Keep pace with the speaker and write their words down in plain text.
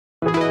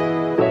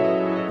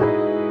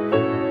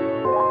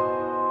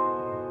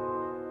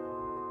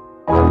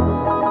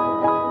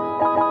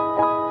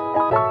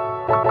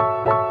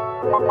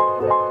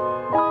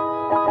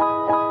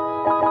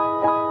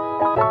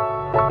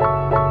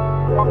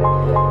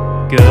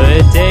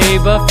Good day,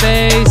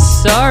 buffet.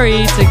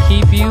 Sorry to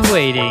keep you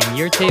waiting.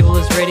 Your table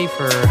is ready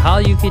for All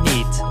You Can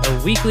Eat,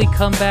 a weekly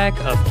comeback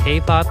of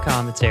K-pop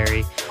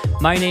commentary.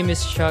 My name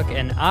is Chuck,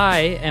 and I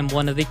am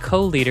one of the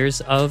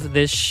co-leaders of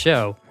this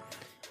show.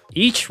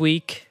 Each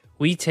week,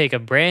 we take a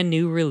brand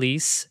new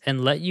release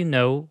and let you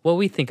know what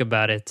we think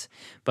about it.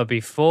 But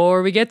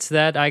before we get to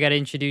that, I gotta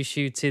introduce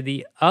you to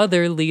the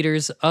other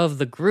leaders of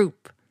the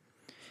group.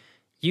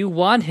 You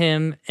want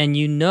him, and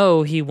you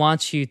know he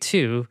wants you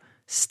too.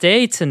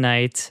 Stay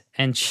tonight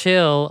and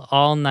chill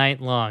all night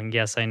long.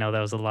 Yes, I know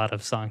that was a lot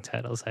of song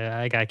titles.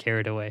 I got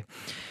carried away.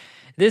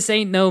 This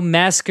ain't no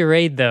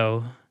masquerade,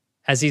 though,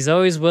 as he's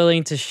always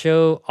willing to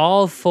show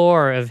all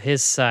four of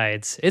his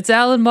sides. It's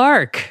Alan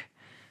Mark.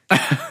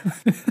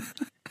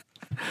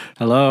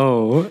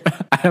 Hello.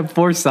 I have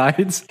four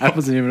sides. I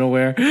wasn't even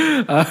aware.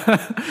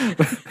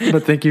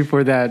 But thank you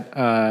for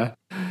that.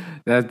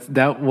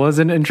 That was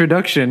an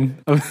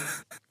introduction.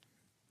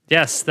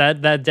 Yes,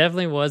 that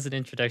definitely was an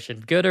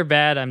introduction. Good or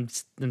bad, I'm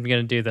going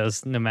to do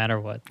those no matter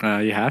what.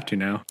 You have to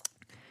now.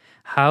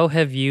 How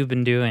have you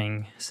been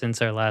doing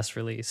since our last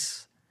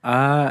release?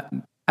 I've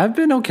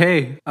been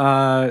okay.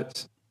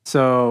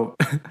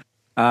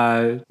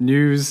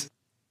 News.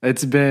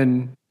 It's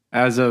been,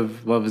 as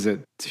of, what was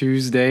it,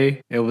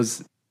 Tuesday? It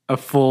was a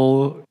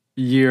full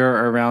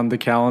year around the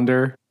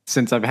calendar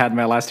since I've had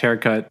my last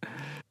haircut.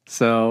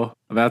 So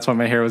that's why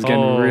my hair was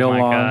getting real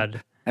long.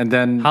 God. And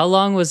then, how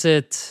long was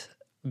it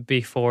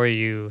before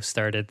you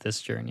started this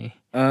journey?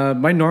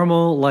 My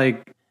normal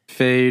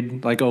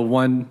fade, like a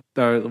 1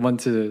 to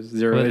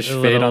 0-ish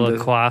fade on the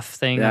coif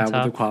thing. Yeah, on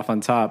top? with the coif on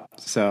top.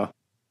 So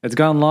it's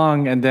gone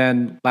long, and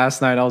then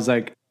last night I was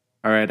like,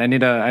 all right, I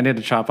need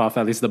to chop off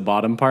at least the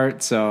bottom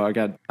part. So I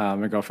got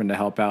my girlfriend to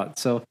help out.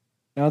 So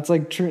now it's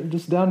like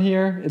just down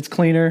here, it's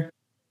cleaner.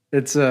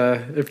 It's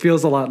it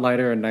feels a lot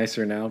lighter and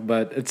nicer now,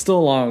 but it's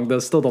still long.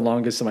 That's still the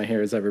longest my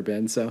hair has ever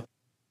been. So.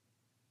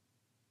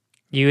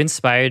 You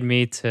inspired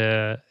me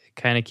to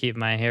kind of keep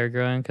my hair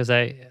growing because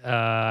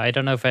I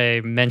don't know if I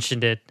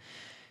mentioned it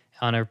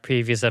on a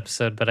previous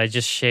episode, but I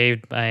just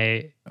shaved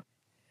my.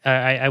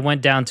 I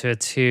went down to a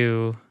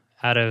 2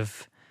 out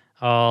of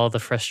all the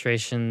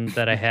frustration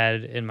that I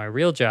had in my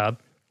real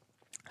job.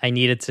 I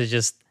needed to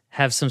just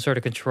have some sort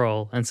of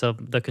control, and so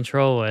the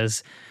control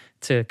was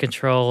to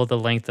control the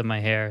length of my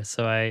hair.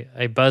 So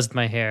I buzzed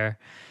my hair,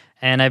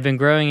 and I've been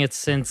growing it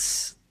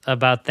since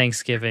about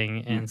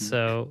Thanksgiving, and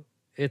so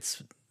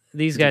it's.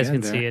 These guys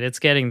can see it. It's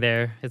getting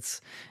there. It's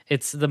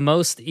the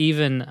most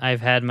even I've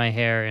had my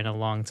hair in a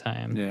long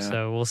time. Yeah.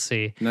 So we'll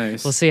see.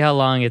 Nice. We'll see how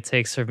long it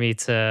takes for me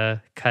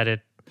to cut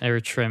it or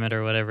trim it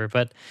or whatever.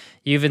 But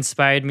you've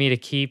inspired me to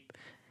keep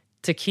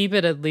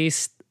it at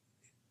least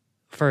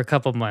for a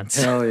couple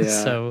months. Hell yeah.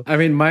 So I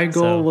mean, my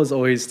goal was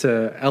always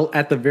to,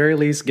 at the very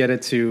least, get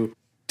it to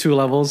 2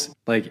 levels,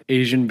 like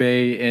Asian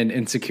Bay and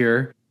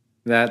Insecure,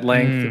 that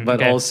length,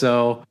 but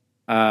also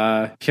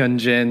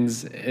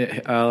Hyunjin's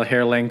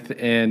hair length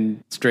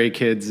and Stray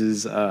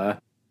Kids'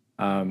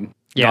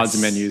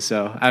 God's Menu.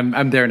 So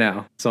I'm there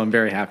now. So I'm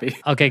very happy.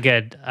 Okay,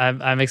 good.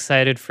 I'm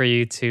excited for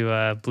you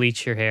to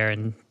bleach your hair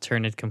and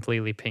turn it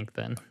completely pink.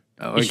 Then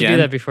you should do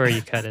that before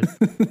you cut it.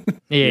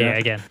 Yeah,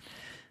 again.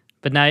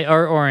 But now,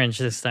 or orange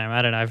this time.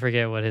 I don't know. I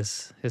forget what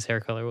his hair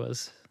color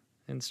was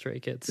in Stray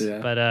Kids. Yeah.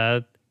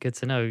 But good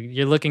to know.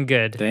 You're looking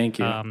good. Thank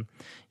you.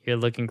 You're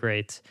looking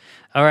great.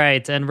 All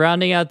right, and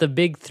rounding out the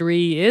big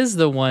 3 is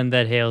the one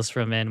that hails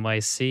from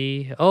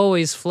NYC,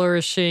 always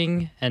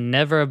flourishing and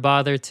never a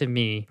bother to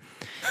me.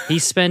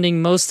 He's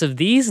spending most of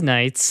these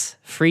nights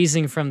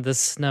freezing from the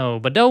snow,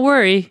 but don't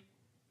worry,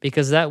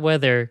 because that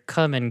weather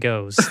come and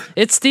goes.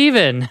 It's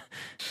Steven.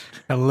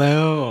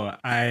 Hello.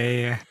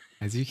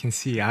 As you can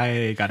see,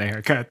 I got a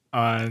haircut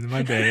on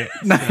Monday.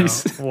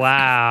 Nice. So,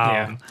 wow.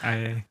 Yeah,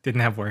 I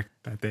didn't have work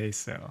that day,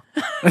 so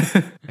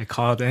I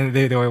called and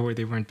they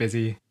weren't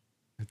busy.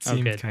 It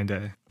seemed like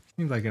an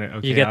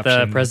okay. You get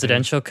the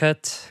presidential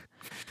cut.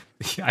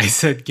 I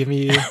said, give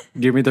me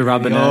the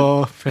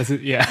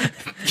robinette. Yeah,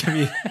 give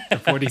me the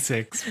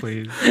 46,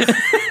 please.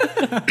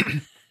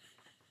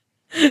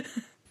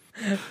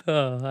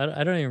 Oh,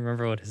 I don't even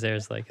remember what his hair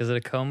is like. Is it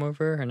a comb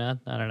over or not?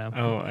 I don't know.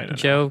 Oh, I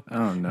don't know.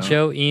 Oh, no.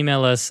 Joe,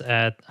 email us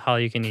at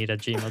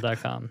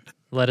allyoucaneat@gmail.com.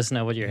 Let us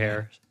know what your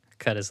hair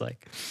cut is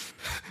like.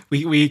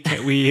 We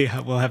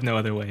will have no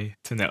other way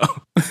to know.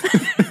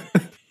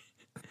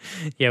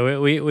 Yeah,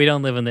 we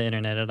don't live on the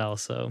internet at all,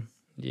 so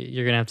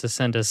you're gonna have to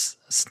send us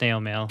snail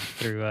mail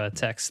through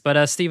text.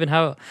 But Steven,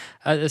 how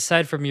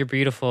aside from your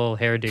beautiful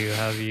hairdo,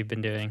 how have you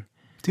been doing?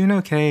 Doing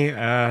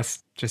okay.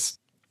 Just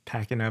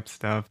packing up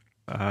stuff.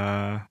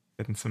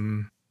 Getting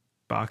some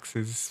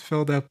boxes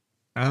filled up.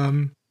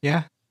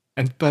 Yeah.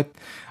 But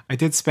I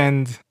did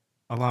spend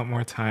a lot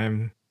more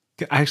time.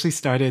 I actually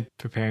started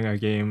preparing our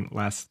game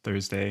last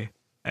Thursday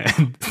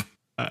and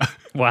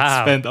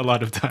wow, spent a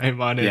lot of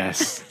time on it.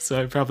 Yes. So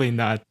I'm probably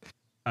not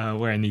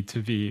where I need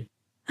to be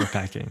for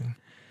packing.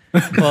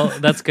 Well,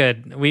 that's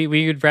good. We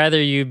would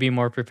rather you be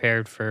more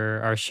prepared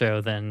for our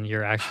show than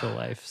your actual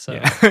life. So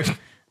yeah.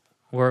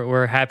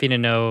 we're happy to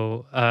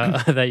know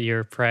that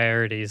your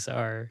priorities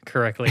are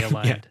correctly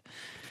aligned.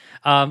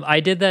 I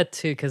did that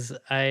too because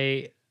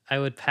I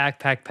would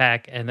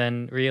pack, and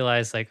then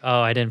realize like,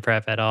 oh, I didn't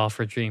prep at all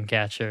for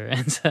Dreamcatcher,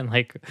 and then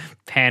like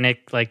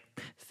panic, like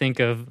think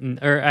of,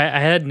 or I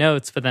had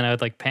notes, but then I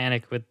would like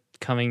panic with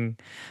coming,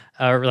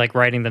 or like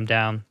writing them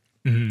down,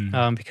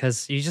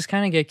 because you just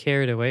kind of get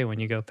carried away when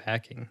you go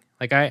packing.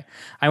 Like I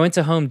went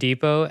to Home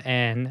Depot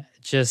and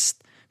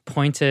just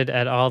pointed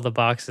at all the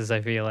boxes,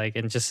 I feel like,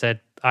 and just said,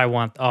 I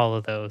want all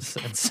of those.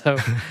 And so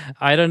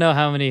I don't know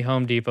how many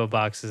Home Depot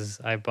boxes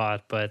I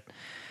bought, but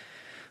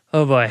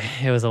oh boy,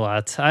 it was a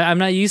lot. I'm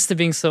not used to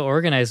being so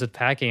organized with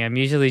packing. I'm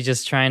usually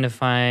just trying to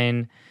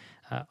find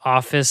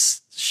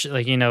office,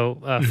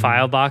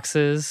 file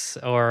boxes,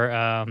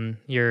 or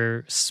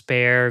your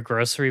spare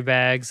grocery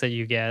bags that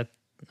you get,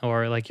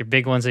 or like your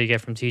big ones that you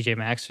get from TJ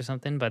Maxx or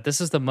something. But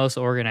this is the most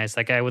organized.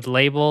 Like I would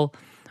label,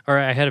 or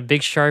I had a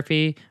big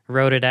Sharpie,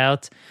 wrote it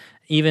out.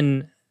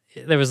 Even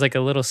there was like a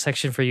little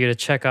section for you to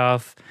check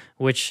off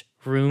which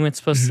room it's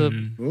supposed to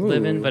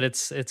live in. But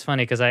it's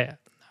funny because I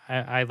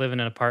live in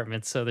an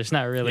apartment, so there's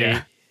not really.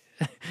 Yeah.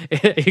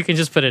 You can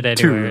just put it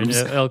anywhere. And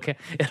it'll count.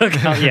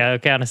 Yeah, it'll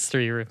count as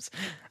 3 rooms.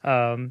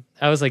 I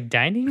was like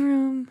dining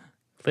room,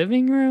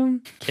 living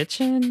room,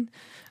 kitchen.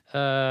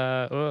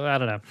 Well, I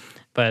don't know,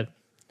 but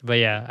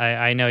yeah,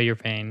 I know your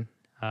pain,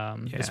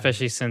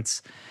 especially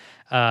since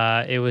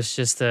it was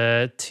just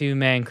a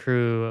 2-man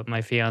crew,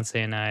 my fiance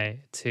and I,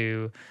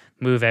 to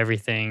move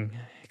everything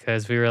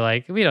because we were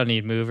like, we don't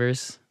need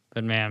movers.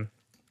 But man,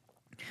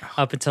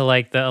 up until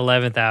like the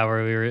 11th hour,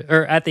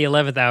 at the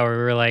 11th hour,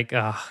 we were like,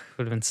 oh, it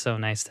would have been so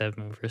nice to have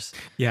movers.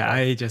 Yeah,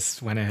 I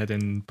just went ahead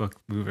and booked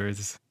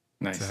movers.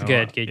 Nice. So,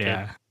 good.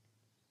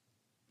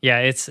 Yeah,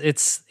 it's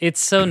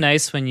so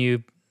nice when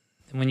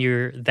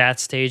you're that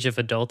stage of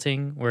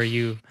adulting where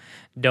you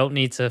don't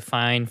need to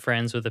find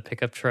friends with a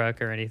pickup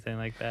truck or anything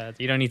like that.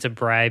 You don't need to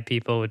bribe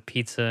people with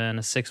pizza and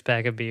a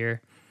 6-pack of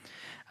beer,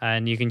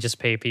 and you can just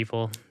pay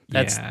people.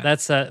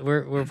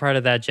 We're part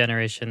of that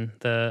generation,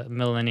 the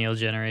millennial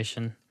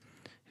generation,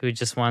 who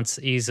just wants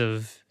ease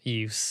of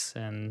use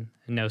and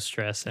no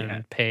stress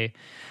and pay.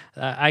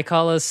 I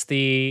call us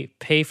the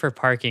pay for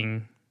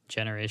parking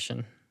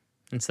generation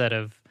instead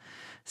of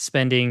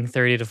spending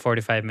 30 to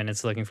 45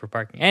 minutes looking for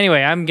parking.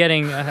 Anyway, I'm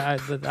getting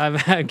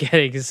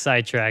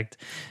sidetracked.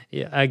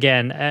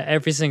 Again,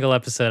 every single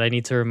episode, I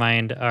need to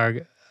remind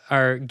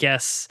our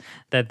guests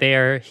that they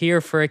are here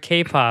for a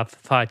K-pop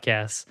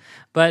podcast.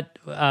 But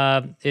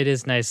it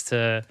is nice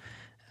to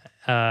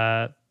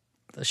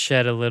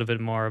shed a little bit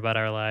more about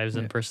our lives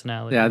and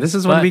personality. Yeah, this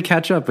is when we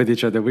catch up with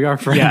each other. We are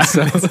friends.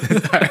 Yeah. So.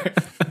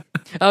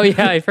 Oh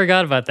yeah, I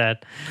forgot about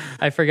that.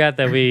 I forgot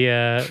that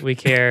we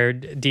care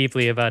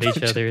deeply about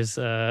each other's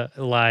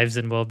lives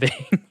and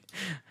well-being.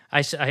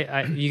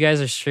 You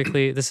guys are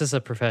strictly. This is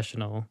a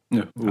professional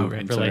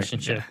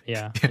relationship.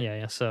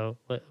 Yeah. So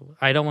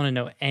I don't want to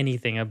know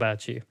anything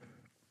about you.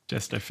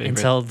 Just our favorite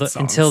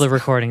until the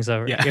recording's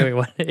over.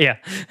 Yeah.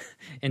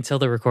 Until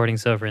the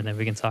recording's over, and then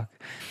we can talk.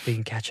 We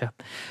can catch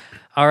up.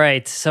 All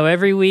right, so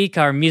every week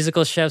our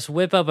musical chefs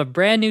whip up a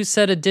brand new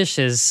set of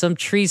dishes, some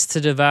treats to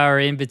devour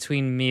in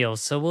between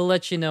meals. So we'll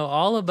let you know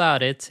all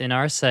about it in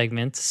our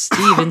segment,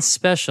 Steven's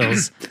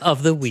Specials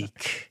of the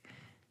Week.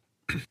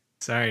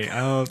 Sorry,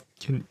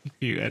 can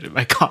you edit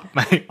my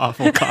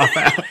awful cough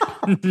out?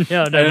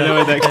 No. I don't know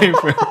where that came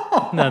from.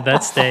 No,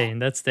 that's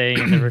staying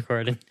in the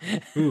recording.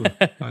 Ooh,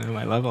 one of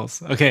my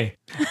levels. Okay,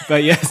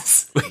 but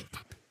yes,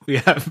 we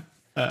have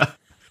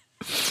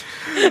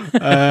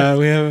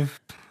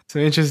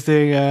some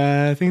interesting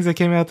things that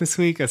came out this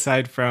week,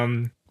 aside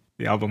from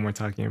the album we're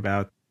talking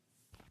about.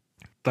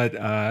 But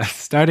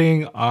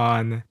starting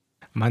on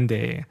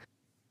Monday,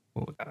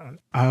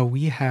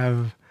 we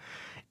have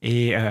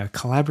a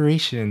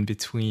collaboration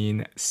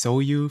between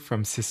Soyu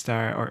from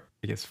Sistar, or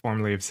I guess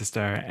formerly of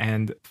Sistar,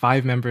 and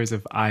 5 members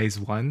of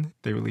IZ*ONE.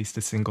 They released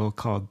a single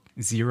called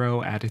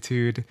Zero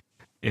Attitude.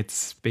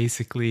 It's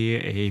basically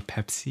a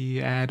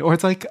Pepsi ad, or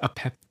it's like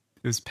it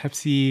was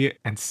Pepsi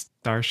and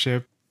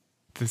Starship,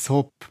 this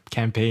whole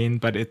campaign,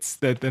 but it's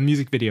the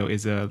music video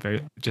is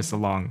just a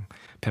long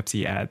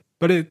Pepsi ad,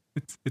 but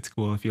it's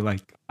cool if you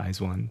like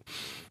IZ*ONE.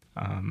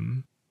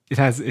 It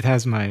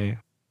has my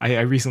I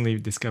recently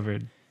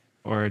discovered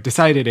or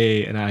decided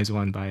an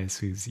IZ*ONE bias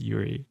who's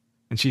Yuri,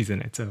 and she's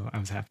in it, so I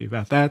was happy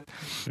about that.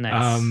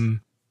 Nice.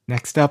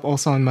 Next up,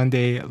 also on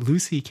Monday,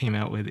 Lucy came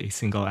out with a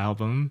single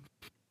album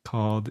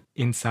called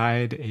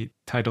Inside, a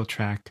title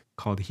track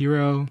called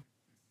Hero.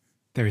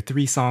 There are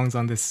 3 songs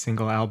on this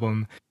single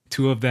album.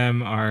 2 of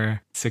them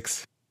are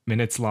 6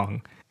 minutes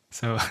long.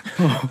 So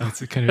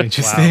that's kind of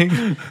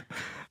interesting.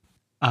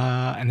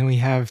 Wow. And then we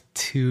have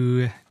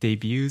 2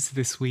 debuts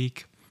this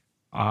week.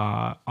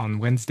 On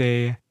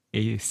Wednesday,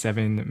 a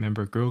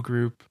 7-member girl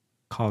group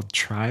called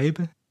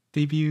Tribe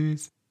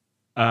debuts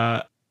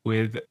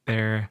with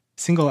their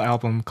single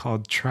album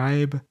called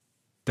Tribe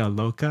Da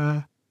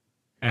Loca.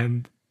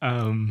 And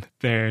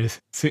their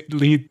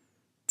lead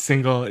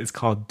single is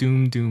called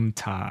Doom Doom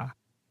Ta.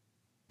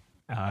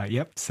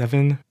 Yep,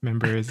 7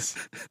 members.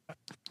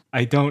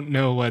 I don't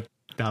know what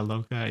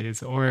Daloka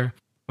is or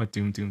what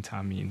Doom Doom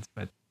Ta means,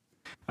 but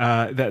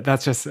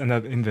that's just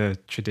another in the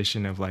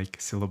tradition of like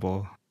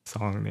syllable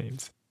song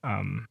names.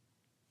 And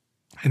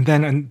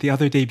then the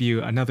other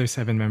debut, another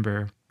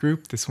 7-member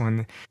group. This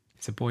one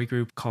is a boy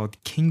group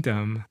called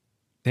Kingdom.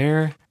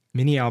 Their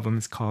mini album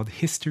is called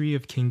History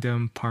of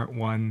Kingdom Part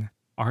 1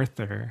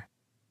 Arthur,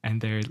 and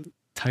their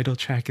title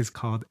track is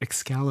called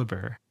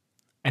Excalibur.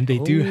 And they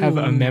do have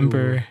a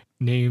member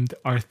named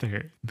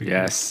Arthur.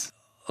 Yes.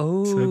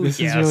 So this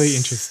is really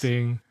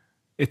interesting.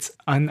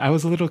 I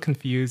was a little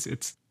confused.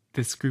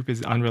 This group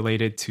is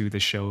unrelated to the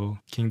show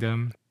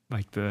Kingdom,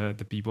 like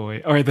the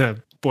B-boy or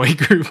the boy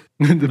group,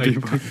 the like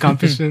B-boy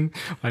competition.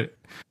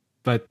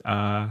 But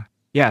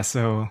yeah,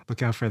 so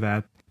look out for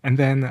that. And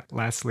then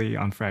lastly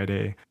on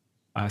Friday,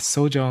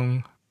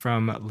 Sojong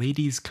from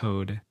Ladies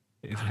Code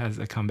has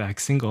a comeback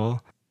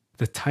single.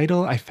 The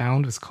title I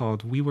found was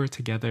called We Were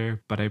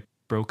Together, But I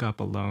Broke Up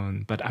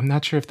Alone. But I'm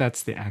not sure if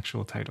that's the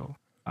actual title.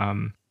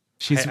 I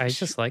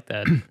just like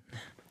that.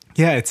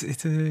 Yeah,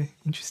 it's an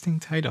interesting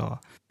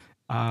title.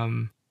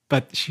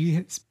 But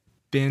she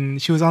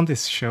was on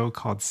this show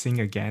called Sing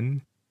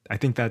Again. I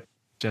think that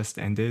just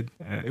ended.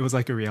 It was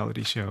like a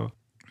reality show.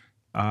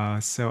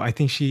 So I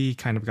think she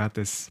kind of got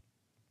this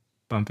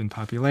bump in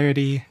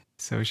popularity.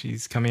 So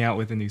she's coming out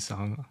with a new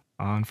song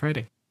on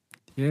Friday.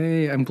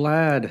 Yay, I'm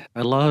glad.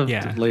 I love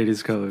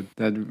Ladies Code.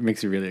 That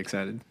makes me really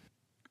excited.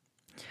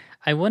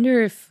 I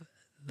wonder if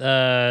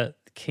the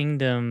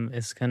Kingdom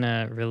is going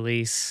to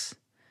release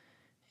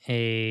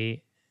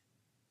a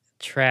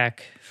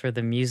track for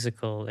the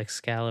musical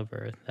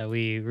Excalibur that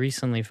we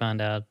recently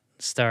found out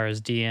stars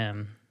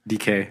DK.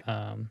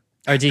 Or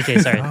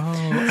DK, sorry.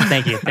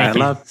 Thank you. I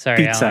love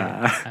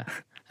pizza.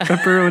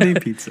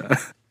 Pepperoni pizza.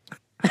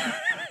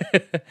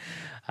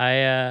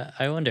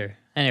 I wonder.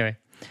 Anyway,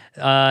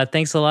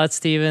 thanks a lot,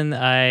 Steven.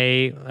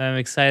 I am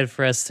excited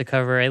for us to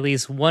cover at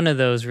least one of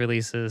those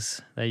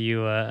releases that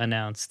you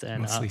announced,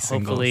 and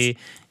hopefully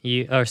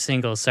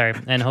singles. Sorry,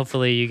 and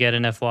hopefully you get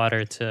enough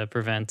water to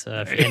prevent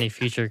any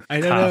future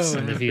coughs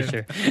in the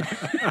future.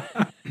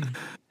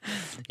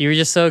 You were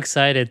just so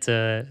excited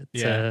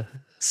to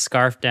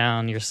scarf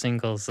down your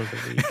singles of the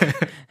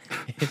week.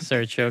 You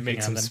started choking Make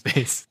on some them.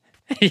 Space.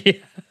 Yeah.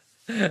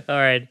 All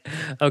right.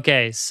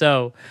 Okay.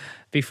 So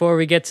before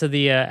we get to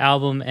the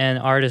album and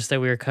artist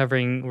that we were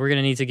covering, we're going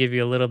to need to give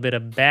you a little bit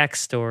of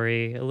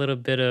backstory, a little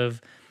bit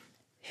of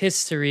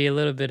history, a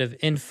little bit of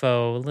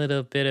info, a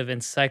little bit of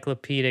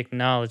encyclopedic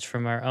knowledge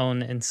from our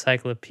own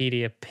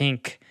Encyclopedia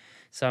Pink.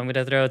 So I'm going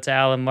to throw it to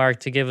Alan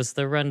Mark to give us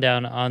the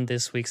rundown on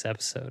this week's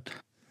episode.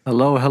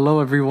 Hello,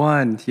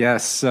 everyone.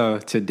 Yes, so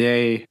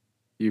today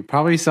you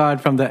probably saw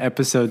it from the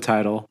episode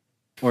title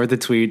or the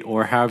tweet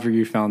or however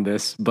you found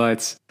this,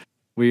 but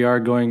we are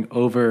going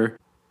over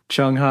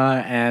CHUNG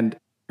HA and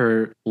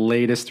her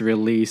latest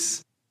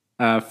release.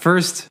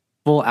 First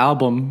full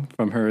album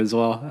from her as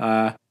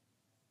well,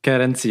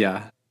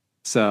 Querencia.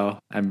 So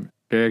I'm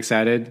very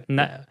excited.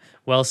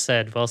 Well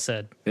said.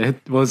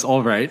 It was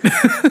all right.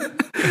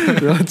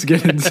 Let's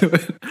get into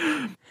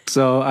it.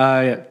 So,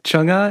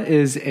 CHUNG HA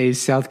is a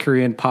South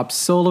Korean pop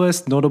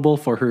soloist notable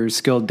for her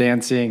skilled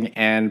dancing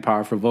and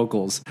powerful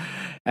vocals.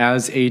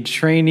 As a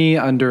trainee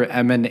under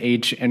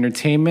M&H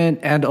Entertainment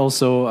and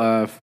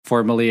also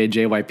formerly a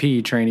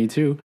JYP trainee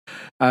too,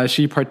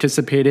 she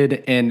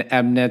participated in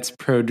Mnet's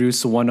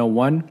Produce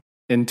 101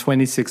 in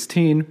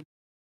 2016,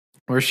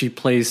 where she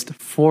placed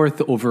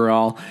 4th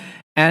overall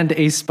and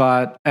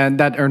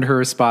that earned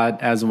her a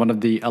spot as one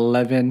of the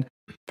 11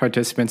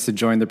 participants to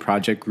join the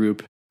project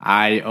group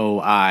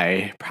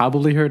IOI.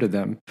 Probably heard of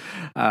them.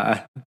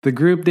 The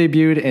group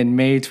debuted in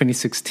May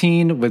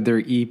 2016 with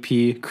their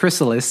EP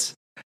Chrysalis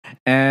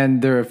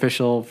and their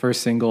official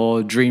first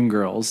single Dream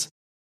Girls.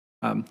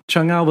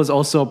 CHUNG HA was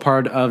also a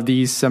part of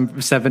the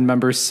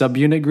 7-member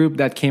subunit group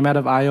that came out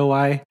of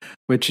IOI,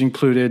 which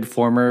included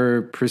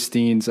former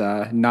Pristine's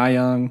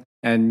Nayoung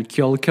and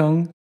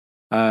Kyulkyung,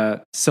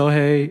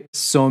 Sohei,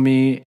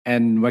 Somi,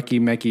 and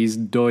Weki Meki's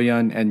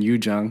Doyeon and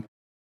Yoojung.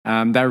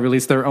 That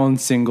released their own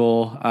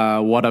single,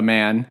 What a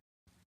Man.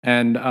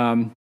 And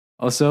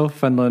also,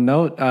 fun little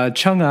note,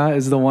 CHUNG HA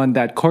is the one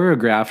that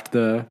choreographed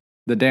the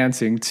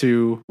dancing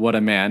to What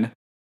a Man.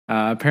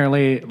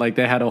 Apparently, like,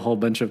 they had a whole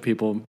bunch of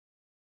people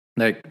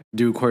like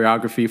do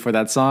choreography for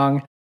that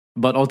song,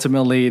 but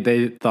ultimately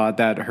they thought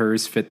that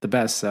hers fit the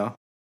best. So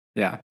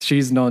yeah,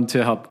 she's known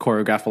to help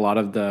choreograph a lot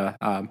of the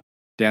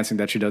dancing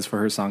that she does for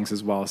her songs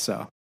as well.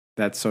 So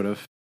that's sort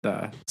of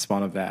the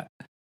spawn of that.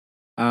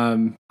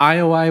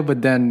 IOI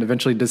would then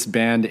eventually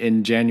disband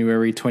in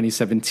January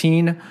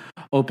 2017,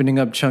 opening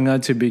up CHUNG HA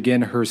to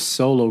begin her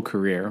solo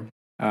career.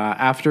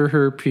 After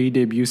her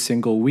pre-debut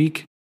single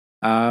Week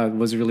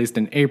was released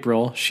in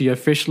April, she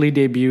officially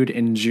debuted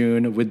in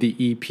June with the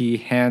EP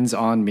Hands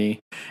On Me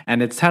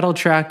and its title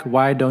track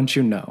Why Don't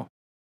You Know.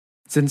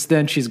 Since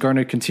then, she's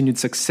garnered continued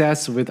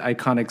success with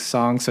iconic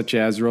songs such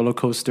as Roller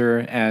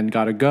Coaster and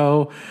Gotta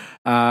Go,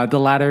 the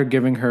latter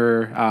giving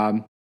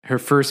her her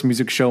first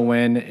music show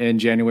win in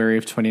January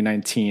of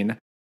 2019.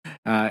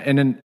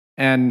 And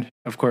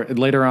of course,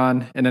 later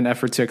on, in an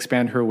effort to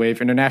expand her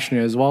wave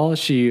internationally as well,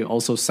 she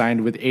also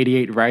signed with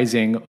 88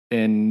 Rising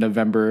in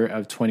November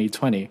of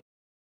 2020.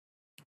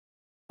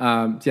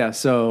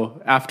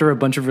 So after a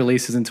bunch of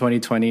releases in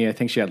 2020, I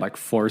think she had like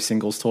 4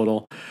 singles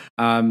total.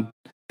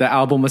 The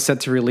album was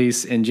set to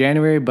release in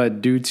January,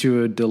 but due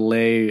to a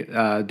delay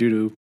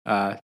due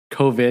to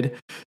COVID,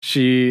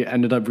 she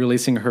ended up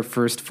releasing her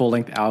first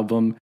full-length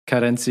album,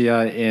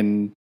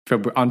 Querencia,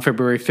 on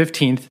February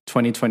 15th,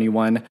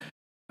 2021,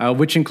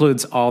 which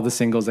includes all the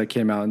singles that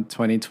came out in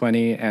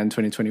 2020 and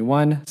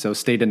 2021. So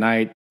Stay the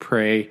Night,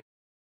 Pray,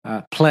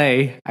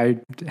 Play, I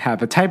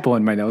have a typo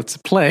in my notes,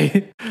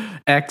 Play,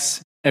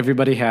 X,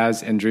 Everybody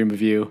Has, and Dream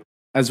of You,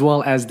 as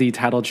well as the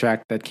title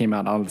track that came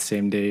out on the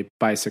same day,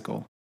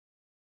 Bicycle.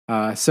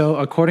 So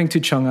according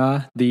to CHUNG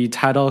HA, the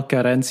title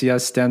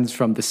Querencia stems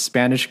from the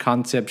Spanish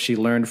concept she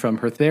learned from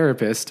her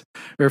therapist,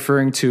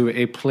 referring to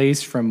a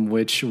place from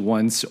which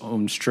one's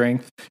own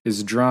strength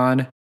is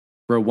drawn,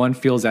 where one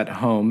feels at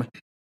home,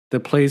 the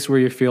place where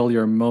you feel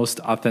your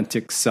most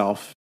authentic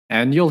self.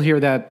 And you'll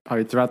hear that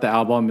probably throughout the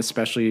album,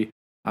 especially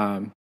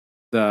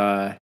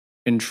the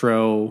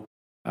intro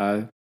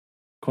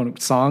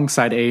song,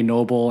 side A,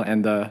 Noble,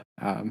 and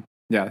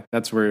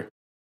that's where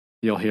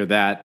you'll hear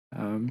that.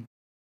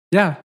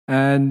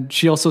 And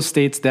she also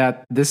states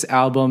that this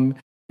album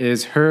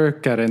is her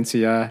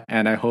Querencia,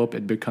 and I hope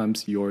it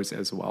becomes yours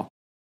as well.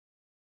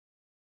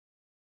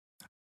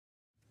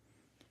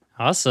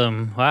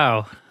 Awesome!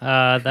 Wow,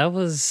 that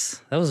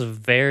was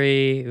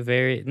very,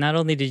 very. Not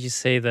only did you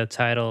say the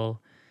title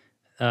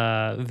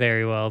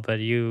very well, but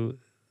you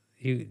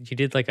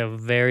did like a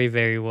very,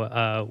 very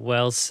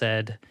well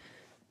said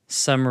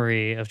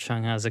summary of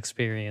Chung Ha's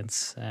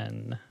experience,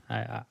 and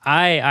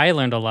I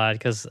learned a lot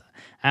because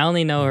I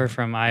only know her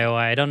from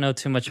IOI. I don't know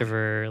too much of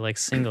her like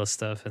single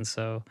stuff, and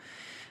so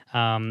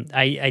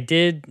I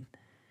did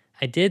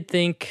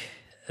think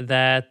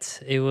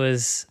that it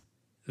was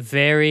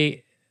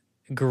very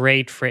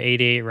great for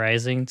 88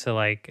 Rising to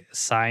like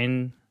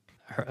sign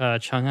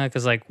Chung Ha,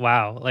 because like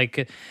wow,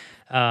 like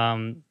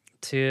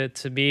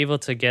to be able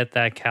to get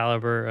that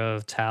caliber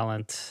of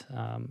talent,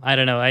 I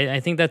don't know. I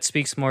think that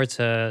speaks more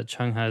to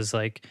Chung Ha's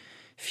like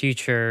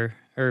future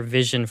or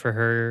vision for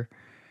her,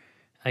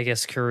 I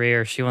guess,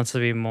 career. She wants to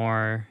be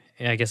more,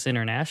 I guess,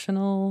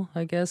 international,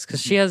 I guess,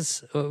 because she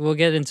has, we'll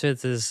get into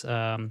this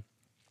in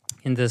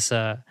this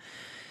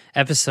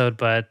episode,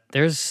 but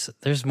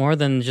there's more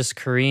than just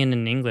Korean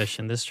and English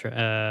in this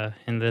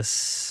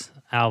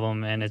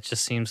album, and it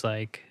just seems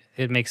like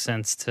it makes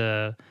sense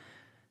to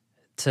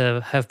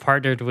have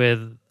partnered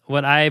with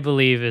what I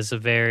believe is a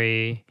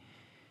very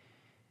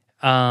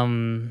I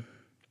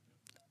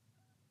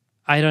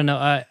don't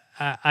know,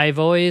 I've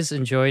always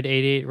enjoyed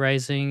 88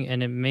 Rising,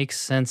 and it makes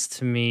sense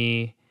to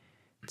me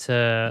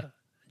to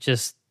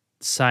just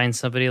sign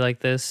somebody like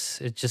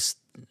this.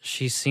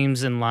 She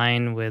seems in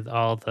line with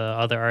all the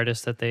other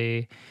artists that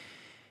they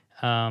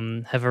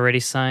have already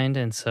signed,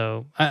 and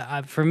so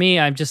for me,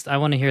 I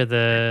want to hear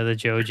the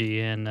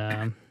Joji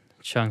and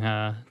Chung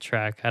Ha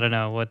track. I don't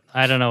know what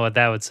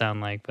that would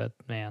sound like, but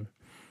man,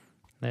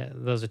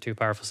 those are two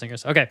powerful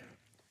singers. Okay,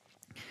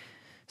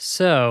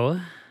 so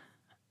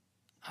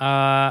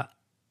Alan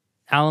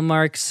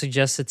Mark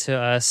suggested to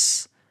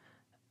us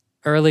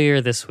earlier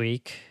this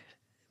week,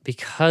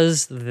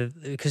 because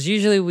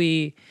usually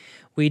we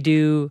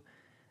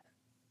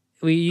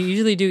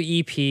usually do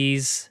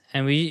EPs,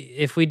 and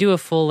if we do a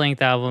full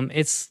length album,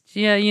 it's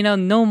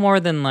no more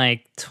than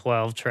like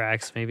 12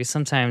 tracks, maybe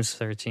sometimes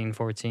 13,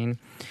 14.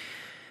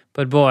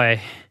 But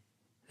boy,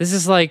 this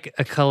is like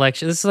a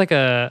collection. This is like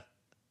a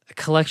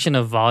collection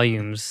of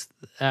volumes.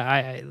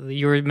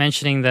 You were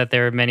mentioning that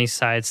there are many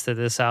sides to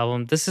this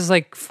album. This is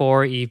like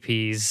 4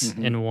 EPs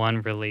in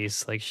one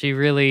release. Like she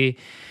really,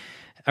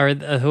 or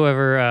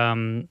whoever,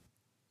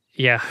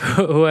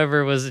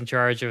 whoever was in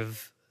charge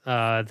of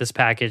this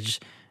package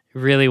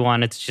really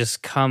wanted to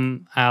just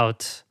come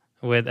out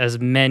with as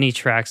many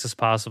tracks as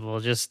possible,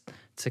 just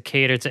to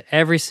cater to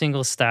every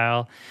single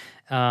style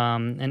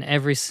and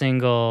every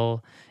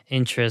single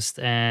interest.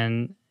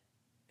 And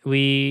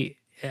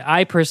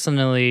I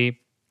personally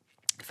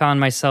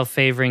found myself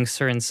favoring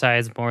certain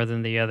sides more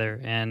than the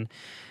other, and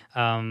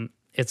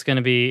it's going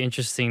to be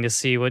interesting to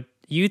see what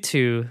you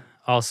two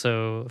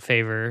also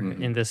favor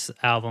in this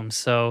album.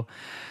 So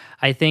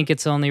I think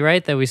it's only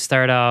right that we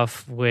start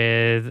off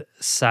with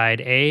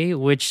side A,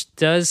 which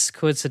does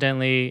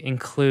coincidentally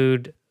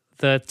include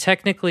the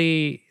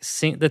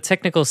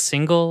technical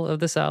single of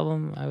this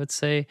album, I would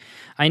say.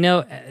 I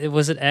know,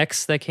 was it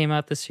X that came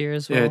out this year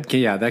as well?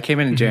 Yeah, that came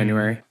in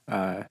January.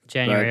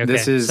 January, okay.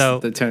 This is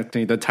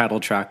technically the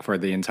title track for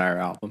the entire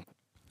album.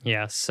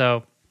 Yeah,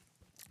 so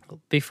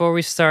before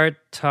we start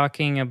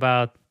talking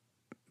about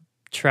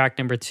track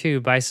number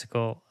 2,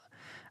 Bicycle,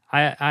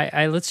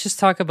 I let's just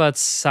talk about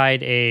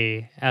side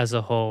A as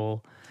a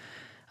whole.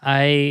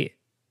 I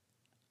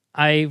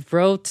I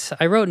wrote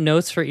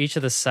notes for each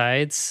of the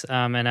sides,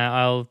 and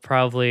I'll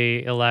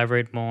probably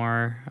elaborate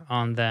more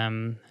on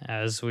them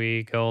as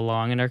we go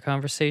along in our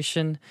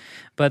conversation.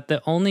 But the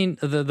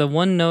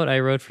one note I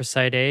wrote for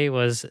side A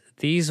was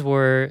these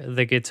were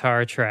the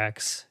guitar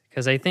tracks,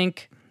 because I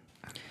think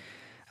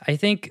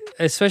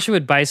especially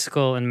with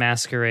Bicycle and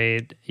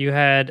Masquerade, you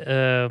had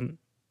a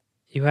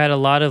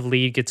lot of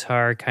lead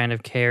guitar kind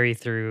of carry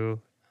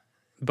through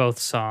both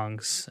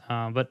songs,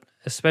 but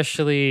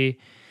especially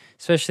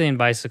in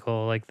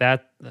Bicycle, like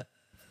that.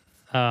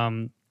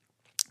 The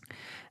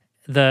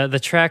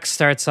track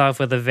starts off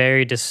with a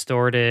very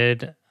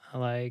distorted,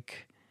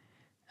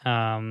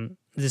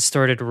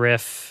 distorted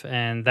riff,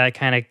 and that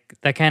kind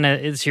of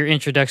is your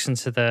introduction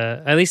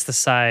to at least the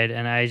side.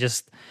 And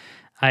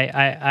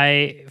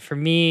I for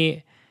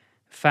me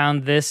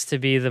found this to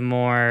be the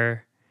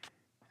more,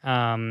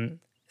 I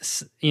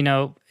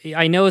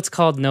know it's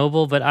called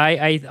Noble, but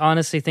I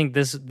honestly think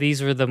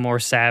these were the more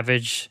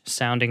savage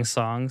sounding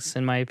songs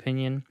in my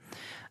opinion.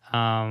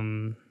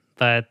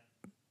 But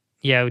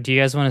yeah, do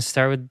you guys want to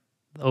start with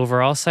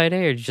overall side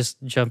A or just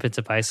jump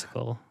into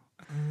Bicycle?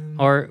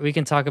 Or we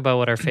can talk about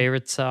what our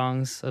favorite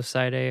songs of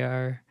side A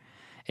are.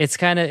 It's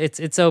kind of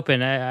it's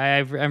open.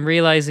 I'm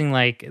realizing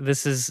like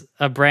this is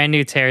a brand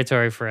new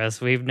territory for us.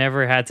 We've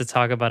never had to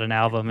talk about an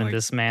album in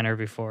this manner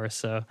before,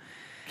 so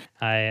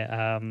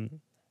I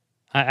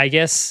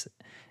guess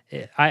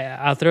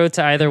I'll throw it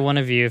to either one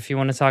of you if you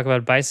want to talk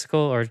about Bicycle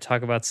or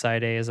talk about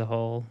side A as a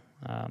whole.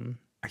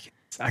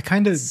 I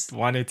kind of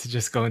wanted to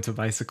just go into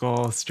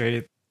Bicycle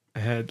straight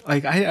ahead.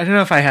 Like I don't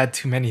know if I had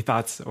too many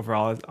thoughts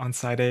overall on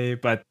side A,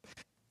 but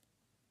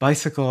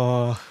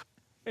Bicycle,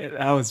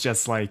 that was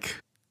just like,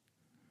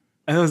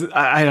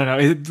 I don't know.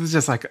 It was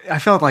just like, I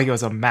felt like it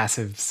was a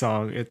massive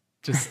song. It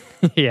just,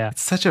 yeah,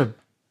 it's such a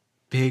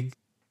big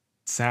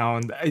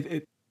sound.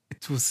 It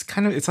was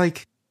kind of, it's a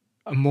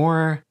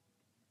more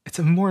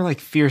like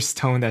fierce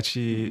tone that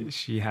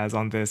she has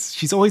on this.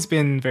 She's always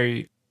been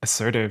very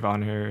assertive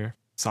on her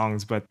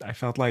songs, but I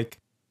felt like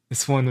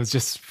this one was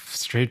just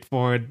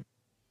straightforward,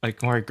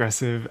 like more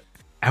aggressive.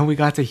 And we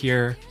got to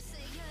hear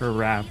her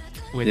rap,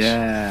 which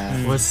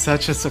was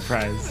such a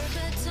surprise.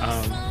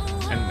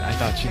 And I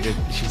thought she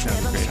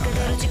sounded great on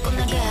that.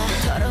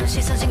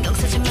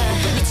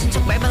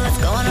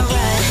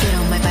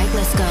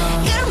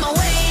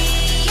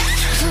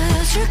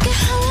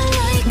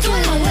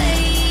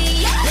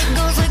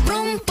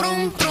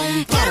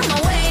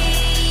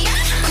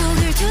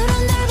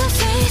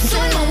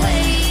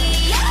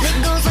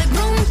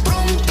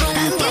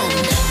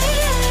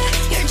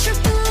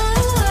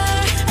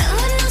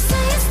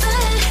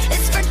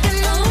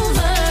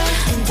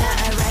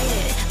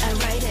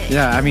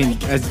 Yeah, I mean,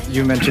 as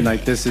you mentioned,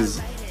 like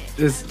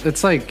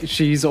it's like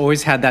she's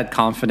always had that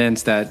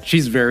confidence that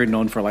she's very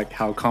known for, like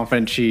how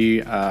confident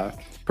she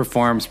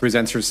performs,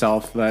 presents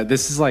herself.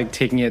 This is like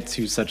taking it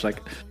to such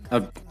like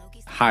a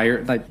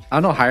higher, like I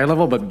don't know, higher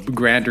level, but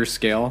grander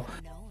scale.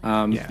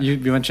 You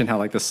mentioned how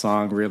like the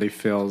song really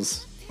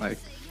feels like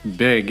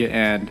big,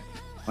 and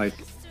like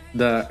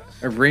the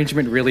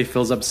arrangement really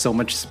fills up so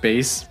much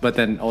space, but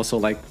then also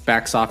like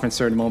backs off in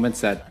certain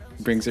moments that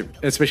brings it,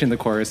 especially in the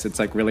chorus, it's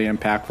like really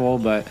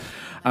impactful. But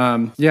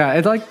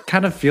it like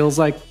kind of feels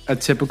like a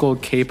typical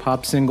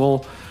K-pop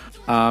single,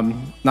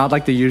 not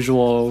like the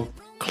usual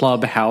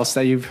club house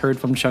that you've heard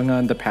from CHUNG HA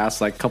in the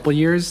past like couple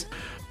years,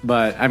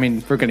 but I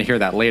mean we're gonna hear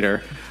that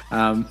later.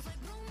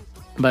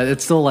 But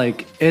it's still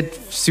like it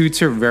suits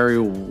her very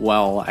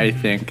well, I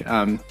think,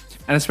 and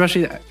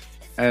especially I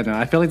don't know,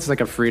 I feel like it's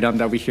like a freedom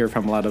that we hear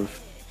from a lot of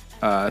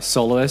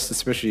soloists,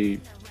 especially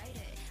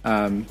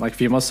like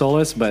female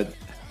soloists, but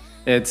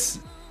it's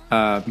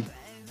I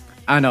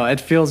don't know, it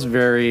feels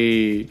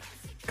very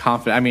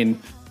confident. I mean,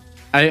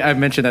 I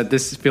mentioned that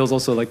this feels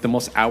also like the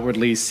most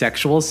outwardly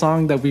sexual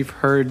song that we've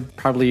heard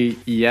probably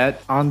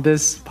yet on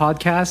this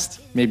podcast,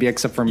 maybe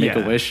except for Make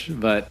a Wish,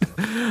 but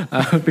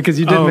because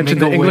you did mention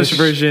the English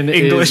version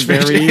is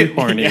very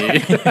horny.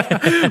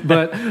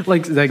 But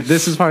like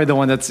this is probably the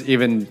one that's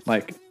even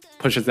like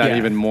pushes that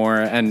even more,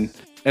 and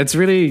it's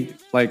really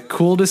like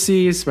cool to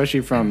see,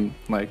 especially from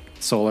like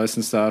soloists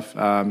and stuff.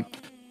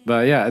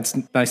 But yeah, it's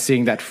nice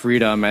seeing that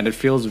freedom, and it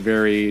feels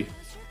very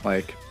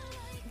like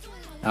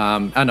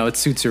I don't know, it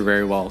suits her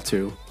very well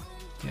too.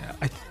 Yeah,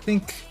 I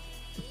think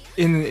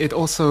it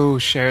also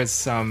shares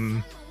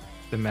some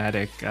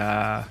thematic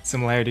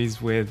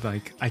similarities with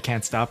like I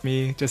Can't Stop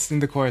Me, just in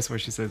the chorus where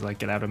she says like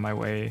get out of my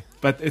way.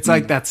 But it's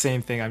like that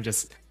same thing. I'm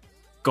just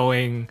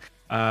going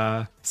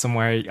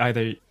somewhere,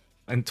 either,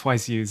 and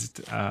twice used.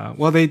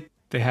 Well, they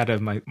had a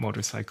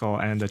motorcycle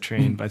and a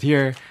train, but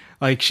here,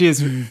 like, she is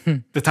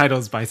the title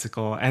is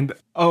Bicycle, and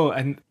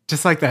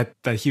just like that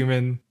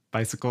human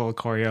bicycle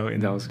choreo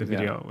in the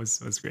video was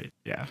great.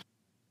 Yeah.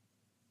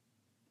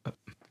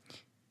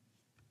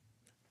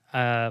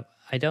 I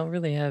don't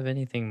really have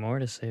anything more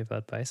to say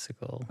about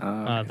Bicycle,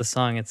 the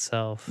song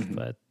itself,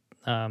 but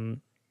I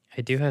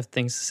do have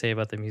things to say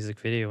about the music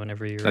video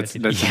whenever you're ready.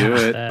 Let's do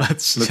it.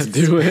 Let's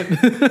do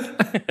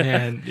it.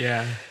 And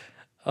yeah.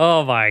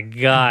 Oh my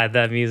god,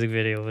 that music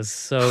video was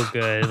so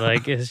good.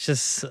 Like it's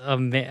just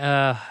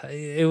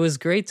it was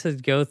great to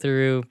go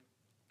through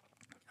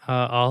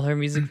all her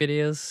music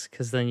videos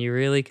because then you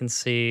really can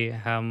see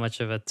how much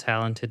of a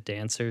talented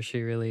dancer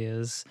she really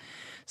is.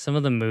 Some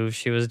of the moves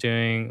she was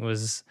doing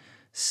was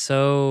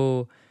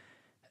so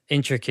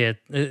intricate.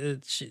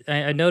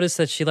 I noticed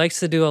that she likes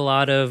to do a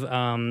lot of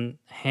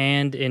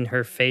hand in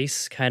her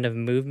face kind of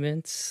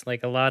movements,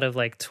 like a lot of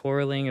like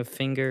twirling of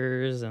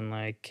fingers and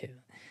like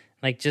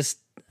just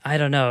I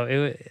don't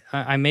know.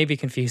 I may be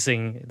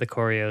confusing the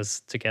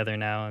choreos together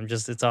now.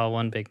 It's all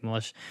one big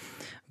mush.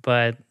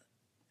 But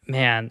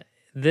man,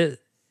 this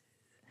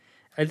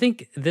I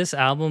think this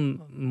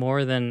album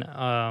more than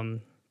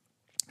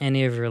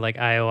any of her like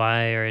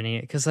IOI or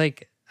any because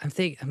like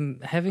I'm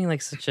having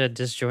like such a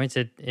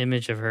disjointed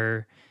image of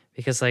her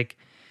because like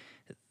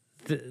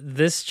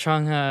this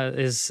Chung Ha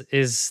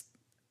is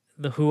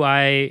who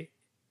I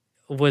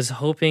was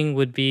hoping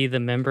would be the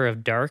member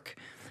of Dark,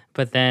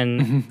 but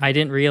then I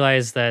didn't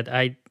realize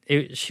that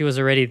she was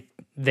already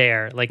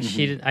there. Like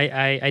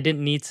I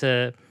didn't need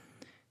to,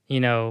 you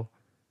know,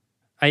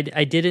 I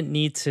didn't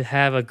need to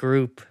have a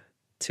group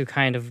to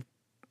kind of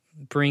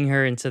bring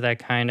her into that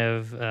kind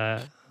of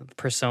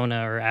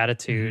persona or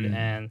attitude.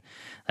 And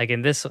like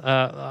in this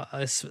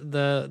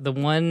the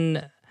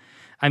one,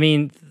 I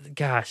mean,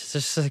 gosh,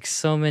 there's just like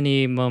so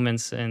many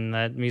moments in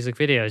that music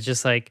video. It's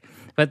just like,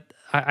 but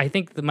I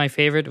think my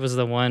favorite was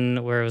the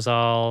one where it was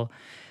all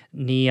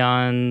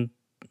neon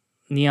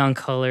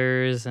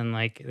colors and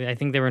like I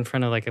think they were in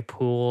front of like a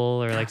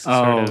pool or like some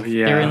sort of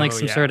they were in like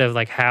some sort of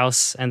like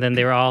house and then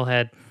they were all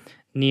had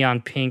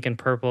neon pink and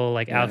purple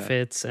like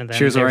outfits and then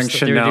she was wearing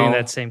Chanel, they were doing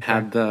that same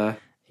had the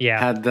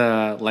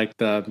like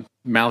the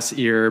mouse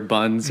ear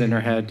buns in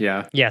her head.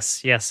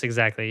 Yes,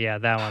 exactly.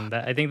 That one.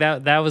 I think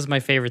that was my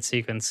favorite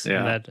sequence in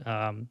that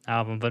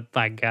album. But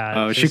my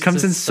god, she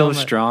comes in so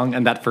strong,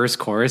 and that first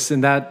chorus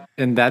in that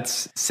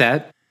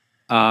set,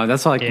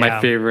 that's like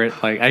my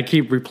favorite. Like I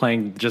keep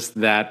replaying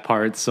just that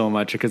part so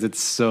much because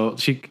it's so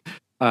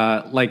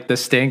like the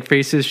stank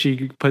faces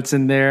she puts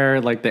in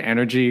there, like the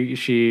energy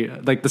she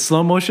like the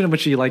slow motion when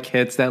she like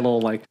hits that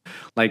little like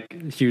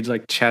huge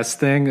like chest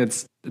thing.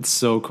 It's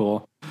so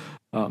cool.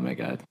 Oh my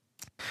god.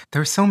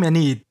 There are so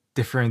many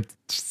different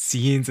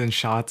scenes and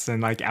shots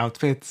and like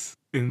outfits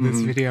in this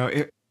video.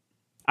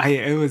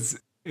 There's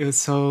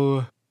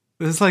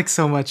like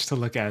so much to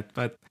look at,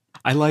 but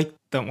I like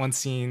that one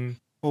scene.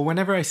 Well,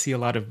 whenever I see a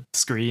lot of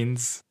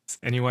screens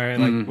anywhere,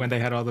 like when they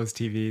had all those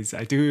TVs,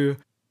 I do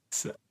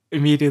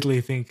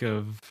immediately think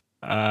of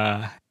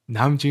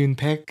Namjoon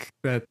Paik,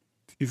 that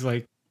he's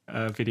like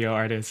a video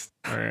artist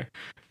or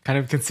kind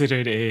of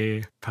considered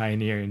a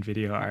pioneer in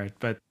video art,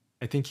 but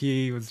I think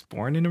he was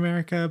born in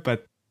America,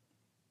 but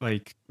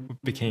like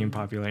became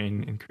popular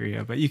in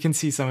Korea. But you can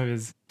see some of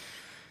his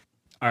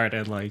art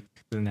at like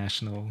the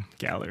National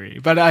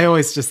Gallery. But I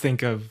always just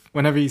think of,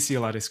 whenever you see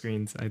a lot of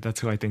screens, that's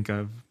who I think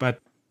of.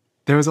 But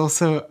there was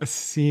also a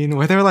scene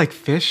where there were like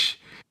fish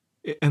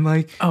and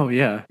like, oh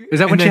yeah, is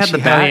that when she had the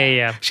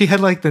bat? She had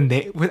like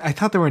I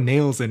thought there were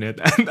nails in it.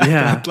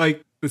 And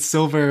like the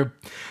silver,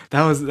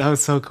 that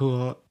was so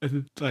cool.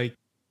 Like,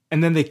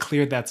 and then they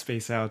cleared that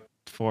space out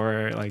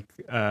for like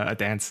a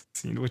dance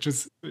scene, which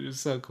was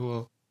so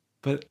cool.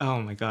 But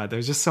oh my god,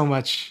 there's just so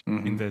much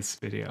in this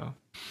video.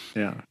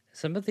 Yeah,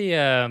 some of the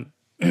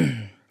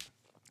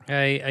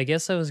I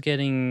guess I was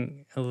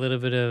getting a little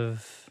bit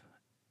of,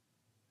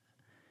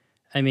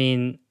 I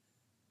mean,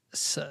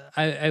 so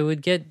I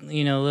would get,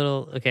 you know, a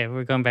little, okay,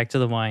 we're going back to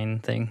the wine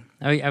thing.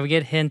 I would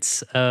get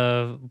hints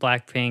of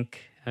Blackpink.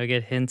 I would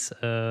get hints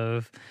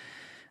of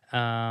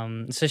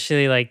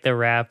especially like the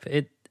rap.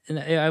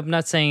 I'm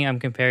not saying I'm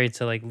comparing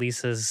to like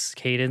Lisa's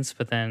cadence,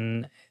 but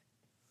then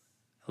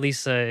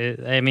Lisa,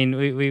 I mean,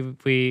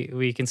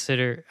 we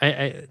consider.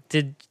 I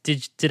did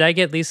I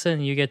get Lisa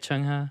and you get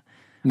Chung Ha?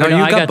 No, you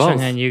I got got both. Chung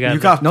Ha and you got. You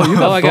got no, you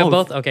got I both. got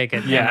both. Okay,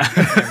 good. Yeah.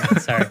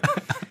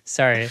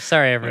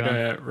 Sorry,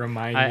 everyone.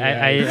 Remind me.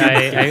 I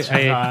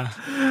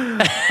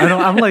know.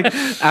 I'm like,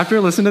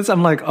 after listening to this,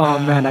 I'm like, oh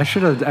man, I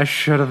should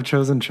have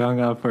chosen Chung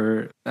Ha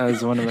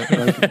as one of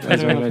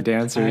my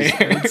dancers.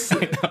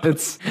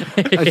 It's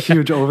a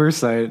huge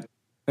oversight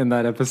in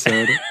that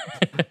episode.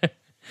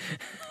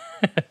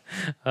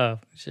 Oh,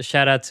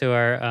 shout out to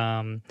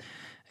our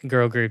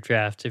girl group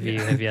draft if you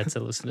have yet to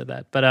listen to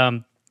that.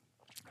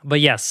 But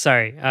yes,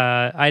 sorry,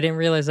 I didn't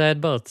realize I had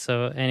both.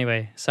 So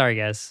anyway, sorry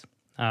guys.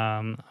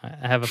 I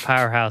have a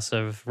powerhouse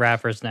of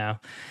rappers now.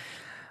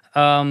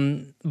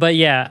 But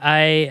yeah,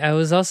 I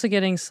was also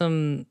getting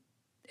some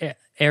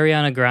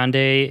Ariana Grande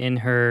in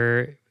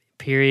her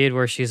period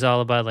where she's all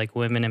about like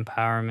women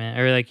empowerment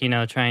or like, you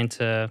know, trying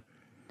to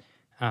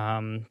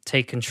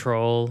take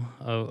control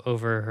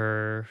over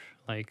her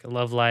like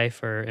love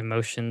life or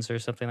emotions or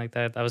something like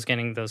that. I was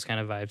getting those kind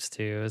of vibes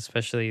too,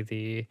 especially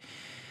the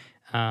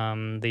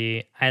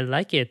I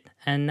like it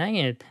and nang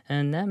it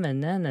and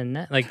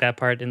na like that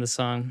part in the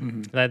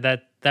song.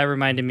 that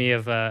reminded me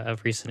of a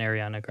recent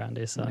Ariana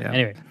Grande song. Yeah.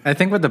 Anyway, I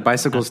think with the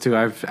bicycles too,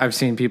 I've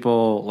seen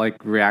people like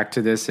react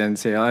to this and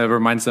say, oh, it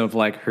reminds them of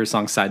like her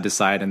song Side to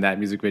Side in that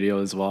music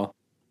video as well.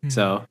 Mm-hmm.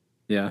 So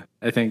yeah,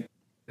 I think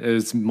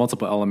there's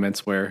multiple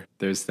elements where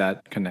there's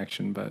that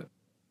connection, but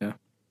yeah.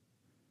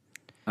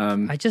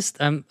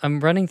 I'm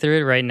running through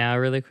it right now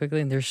really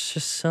quickly, and there's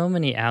just so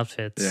many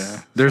outfits.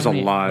 Yeah, there's a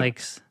lot.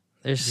 Like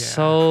there's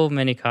so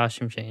many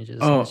costume changes.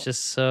 Oh. It's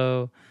just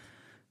so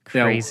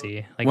crazy.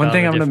 Yeah, like one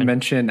thing I'm going to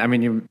mention, I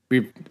mean,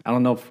 I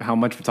don't know how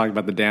much we talked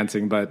about the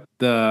dancing, but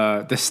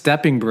the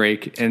stepping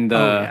break in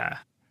the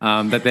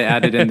that they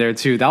added in there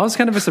too. That was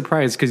kind of a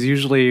surprise because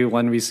usually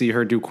when we see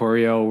her do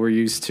choreo, we're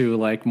used to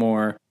like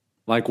more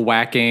like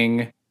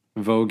whacking,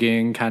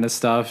 voguing kind of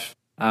stuff.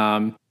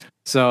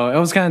 So it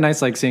was kind of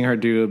nice, like seeing her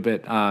do a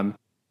bit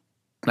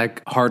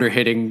like harder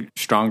hitting,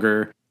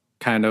 stronger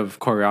kind of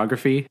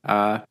choreography,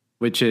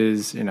 which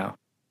is, you know,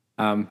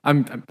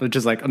 I'm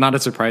just like not a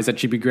surprise that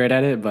she'd be great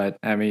at it, but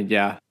I mean,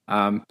 yeah.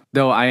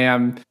 Though I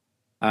am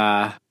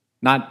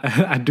not,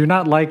 I do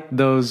not like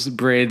those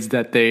braids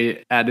that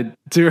they added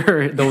to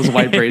her, those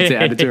white braids they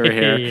added to her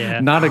hair.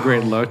 Yeah. Not a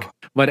great look,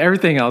 but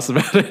everything else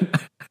about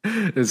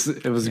it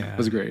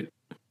was great.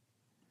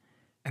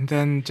 And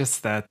then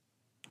just that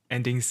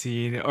ending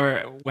scene, or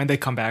when they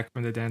come back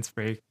from the dance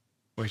break,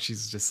 where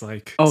she's just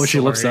like, oh, she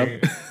looks up.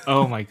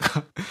 Oh my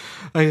god,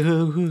 I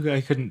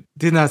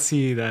did not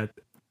see that.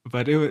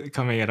 But it was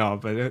coming at all.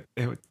 But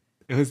it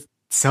was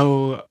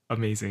so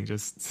amazing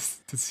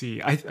just to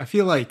see. I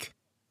feel like,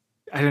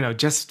 I don't know,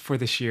 just for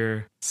the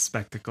sheer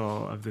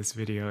spectacle of this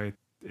video, it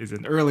is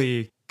an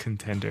early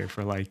contender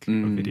for like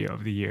a video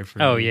of the year for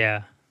me.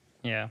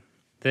 Yeah.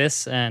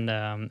 This and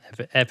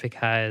Epic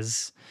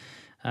High's.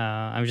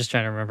 I'm just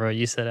trying to remember what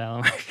you said,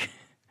 Alan.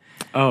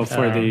 Oh,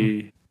 for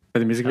the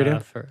music video.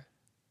 For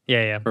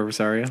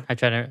Rosario. I'm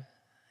trying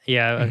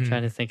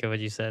to think of what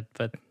you said,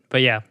 but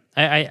yeah,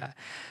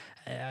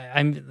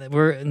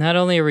 we're not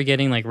only are we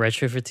getting like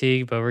retro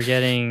fatigue, but we're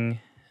getting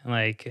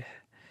like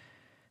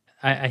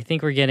I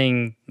think we're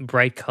getting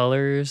bright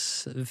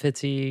colors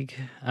fatigue,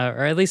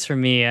 or at least for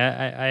me,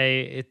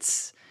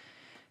 it's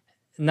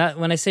not,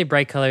 when I say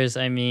bright colors,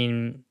 I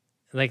mean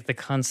like the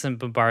constant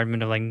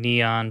bombardment of like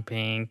neon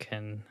pink,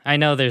 and I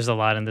know there's a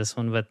lot in this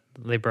one, but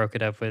they broke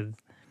it up with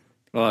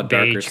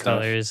beige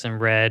colors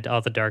and red,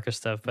 all the darker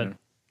stuff,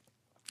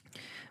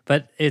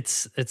 but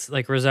it's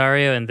like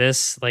Rosario and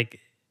this, like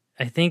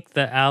I think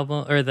the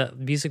album or the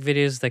music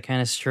videos that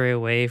kind of stray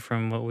away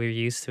from what we're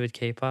used to with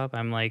K-pop,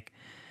 I'm like,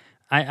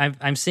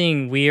 I'm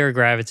seeing we are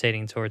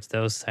gravitating towards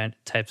those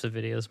types of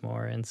videos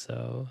more, and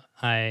so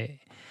I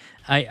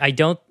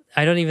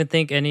don't even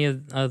think any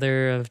of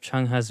other of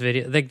Chung Ha's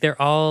videos, like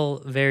they're all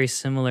very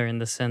similar in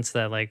the sense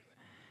that like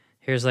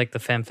here's like the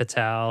femme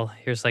fatale,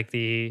 here's like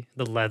the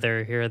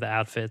leather, here are the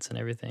outfits and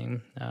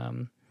everything.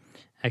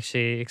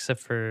 Actually, except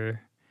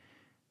for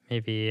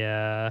maybe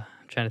I'm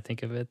trying to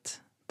think of it.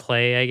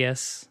 Play, I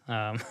guess.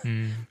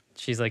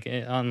 She's like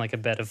on like a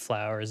bed of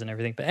flowers and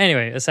everything. But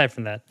anyway, aside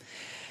from that,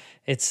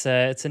 it's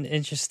an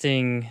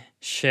interesting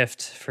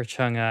shift for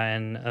Chung Ha,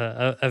 and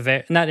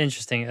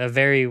a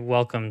very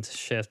welcomed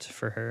shift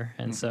for her,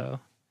 and so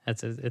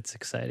it's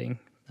exciting.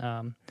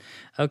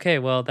 Okay,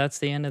 well, that's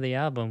the end of the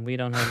album. We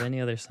don't have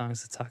any other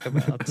songs to talk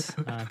about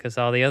because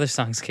all the other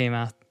songs came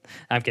out.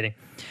 I'm kidding.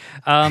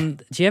 Do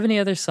you have any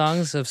other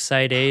songs of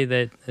Side A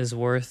that is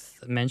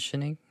worth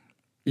mentioning?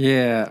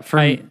 Yeah,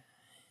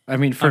 I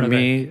mean, for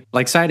me,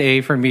 like Side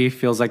A for me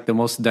feels like the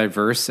most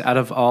diverse out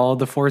of all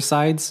the four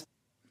sides,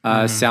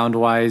 sound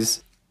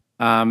wise.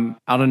 I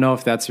don't know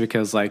if that's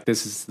because like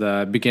this is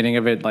the beginning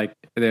of it. Like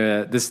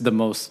this is the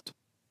most,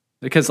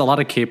 because a lot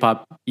of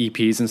K-pop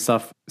EPs and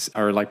stuff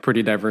are like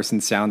pretty diverse in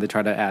sound. They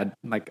try to add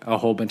like a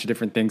whole bunch of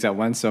different things at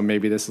once. So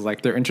maybe this is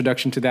like their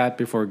introduction to that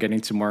before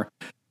getting to more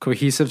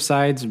cohesive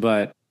sides.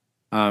 But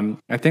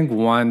I think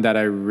one that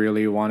I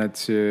really wanted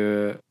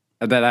to,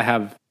 that I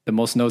have the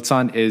most notes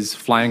on is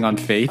Flying on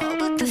Faith.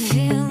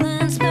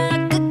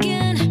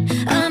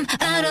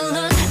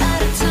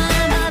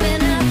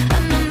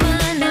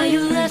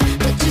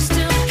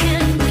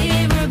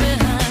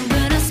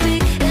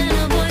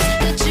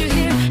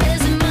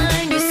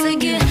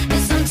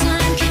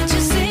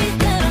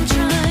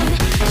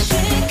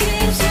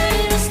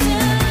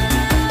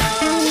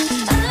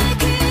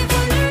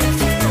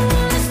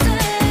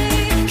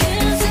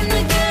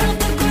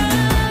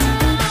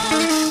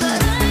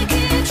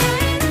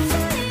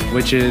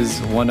 Which is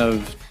one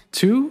of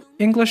two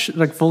English,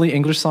 like fully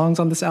English songs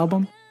on this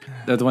album.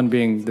 The other one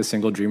being The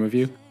Single Dream of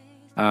You.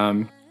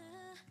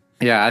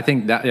 I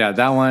think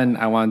that one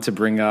I wanted to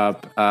bring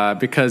up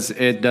because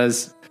it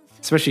does,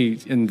 especially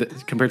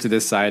compared to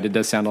this side, it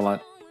does sound a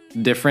lot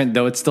different,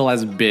 though it's still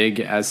as big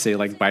as say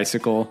like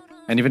Bicycle,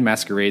 and even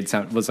Masquerade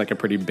was like a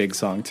pretty big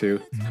song too.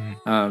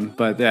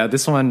 But yeah,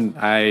 this one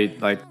I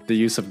like the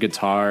use of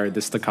guitar,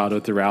 the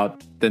staccato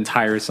throughout the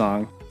entire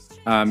song.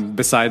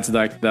 Besides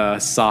like the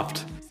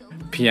soft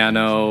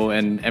piano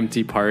and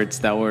empty parts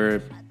that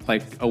were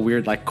like a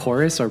weird like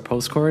chorus or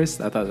post-chorus.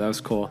 I thought that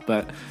was cool.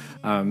 But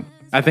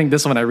I think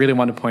this one I really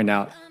want to point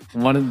out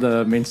one of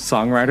the main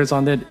songwriters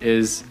on it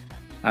is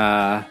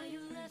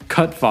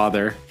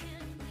Cutfather,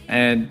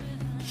 and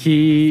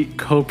he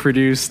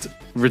co-produced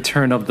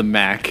Return of the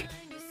Mac.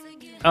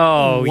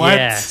 Oh, What?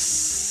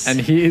 yes. And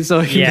he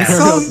Yes.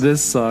 wrote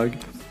this song.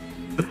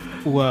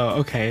 Whoa,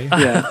 okay.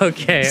 Yeah.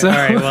 Okay, So- all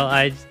right. Well,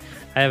 I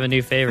have a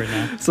new favorite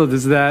now. So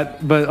there's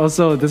that, but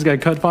also this guy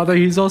Cutfather,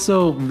 he's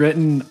also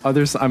written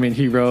others. I mean,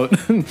 he wrote.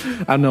 I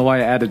don't know why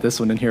I added this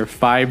one in here.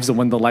 Fives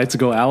When the Lights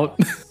Go Out.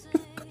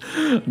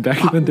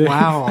 Back in the day.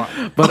 Wow.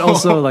 But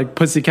also like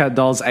Pussycat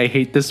Dolls, I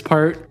Hate This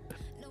Part.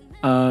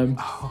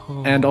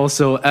 And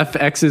also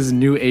FX's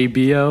New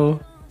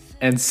ABO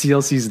and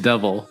CLC's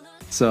Devil.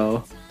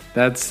 So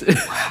that's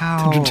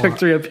Wow. the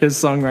trajectory of his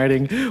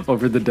songwriting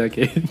over the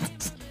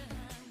decades.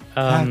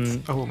 Oh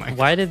my god.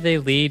 Why did they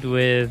lead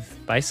with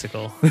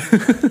Bicycle?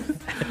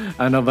 I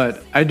don't know,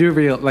 but I do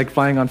really like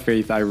Flying on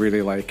Faith. I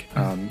really like.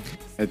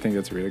 I think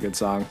it's a really good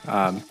song.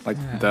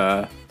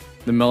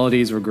 The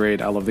melodies were great.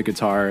 I love the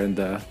guitar and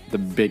the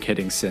big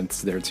hitting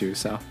synths there too.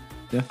 So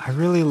yeah. I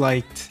really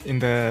liked in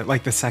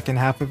the second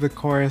half of the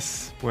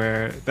chorus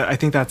where I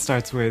think that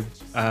starts with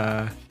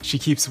she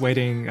keeps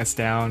weighting us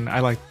down. I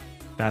like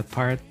that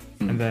part.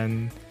 And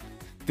then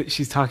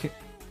she's talking,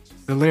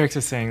 the lyrics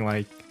are saying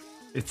like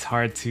it's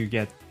hard to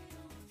get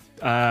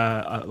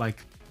like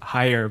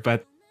higher,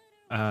 but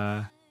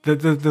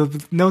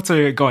the notes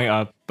are going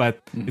up,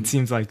 but it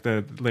seems like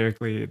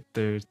lyrically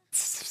they're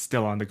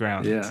still on the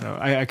ground. Yeah. So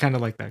I kind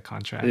of like that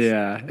contrast.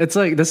 Yeah, it's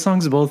like this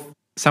song's both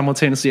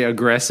simultaneously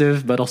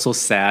aggressive but also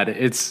sad.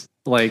 It's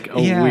like a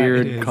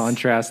weird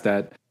contrast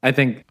that I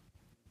think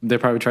they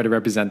probably try to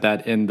represent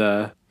that in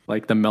the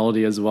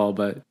melody as well.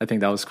 But I think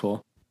that was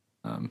cool.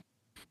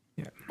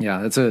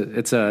 Yeah, it's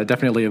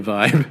definitely a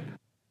vibe.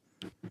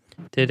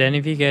 Did any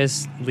of you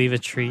guys leave a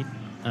treat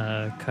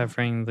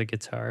covering the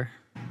guitar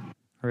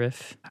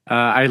riff?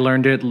 I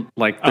learned it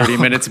like 30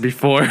 minutes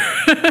before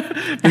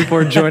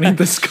joining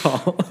this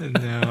call.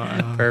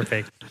 No,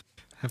 Perfect.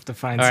 have to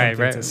find All something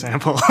right, to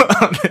sample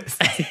on this.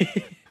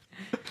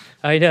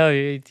 I know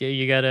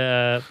you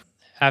gotta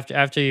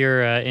after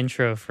your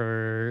intro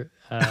for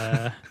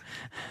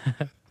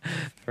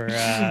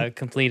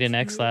Complete an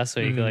X last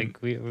week. Like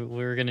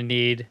we're gonna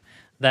need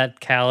that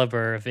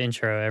caliber of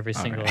intro every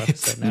single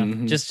episode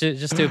now. Just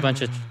do a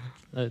bunch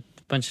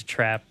of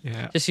trap.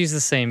 Yeah. Just use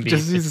the same beat.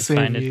 Just use the Just same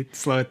find beat,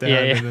 slow it down,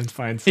 Yeah, yeah. and then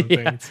find something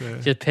Yeah.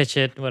 to. Just pitch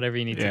it, whatever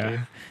you need to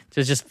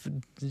do.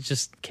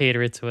 Just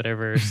cater it to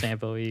whatever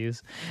sample we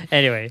use.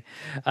 Anyway,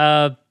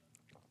 I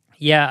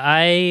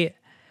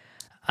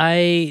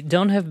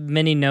don't have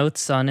many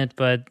notes on it,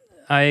 but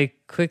I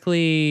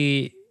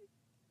quickly,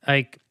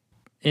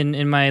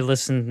 in my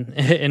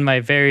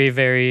very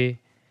very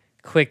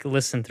quick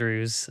listen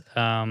throughs,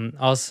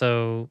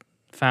 also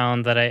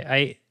found that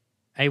I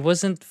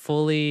wasn't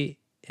fully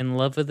in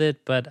love with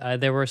it, but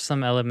there were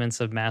some elements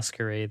of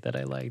Masquerade that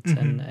I liked,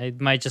 and it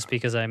might just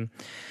because I'm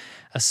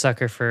a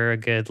sucker for a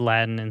good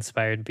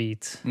Latin-inspired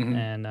beat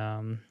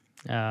and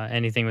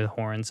anything with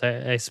horns.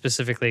 I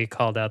specifically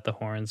called out the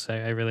horns.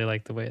 I really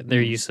like the way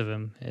their use of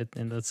them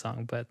in the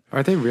song. But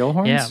Are they real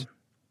horns? yeah,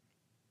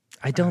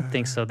 I don't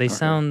think so. They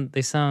sound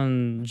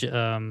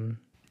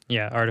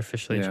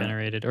artificially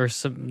generated or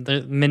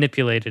they're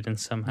manipulated in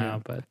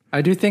somehow. But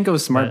I do think it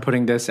was smart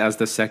putting this as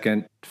the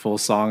second full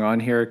song on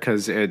here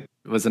because it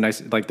was a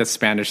nice, like the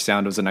Spanish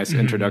sound was a nice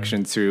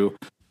introduction to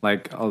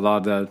like a lot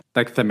of the,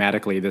 like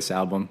thematically this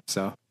album.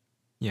 So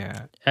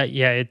Yeah.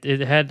 it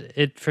had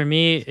it for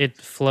me. It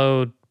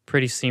flowed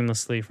pretty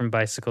seamlessly from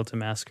Bicycle to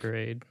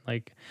Masquerade.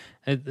 Like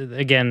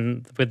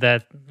again with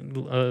that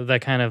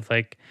kind of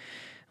like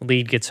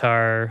lead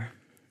guitar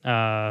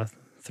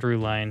through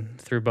line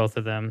through both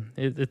of them.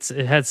 It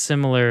had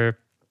similar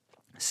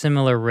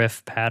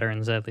riff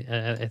patterns I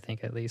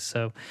think at least.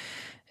 So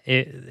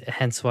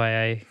hence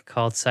why I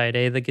called side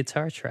A the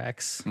guitar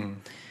tracks.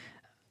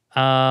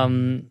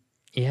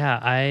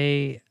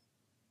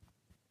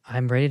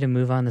 I'm ready to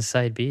move on to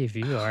side B if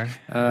you are.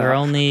 We're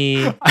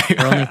only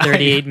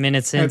 38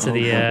 minutes into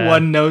the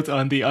one note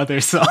on the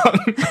other song.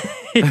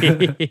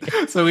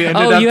 So we ended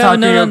Oh, up you have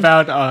talking a note on-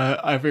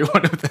 about every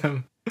one of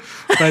them.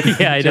 But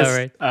Yeah, I know,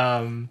 right?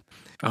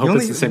 I hope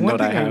it's the same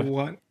note I have.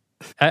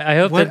 I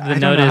hope What? that I the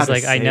don't know note how is to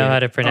like I say know it. how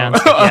to pronounce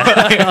Oh.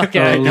 it. Yeah.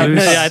 Okay,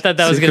 Luz I thought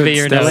that was gonna be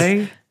your Stelle?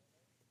 note.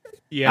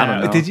 Yeah. I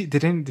don't know.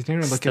 Did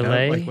anyone look it up?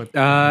 Stelle? Like what?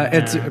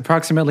 It's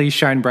approximately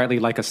Shine Brightly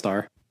Like a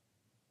Star,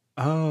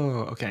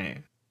 Oh, okay.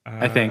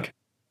 I think.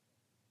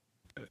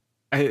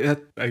 I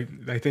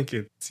think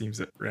it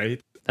seems right.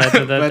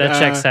 That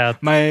checks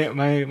out. My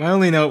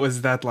only note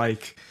was that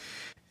like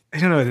I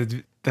don't know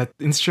that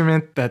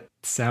instrument that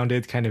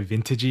sounded kind of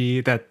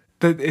vintagey. That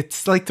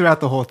it's like throughout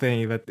the whole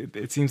thing that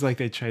it seems like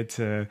they tried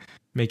to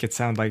make it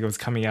sound like it was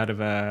coming out of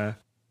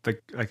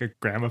like a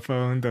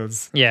gramophone.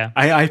 Those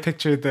I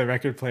pictured the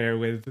record player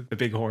with the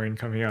big horn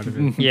coming out of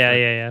it.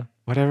 Yeah.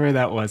 Whatever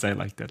that was, I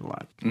liked it a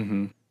lot.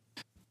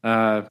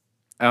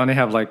 I only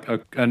have like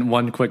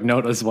one quick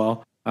note as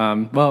well.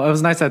 Well, it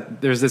was nice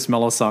that there's this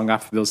mellow song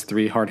after those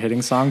three hard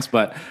hitting songs.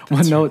 But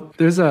one note,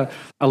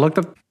 I looked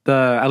up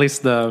at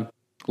least the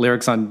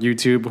lyrics on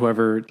YouTube,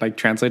 whoever like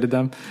translated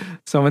them.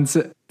 So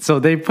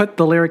they put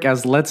the lyric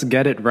as "Let's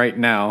get it right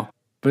now,"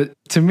 but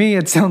to me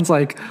it sounds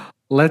like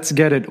 "Let's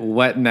get it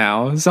wet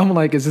now." So I'm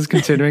like, is this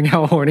continuing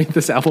how horny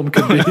this album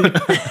could be?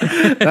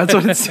 That's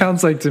what it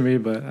sounds like to me,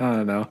 but I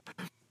don't know.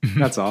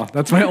 That's all.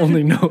 That's my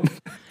only note.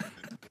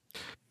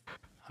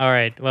 All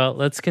right. Well,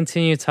 let's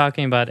continue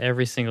talking about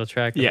every single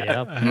track.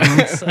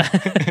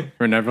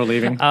 We're never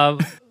leaving.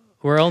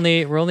 We're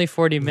only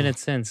 40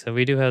 minutes in, so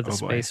we do have the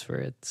space for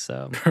it.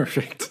 So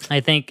perfect.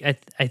 I think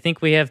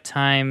we have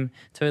time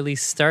to at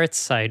least start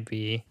side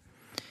B.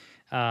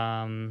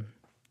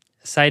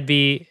 Side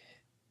B,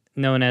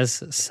 known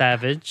as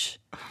Savage.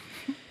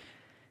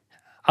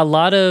 A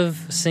lot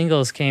of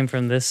singles came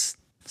from this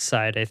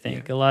side. I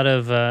think a lot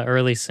of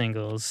early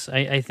singles.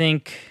 I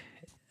think.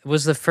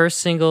 Was the first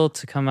single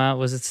to come out,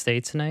 was it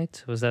Stay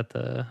Tonight? Was that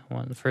the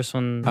first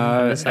one?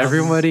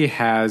 Everybody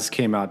Has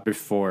came out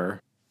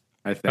before,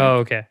 I think. Oh,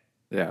 okay.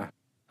 Yeah.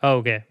 Oh,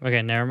 okay.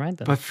 Okay, never mind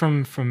then. But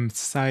from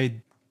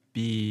side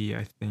B,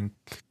 I think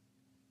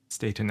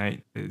Stay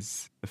Tonight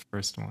is the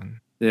first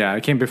one. Yeah,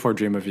 it came before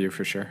Dream of You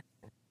for sure.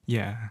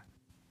 Yeah.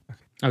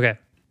 Okay.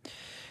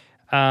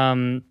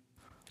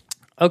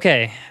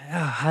 Okay.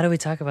 How do we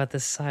talk about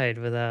this side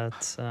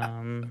without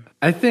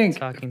I think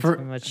talking too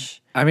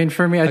much? I mean,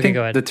 for me, I think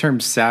the term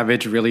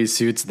savage really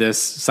suits this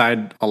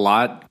side a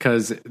lot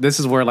because this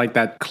is where like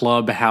that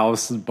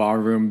clubhouse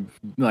ballroom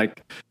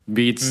like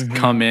beats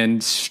come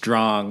in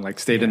strong, like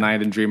Stay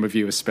Tonight and Dream of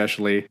You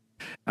especially.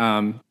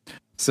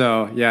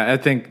 So yeah, I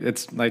think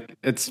it's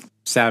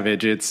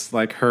savage. It's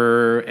like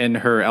her in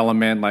her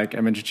element. Like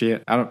I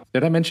mentioned,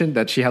 did I mention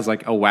that she has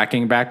like a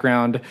whacking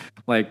background?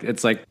 Like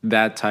it's like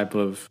that type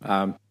of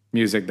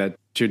music that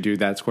should do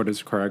that sort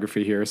of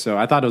choreography here. So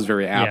I thought it was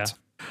very apt.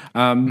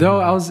 Though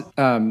I was,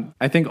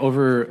 I think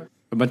over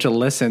a bunch of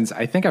listens,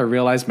 I think I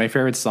realized my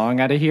favorite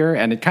song out of here,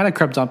 and it kind of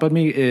crept up on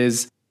me,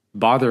 is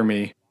 "Bother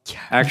Me." Yeah,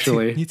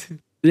 actually, me too.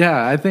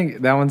 Yeah, I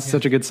think that one's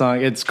such a good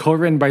song. It's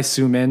co-written by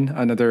Sumin,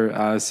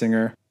 another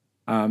singer.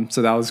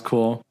 So that was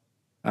cool.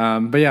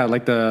 But yeah,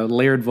 like the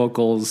layered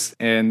vocals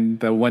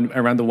and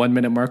around the 1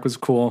 minute mark was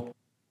cool.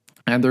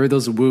 And there were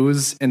those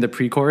woos in the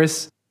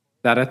pre-chorus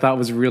that I thought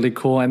was really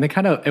cool. And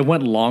it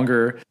went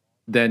longer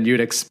than you'd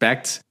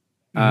expect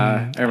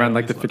around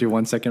like the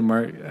 51-second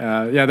mark.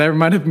 Yeah, that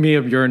reminded me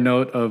of your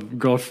note of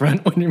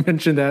Girlfriend when you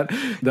mentioned that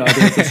the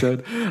other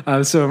episode.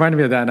 So it reminded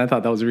me of that, and I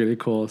thought that was really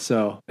cool.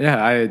 So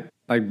yeah, I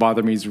like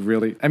Bother Me is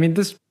really, I mean,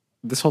 this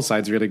whole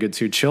side's really good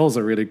too. Chill's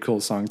a really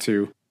cool song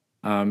too.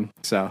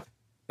 So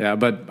yeah,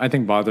 but I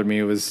think Bother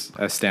Me was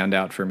a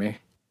standout for me.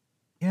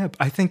 Yeah,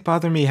 I think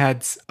Bother Me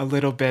had a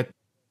little bit,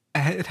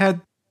 it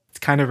had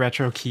kind of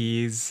retro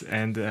keys,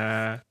 and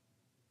I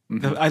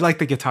like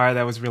the guitar.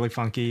 That was really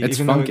funky. It's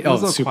even funky. Though it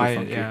was a little super quiet,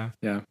 funky.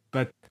 Yeah.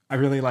 But I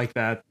really like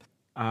that.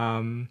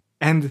 And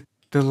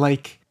the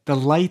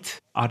light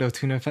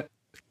auto-tune effect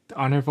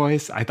on her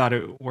voice, I thought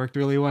it worked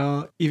really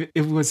well. Even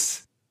it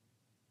was,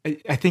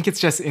 I think it's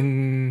just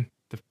in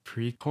the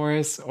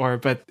pre-chorus,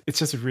 but it's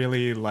just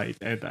really light,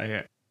 and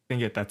I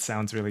think that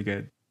sounds really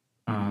good.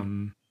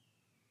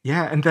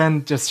 Yeah, and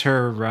then just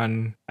her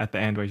run at the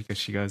end where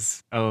she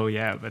goes, "Oh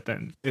yeah," but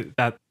then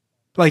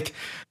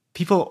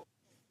people,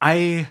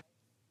 I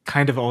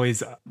kind of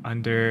always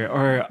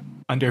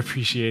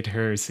underappreciate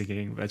her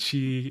singing, but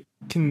she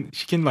can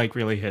like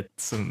really hit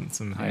some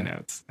high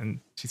notes, and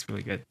she's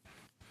really good.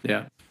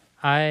 Yeah,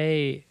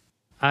 I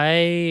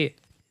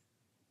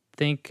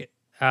think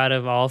out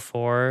of all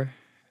four,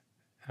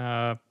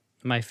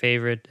 my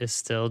favorite is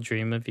still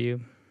Dream of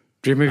You.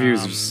 Dream of You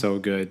is so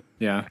good.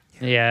 Yeah.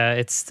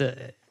 Yeah,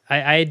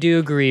 I do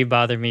agree.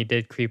 Bother Me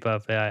did creep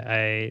up.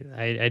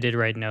 I did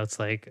write notes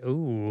like,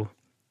 ooh,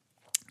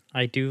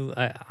 I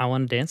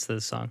want to dance to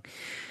this song.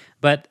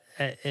 But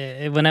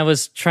when I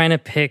was trying to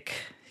pick,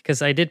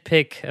 because I did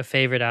pick a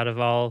favorite out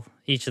of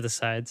each of the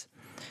sides,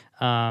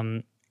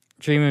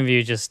 Dream of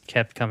You just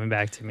kept coming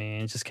back to me,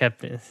 and just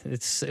kept. It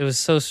was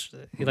so,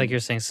 like you're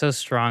saying, so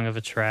strong of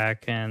a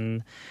track,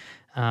 and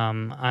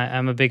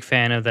I'm a big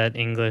fan of that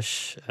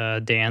English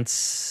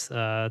dance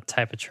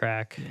type of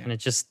track, and it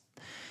just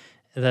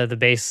the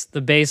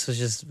bass was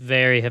just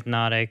very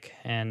hypnotic,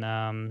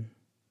 and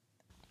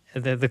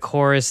the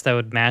chorus that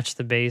would match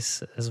the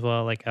bass as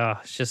well, like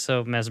it's just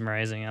so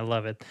mesmerizing. I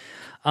love it.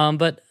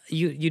 But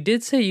you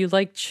did say you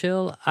like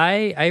Chill.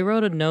 I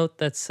wrote a note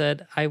that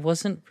said I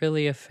wasn't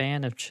really a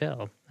fan of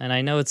Chill, and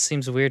I know it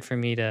seems weird for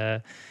me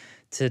to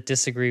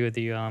disagree with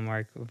you,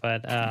 Mark,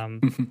 but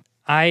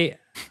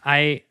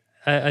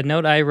a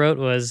note I wrote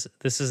was,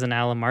 this is an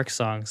Alan Mark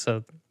song,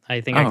 so I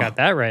think I got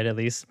that right at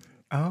least.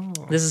 Oh,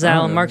 this is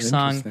Alan Mark's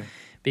song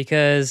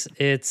because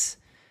it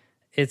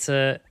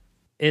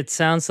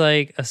sounds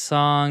like a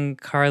song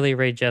Carly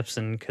Rae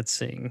Jepsen could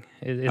sing.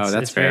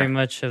 It's very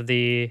much of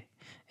the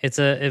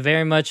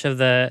very much of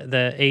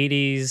the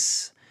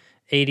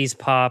 80s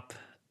pop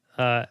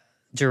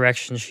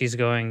direction she's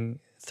going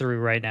through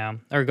right now,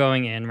 or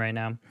going in right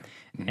now.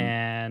 Mm-hmm.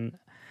 And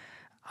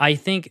I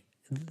think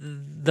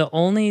the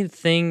only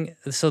thing,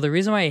 so the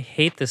reason why I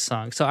hate this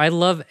song, so I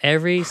love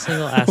every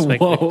single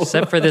aspect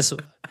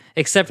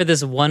except for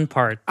this one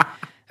part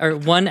or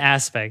one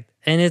aspect,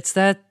 and it's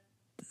that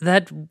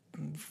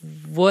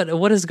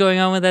what is going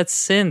on with that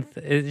synth?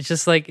 It's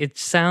just like it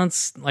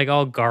sounds like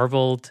all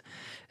garbled,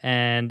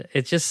 and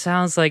it just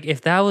sounds like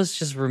if that was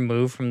just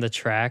removed from the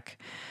track,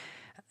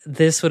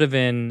 this would have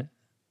been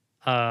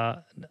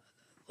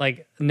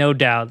like no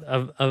doubt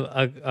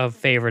a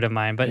favorite of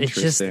mine. But it's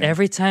just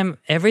every time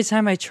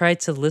I try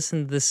to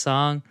listen to this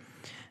song,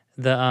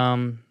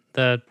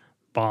 the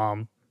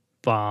bomb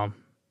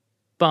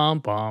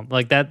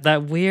like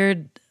that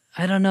weird,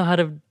 I don't know how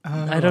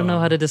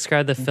to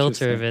describe the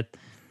filter of it.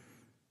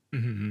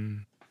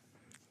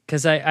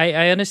 Because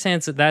I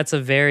understand that's a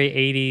very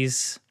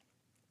 80s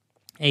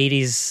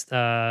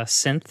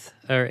synth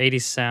or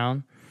 80s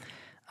sound.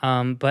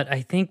 But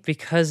I think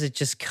because it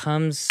just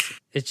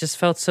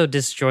felt so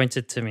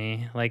disjointed to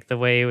me, like the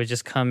way it would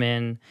just come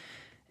in,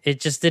 it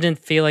just didn't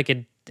feel like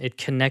it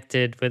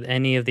connected with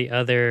any of the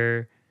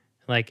other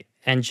like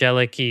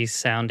angelic-y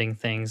sounding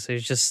things. It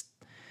was just,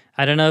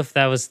 I don't know if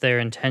that was their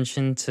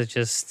intention to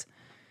just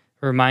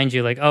remind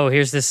you like, oh,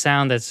 here's this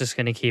sound that's just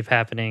going to keep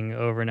happening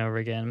over and over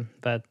again.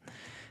 But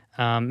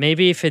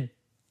maybe if it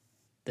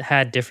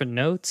had different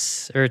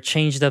notes or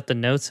changed up the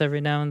notes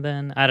every now and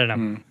then, I don't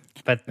know.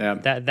 But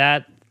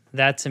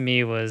that to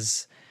me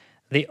was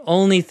the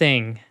only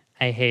thing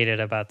I hated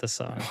about the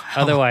song. Wow.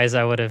 Otherwise,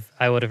 I would have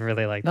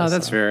really liked. No,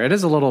 that's song. fair. It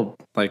is a little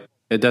like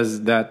it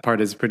does. That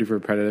part is pretty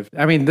repetitive.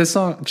 I mean, this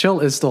song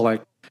 "Chill" is still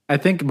like I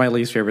think my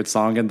least favorite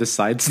song in this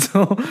side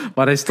still,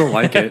 but I still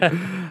like it.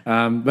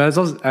 But it's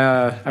also,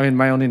 I mean,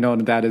 my only note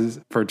on that is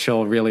for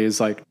 "Chill" really is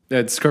like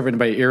it's written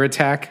by Ear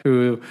Attack,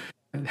 who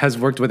has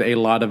worked with a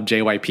lot of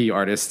JYP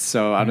artists.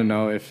 So I don't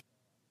know if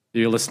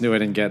you listen to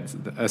it and get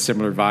a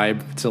similar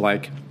vibe to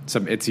like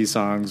some ITZY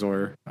songs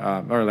or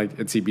like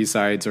ITZY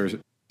B-sides or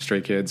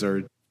Stray Kids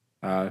or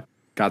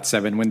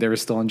GOT7 when they were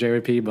still on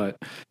JYP. But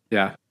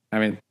yeah, I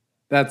mean,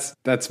 that's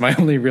my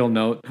only real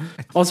note.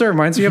 Also, it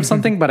reminds me of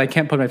something, but I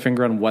can't put my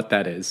finger on what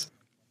that is.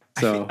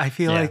 So I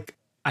feel like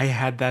I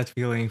had that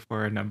feeling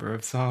for a number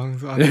of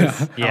songs on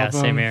this album.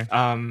 Same here.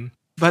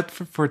 But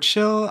for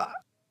Chill,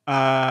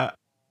 I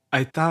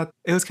thought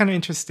it was kind of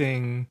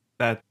interesting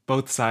that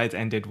both sides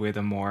ended with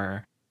a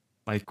more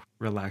like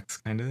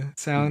relaxed kind of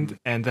sound,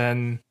 and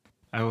then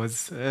I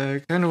was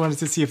kind of wanted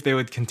to see if they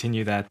would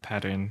continue that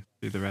pattern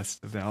through the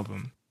rest of the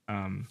album,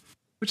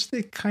 which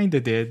they kind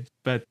of did.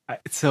 But I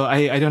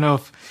don't know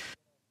if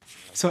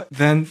so.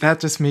 Then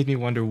that just made me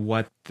wonder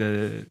what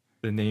the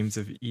names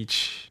of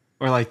each,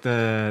 or like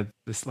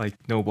this like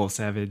Noble,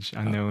 Savage,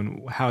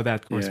 Unknown, how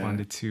that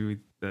corresponded to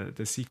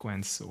the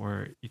sequence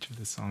or each of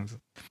the songs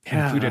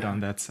included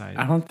on that side.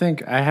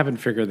 I haven't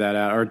figured that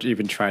out or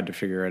even tried to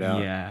figure it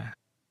out. Yeah.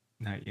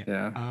 Not yet.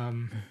 Yeah.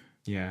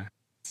 Yeah.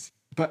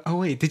 But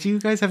wait, did you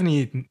guys have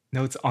any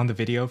notes on the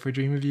video for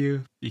Dream of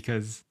You?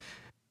 Because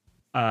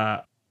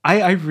I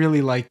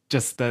really like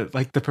just the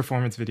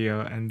performance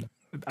video, and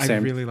I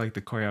really like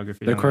the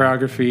choreography. The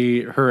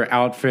choreography, her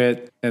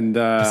outfit, and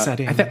the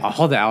setting. I think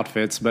all the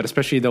outfits, but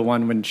especially the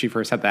one when she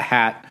first had the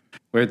hat,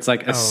 where it's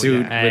like a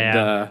suit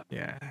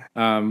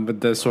with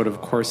the sort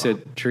of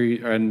corset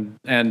tree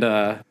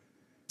and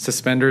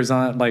suspenders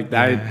on, like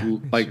that.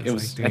 Like it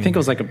was. I think it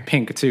was like a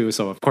pink too.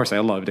 So of course I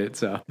loved it.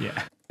 So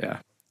yeah.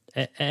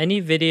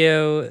 Any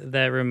video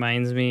that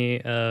reminds me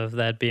of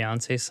that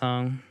Beyonce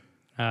song,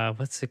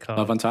 what's it called?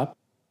 Love on Top.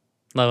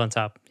 Love on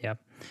Top. Yeah.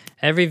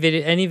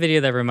 Any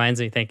video that reminds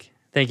me. Thank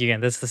you again.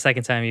 This is the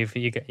second time you've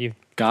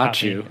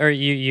got you, or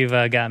you've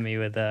got me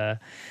with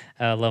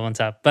Love on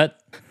Top.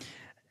 But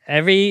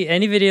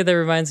any video that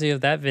reminds me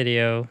of that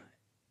video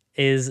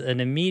is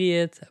an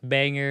immediate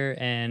banger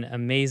and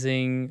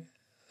amazing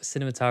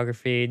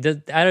cinematography.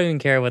 I don't even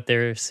care what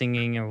they're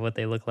singing or what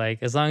they look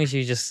like, as long as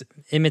you just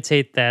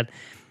imitate that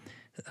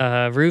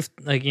roof,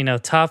 like,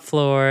 top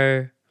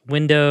floor,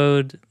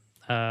 windowed,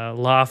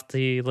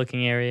 lofty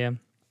looking area.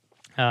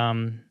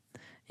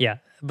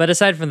 But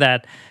aside from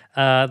that,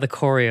 the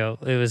choreo,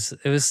 it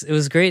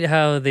was great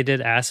how they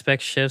did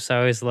aspect shifts. I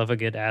always love a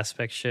good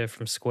aspect shift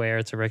from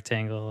square to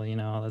rectangle,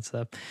 all that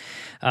stuff.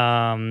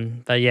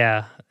 But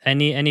yeah,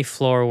 any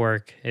floor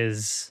work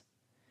is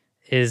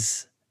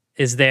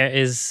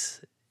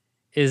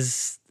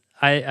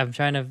I'm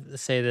trying to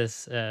say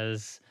this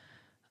as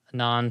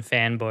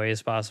non-fanboy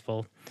as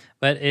possible,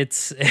 but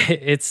it's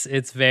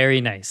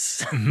very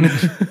nice.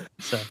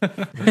 So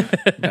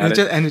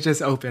and it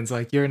just opens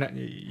like you're not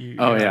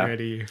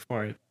ready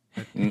for it.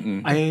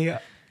 I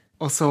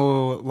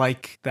also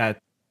like that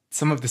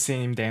some of the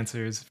same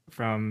dancers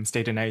from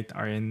Stay the Night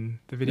are in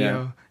the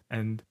video,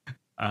 and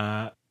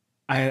I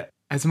would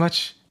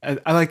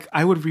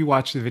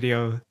rewatch the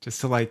video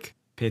just to like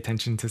pay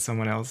attention to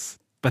someone else,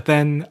 but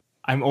then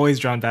I'm always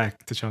drawn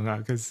back to CHUNG HA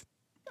because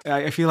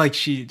I feel like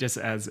she just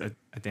as a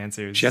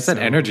dancer, she has that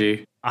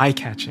energy,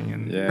 eye-catching,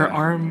 and her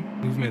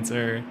arm movements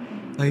are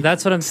like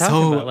that's what I'm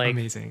talking about. Like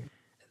amazing.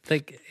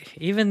 Like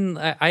even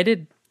I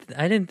did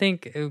didn't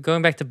think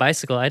going back to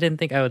bicycle. I didn't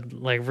think I would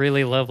like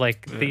really love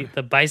like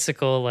the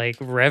bicycle like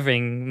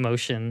revving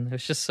motion. It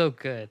was just so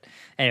good.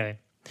 Anyway,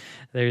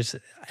 there's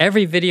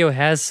every video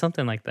has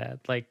something like that.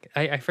 Like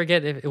I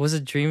forget if it was a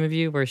Dream of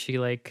You where she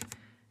like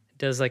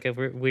does like a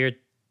weird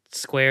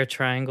square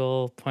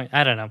triangle point.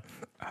 I don't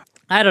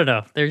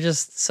know. They're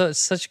just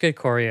such good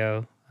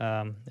choreo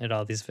in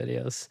all these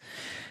videos.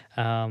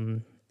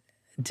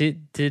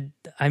 Did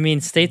I mean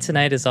Stay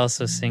Tonight is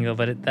also single,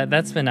 but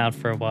that's been out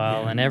for a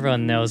while, and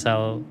everyone knows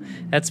how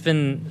that's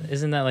been.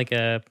 Isn't that like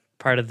a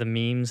part of the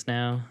memes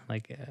now?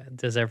 Like,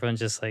 does everyone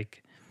just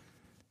like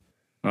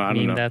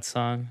meme that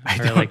song? I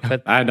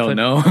don't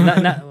know.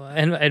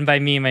 And by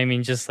meme I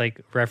mean just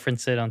like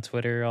reference it on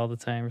Twitter all the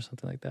time or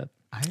something like that.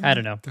 I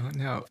don't know. Don't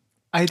know.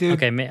 I did.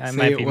 Okay, I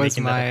might be it was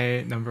making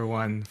my number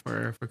one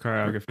for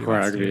choreography.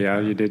 Choreography, yeah,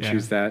 you did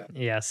choose that.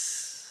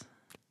 Yes.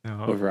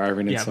 No. Over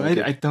Arvin. Yeah, but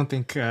I don't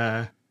think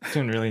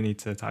don't really need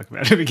to talk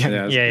about it again.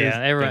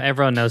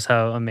 Everyone knows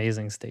how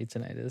amazing Stay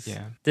Tonight is.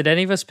 Yeah. Did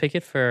any of us pick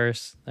it for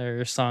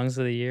our songs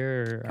of the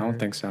year? I don't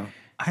think so.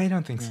 I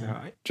don't think so.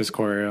 Just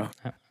choreo.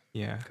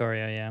 Yeah.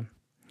 Choreo, yeah.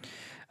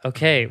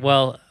 Okay,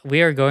 well,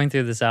 we are going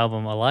through this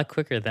album a lot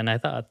quicker than I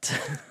thought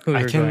we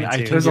were going to.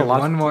 I can get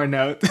one more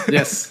note.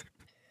 Yes.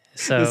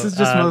 So this is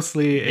just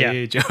mostly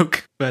a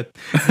joke, but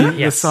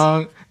the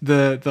song,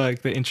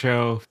 the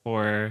intro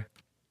for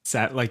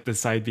the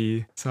side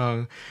B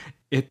song,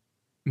 it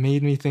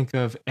made me think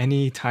of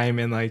any time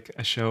in like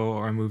a show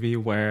or a movie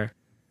where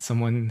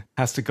someone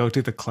has to go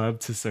to the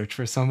club to search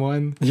for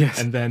someone. Yes.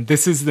 And then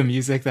this is the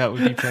music that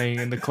would be playing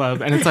in the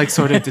club, and it's like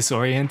sort of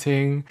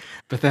disorienting,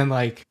 but then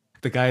like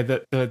the guy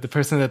that the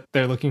person that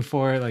they're looking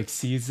for like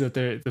sees that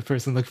they're the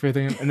person looking for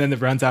them, and then it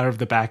runs out of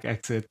the back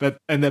exit. But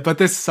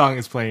this song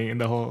is playing in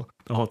the whole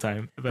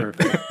time.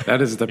 Perfect.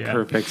 That is the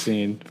perfect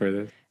scene for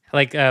this.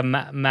 Like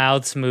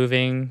mouths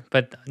moving,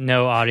 but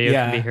no audio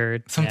can be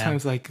heard.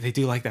 Sometimes like they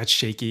do like that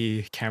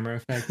shaky camera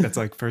effect that's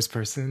like first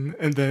person,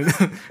 and then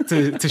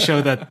to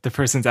show that the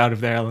person's out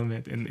of their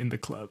element in the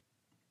club.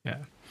 Yeah.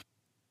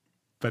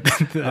 But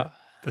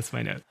that's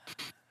my note.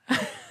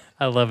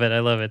 I love it.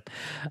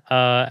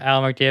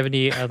 Almark, do you have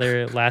any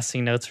other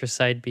lasting notes for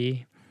side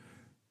B?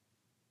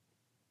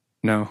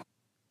 No.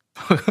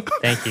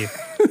 Thank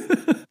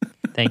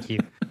you.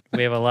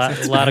 We have a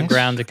lot of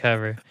ground to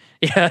cover.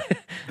 Yeah.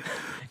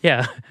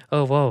 Yeah.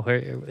 Oh, whoa.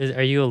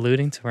 Are you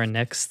alluding to our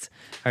next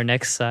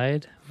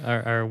side,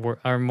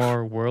 our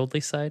more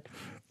worldly side?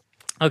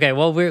 Okay.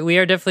 Well, we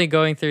are definitely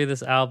going through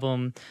this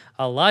album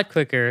a lot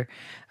quicker,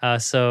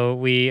 so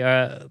we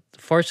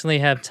fortunately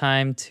have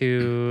time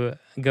to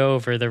go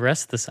over the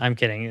rest of this. I'm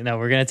kidding. No,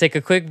 we're gonna take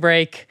a quick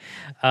break.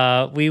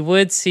 We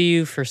would see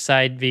you for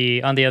side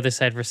B on the other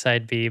side for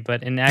side B,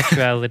 but in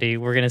actuality,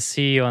 we're gonna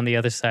see you on the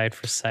other side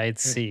for side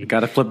C. You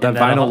gotta flip that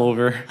vinyl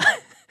over.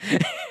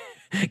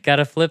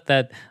 Gotta flip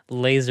that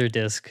laser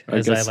disc,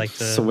 as I like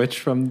to switch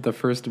from the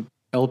first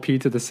LP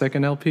to the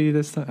second LP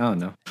this time. I don't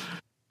know.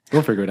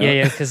 We'll figure it out.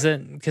 Yeah,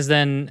 because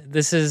then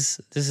this is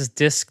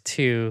disc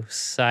 2,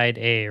 side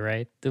A,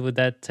 right? Would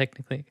that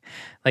technically,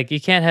 like,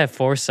 you can't have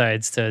 4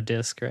 sides to a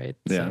disc, right?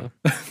 Yeah,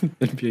 so.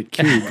 It'd be a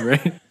cube,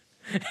 right?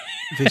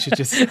 They should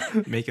just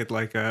make it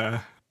like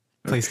a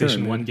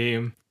PlayStation 1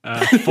 game,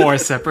 4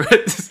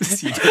 separate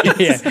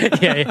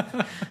CDs.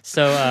 Yeah.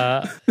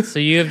 So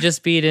you have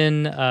just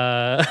beaten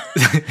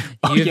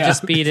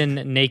just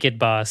beaten Naked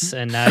Boss,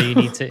 and now you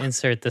need to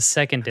insert the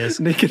second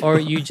disc.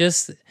 You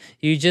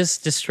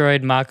just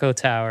destroyed Mako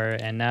Tower,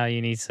 and now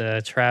you need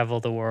to travel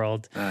the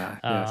world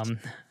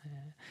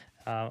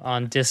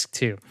on disc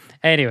 2.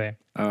 Anyway.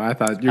 Oh, I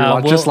thought you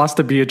just lost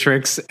to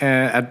Beatrix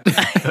and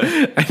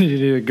you need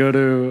to go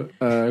to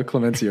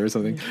Clemencia or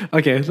something.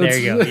 Okay, there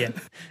you go. Yeah.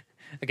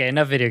 Okay,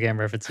 enough video game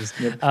references.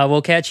 Yep.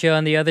 We'll catch you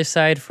on the other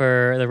side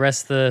for the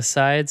rest of the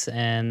sides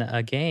and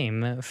a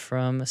game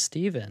from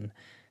Steven.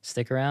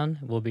 Stick around.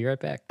 We'll be right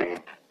back.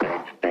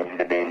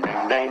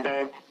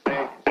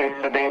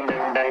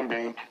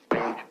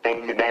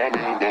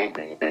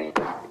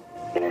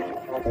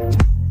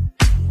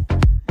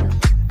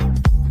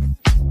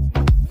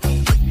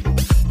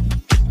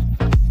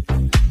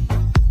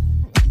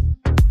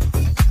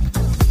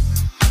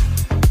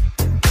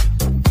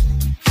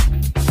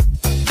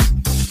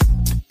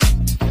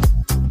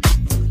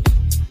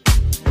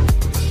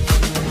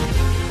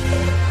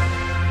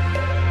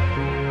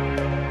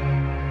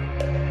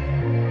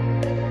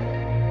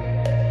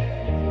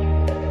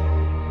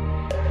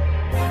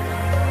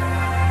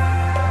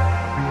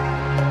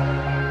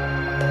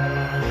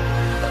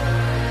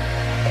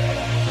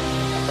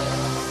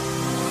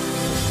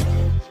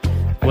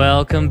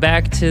 Welcome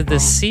back to the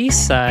C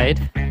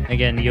side.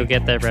 Again, you'll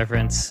get that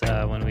reference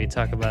when we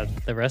talk about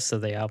the rest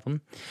of the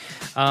album.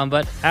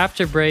 But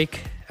after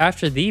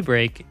the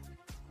break,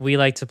 we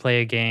like to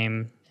play a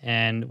game,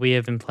 and we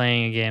have been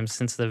playing a game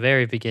since the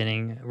very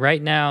beginning.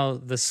 Right now,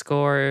 the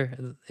score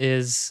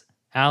is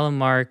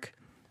Almark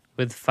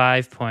with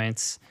 5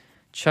 points,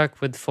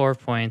 Chuck with 4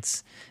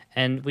 points,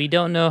 and we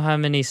don't know how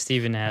many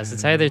Steven has.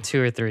 It's either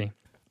 2 or 3.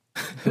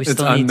 We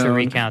still need to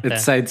recount that.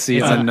 It's side C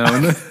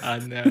unknown.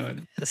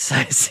 Unknown.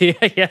 Side C,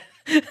 yeah.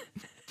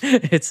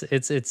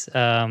 It's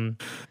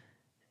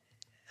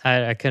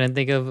I couldn't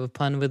think of a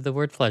pun with the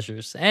word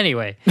pleasures.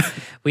 Anyway,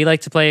 we like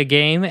to play a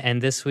game,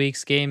 and this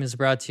week's game is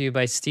brought to you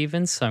by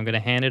Steven, so I'm going to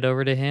hand it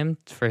over to him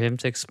for him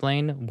to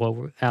explain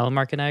what Alan,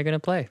 Mark, and I are going to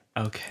play.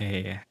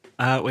 Okay.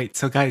 Wait,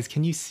 so guys,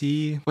 can you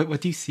see...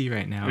 What do you see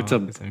right now? It's a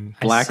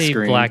black I see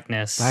screen.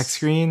 Blackness. Black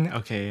screen?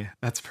 Okay,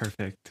 that's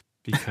perfect.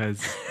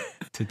 Because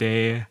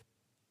today,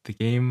 the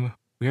game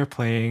we are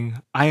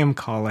playing, I am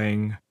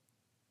calling...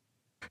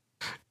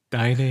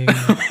 Dining in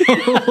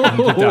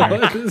the Dark.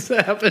 What is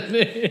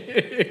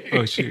happening?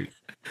 Oh shoot!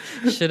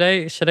 Should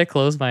I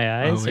close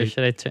my eyes or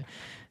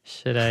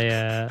should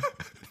I?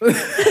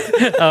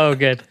 Oh,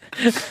 good.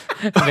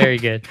 Very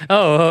good.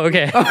 Oh,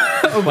 okay.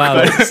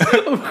 Wow.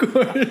 Of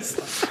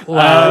course.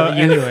 Wow.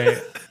 Anyway,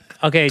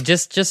 Okay,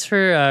 just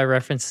for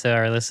reference to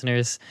our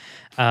listeners,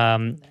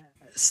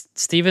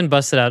 Steven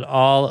busted out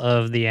all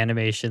of the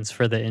animations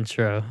for the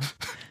intro.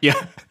 yeah.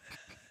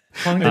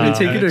 How long did it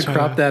take you to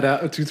crop that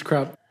out? To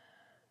crop.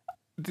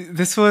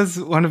 This was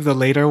one of the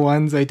later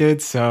ones I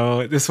did,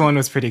 so this one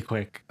was pretty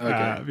quick.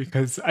 Okay.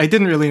 Because I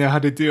didn't really know how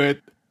to do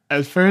it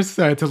at first,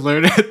 so I had to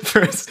learn it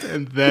first,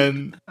 and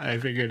then I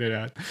figured it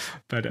out.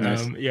 But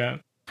Nice. yeah.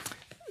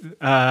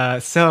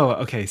 So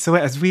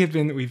as we've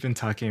been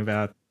talking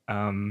about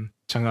CHUNG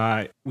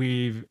HA,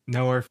 we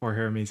know her for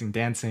her amazing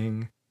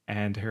dancing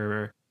and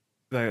her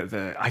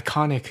the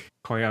iconic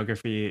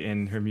choreography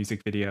in her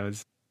music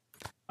videos.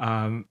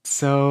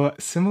 So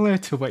similar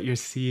to what you're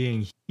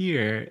seeing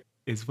here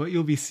is what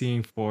you'll be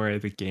seeing for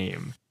the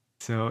game.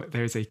 So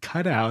there's a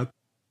cutout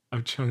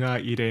of CHUNG HA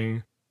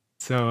eating.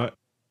 So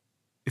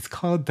it's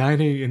called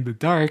Dining in the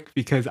Dark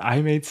because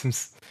I made some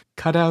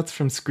cutouts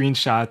from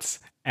screenshots,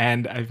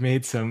 and I've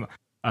made some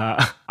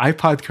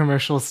iPod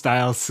commercial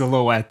style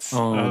silhouettes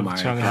of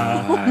CHUNG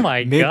HA Oh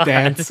my mid god.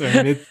 dance or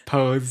mid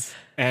pose.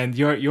 And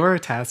your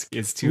task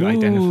is to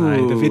identify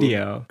the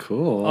video.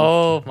 Cool.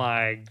 Oh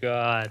my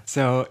god.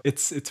 So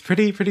it's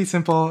pretty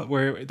simple.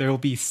 Where there will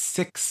be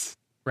 6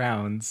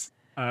 rounds,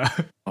 Oh,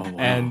 wow.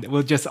 and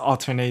we'll just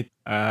alternate.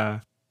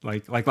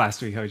 Like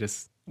last week, I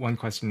just one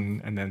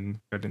question and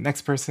then go to the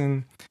next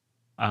person.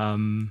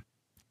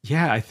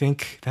 Yeah, I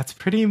think that's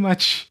pretty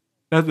much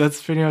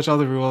that's pretty much all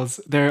the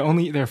rules. There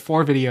are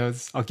 4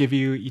 videos. I'll give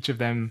you each of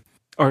them,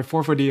 or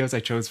 4 videos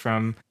I chose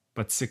from,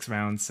 but 6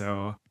 rounds.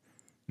 So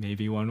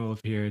maybe one will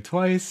appear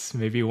twice,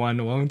 maybe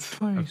one won't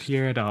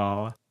appear at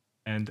all.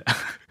 And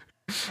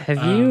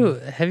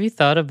Have you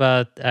thought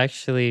about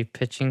actually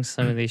pitching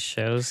some of these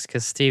shows?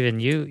 Because Steven,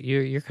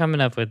 you're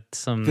coming up with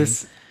some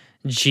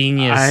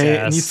genius.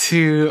 I need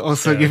to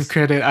also give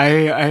credit. I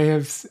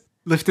have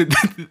lifted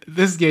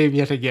this game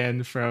yet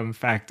again from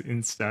Fact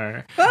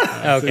Instar,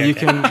 Okay. so you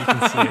can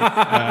see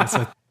it.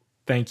 So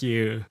thank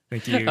you.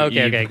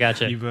 Okay,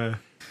 gotcha. Eva.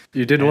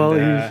 You did well.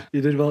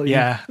 You did well.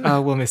 Yeah,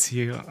 we'll miss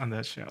you on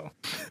that show.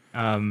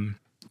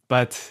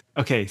 But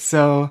okay,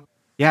 so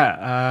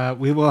yeah,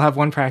 we will have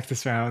one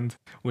practice round,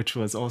 which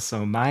was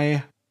also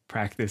my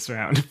practice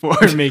round for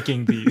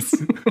making these.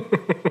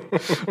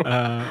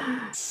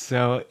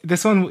 So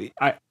this one,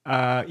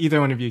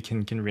 either one of you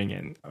can ring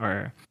in,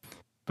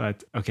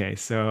 but okay.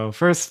 So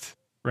first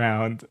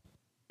round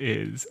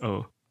is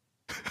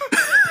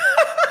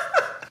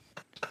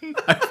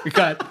I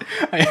forgot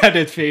I had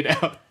it fade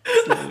out.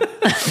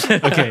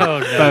 Okay, Oh,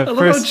 no. I love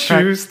how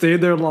Chu stayed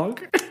there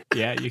longer.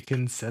 yeah, you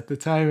can set the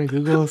time in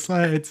Google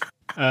Slides.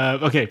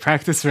 Okay,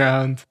 practice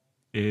round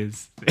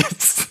is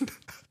this.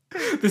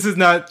 This is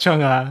not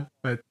CHUNG HA,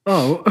 but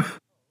Oh.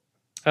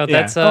 Oh,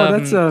 Yeah. that's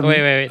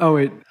wait. Oh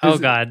wait. Oh,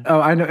 God.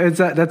 Oh, I know.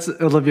 That's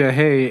Olivia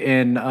Hay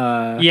in.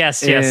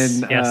 Yes.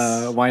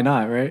 Why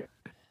not? Right.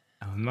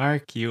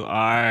 Mark, you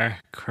are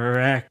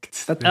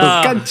correct. That's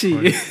Oh.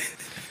 Ganchi.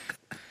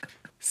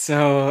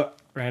 So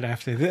right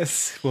after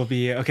this will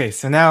be okay.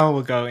 So now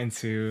we'll go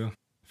into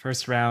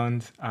first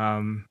round.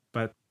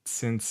 But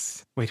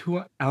since who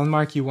won? Alan,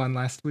 Mark, you won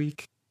last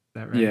week. Is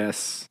that right?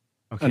 Yes.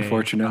 Okay.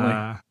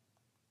 Unfortunately.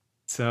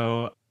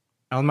 So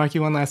Alan, Mark,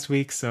 you won last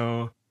week.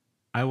 So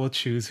I will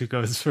choose who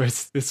goes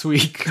first this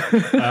week,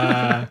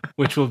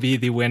 which will be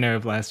the winner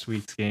of last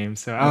week's game.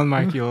 So Alan,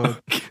 Mark, you'll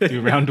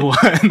do round 1.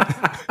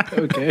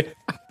 Okay.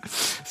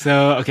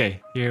 So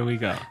okay, here we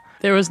go.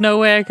 There was no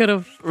way I could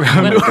have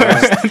Round went 1.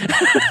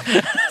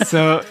 first.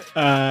 So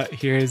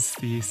here's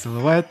the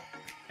silhouette,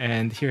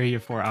 and here are your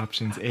 4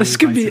 options. A, This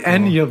could be bicycle,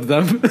 any of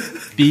them.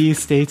 B,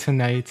 stay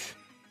tonight,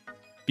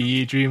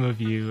 B, dream of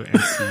you, and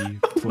C,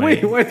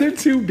 play. Wait, why are there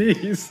 2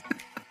 B's?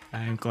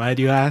 I'm glad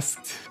you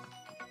asked.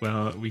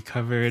 Well, we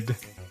covered.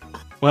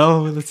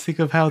 Well, let's think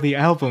of how the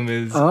album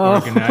is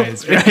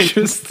organized, right?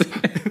 Interesting.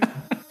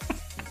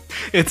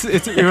 It's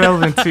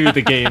irrelevant to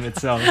the game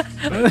itself,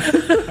 but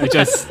I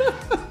just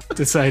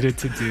decided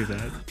to do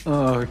that.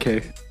 Oh,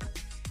 okay.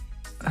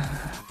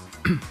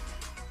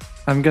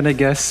 I'm gonna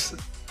guess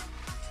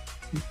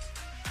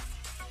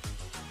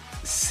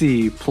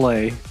C,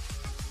 play.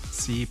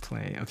 C,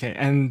 play. Okay,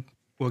 and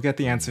we'll get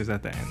the answers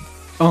at the end.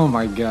 Oh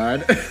my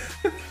god.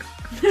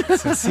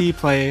 So C,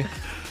 play.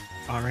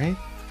 All right,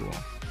 cool.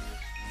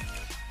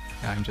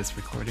 Now I'm just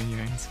recording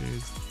your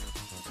answers.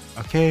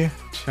 Okay,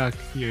 Chuck,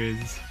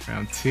 here's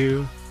round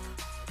 2.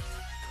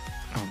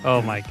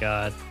 Oh my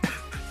god.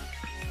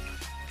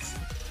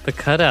 The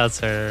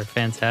cutouts are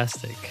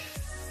fantastic.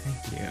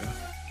 Thank you.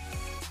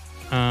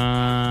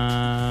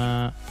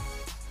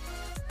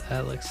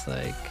 That looks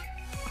like...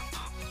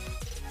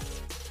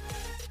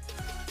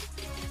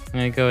 I'm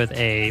gonna go with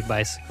A,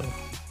 bicycle.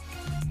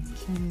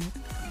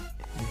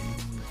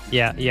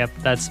 Yeah, yep,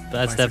 that's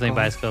definitely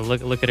bicycle.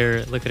 Look at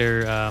her, look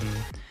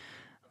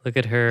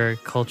at her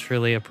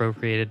culturally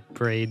appropriated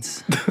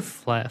braids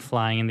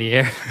flying in the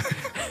air.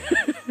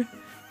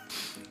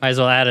 Might as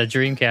well add a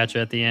dream catcher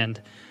at the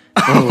end.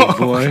 Oh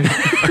boy.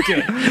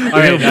 Okay. All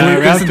right, right,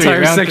 this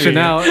entire section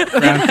out.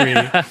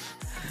 Round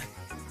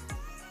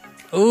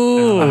 3.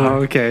 Ooh.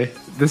 Okay.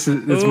 It's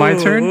my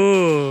turn.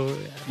 Ooh.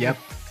 Yep.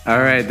 All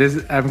right.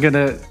 I'm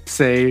gonna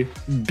say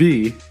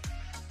B.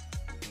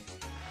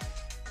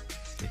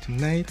 Stay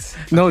tonight.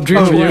 No,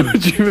 dream of you.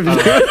 Dream of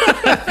you.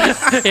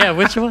 Yeah,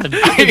 which one?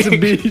 It's a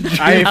B.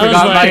 I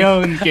forgot my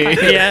own game.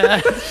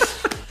 Yeah.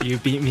 You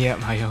beat me at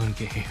my own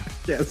game.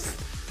 Yes.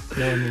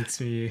 No one makes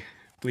me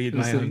bleed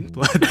my own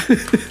blood.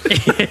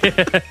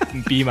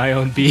 Be my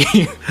own B.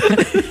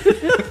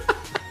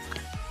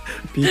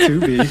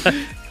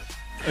 B2B.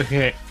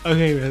 Okay,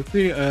 round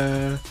 3.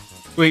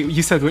 Wait,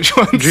 you said which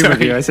one? Dream Sorry.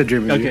 of you. I said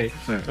dream of you.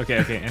 Okay,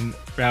 okay. And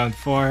round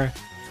 4,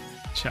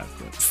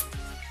 chocolates.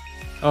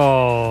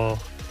 Oh.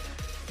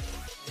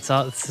 It's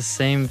the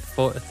same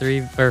 4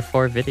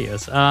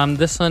 videos.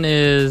 This one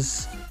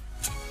is...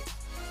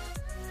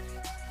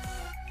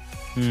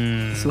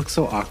 This looks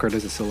so awkward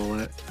as a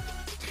silhouette.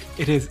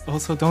 It is.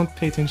 Also, don't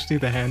pay attention to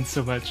the hands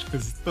so much,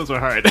 because those were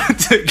hard to get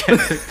the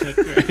cut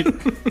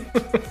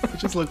right. They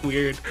just look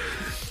weird.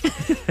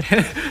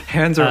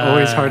 Hands are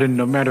always hard, and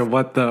no matter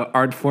what the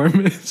art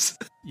form is.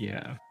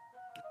 Yeah.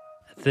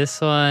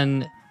 This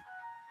one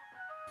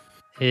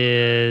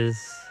is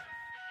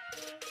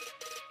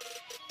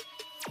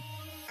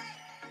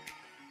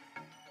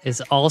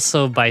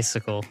also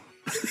bicycle.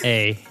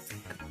 A.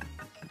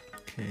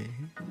 Okay.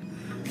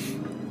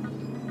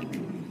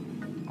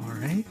 All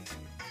right.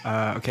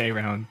 Okay,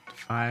 round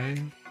 5.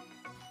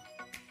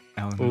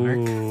 Alan Mark.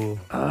 Ooh.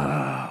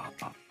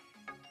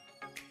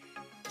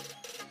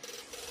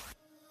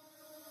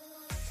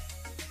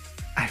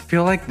 I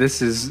feel like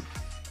this is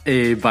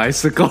a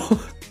bicycle.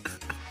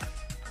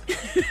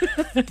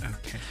 Okay.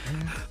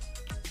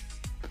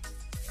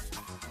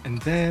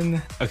 And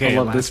then, okay,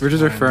 I love this. We're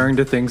just one. referring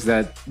to things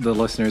that the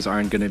listeners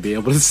aren't going to be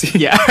able to see.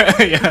 Yeah,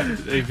 yeah,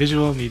 a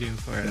visual medium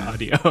for an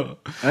audio.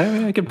 I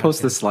mean, I can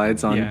post the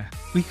slides on, Yeah.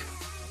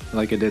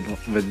 like I did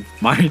with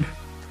mine.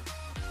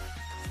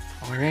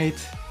 All right,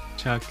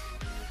 Chuck.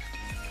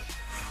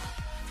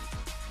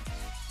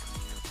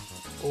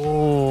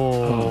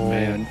 Oh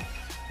man.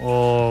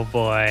 Oh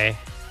boy.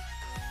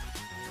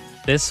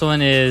 This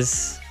one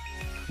is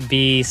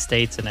B,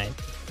 stay tonight.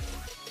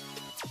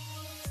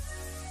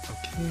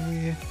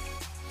 Okay.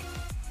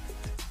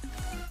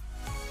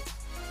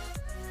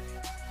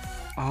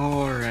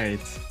 All right.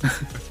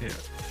 Okay,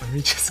 let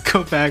me just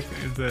go back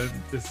and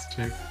this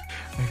check.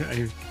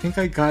 I think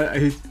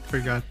I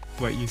forgot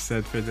what you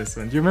said for this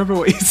one. Do you remember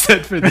what you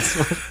said for this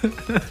one?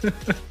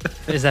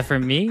 Is that for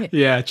me?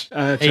 Yeah.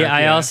 Chuck,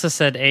 I also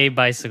said A,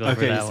 bicycle for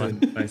okay, that you one.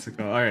 said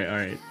bicycle. All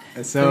right.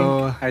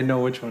 So I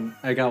know which one.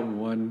 I got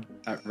one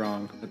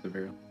wrong at the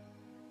very end.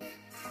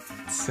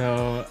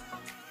 So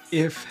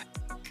if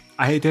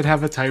I did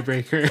have a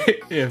tiebreaker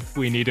if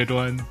we needed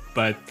one,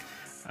 but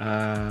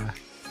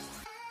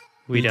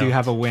we do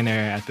have a winner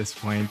at this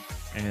point,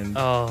 and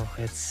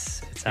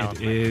it's Alan.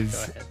 it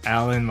is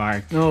Alan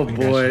Mark. Oh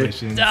boy!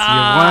 Congratulations, you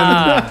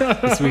won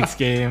this week's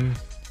game.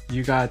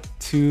 You got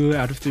 2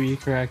 out of 3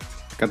 correct.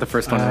 Got the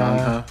first one wrong,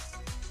 huh?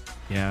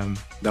 Yeah.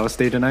 That was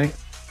Stay Tonight?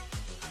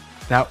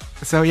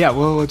 So yeah,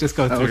 we'll just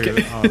go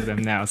through all of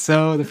them now.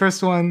 So the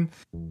first one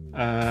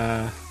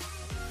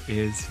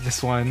is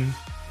this one,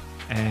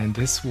 and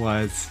this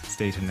was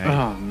Stay Tonight.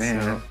 Oh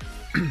man.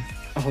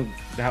 So,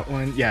 that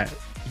one, yeah.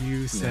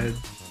 You said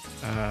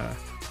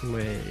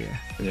play.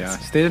 Yeah,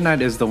 Stay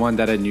Tonight is the one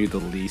that I knew the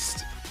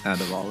least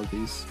out of all of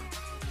these.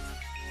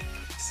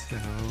 So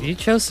You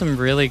chose some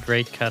really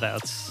great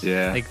cutouts.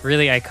 Yeah. Like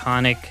really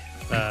iconic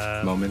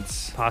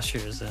moments.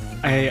 postures and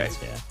I moments,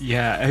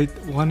 yeah. I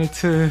wanted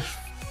to.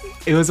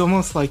 It was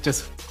almost like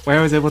just where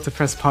I was able to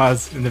press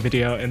pause in the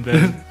video and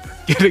then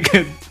get a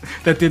good.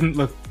 That didn't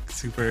look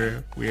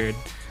super weird.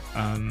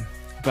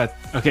 But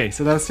okay,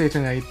 so that was Stay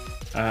Tonight.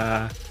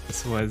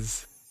 This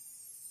was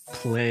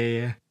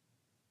play.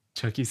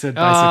 Chucky said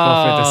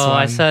bicycle for this one.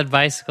 I said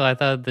bicycle. I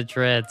thought the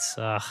dreads.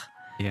 Ugh.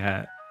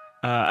 Yeah.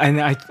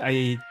 And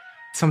I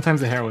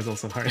sometimes the hair was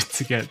also hard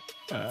to get.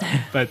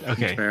 But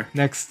okay. Fair.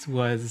 Next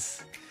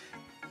was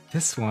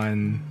this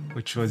one,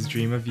 which was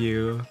Dream of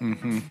You.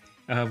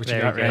 Which Very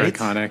you got good. right.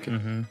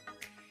 Iconic.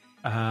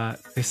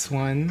 Mm-hmm. This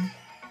one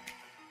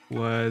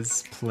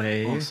was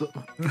Play.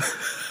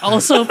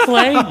 Also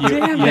Play?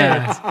 Damn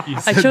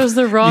it. I chose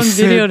the wrong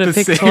video to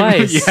pick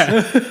twice.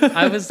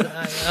 I was...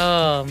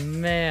 oh,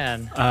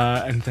 man.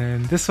 And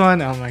then this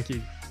one, I'll make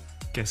you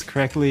guess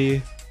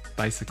correctly.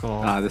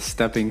 Bicycle. The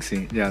stepping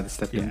scene. Yeah, the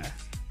stepping. Yeah.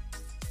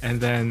 And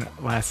then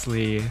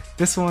lastly,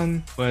 this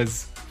one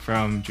was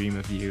from Dream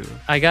of You.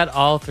 I got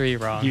all three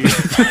wrong.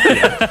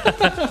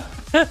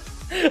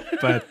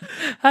 But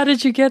how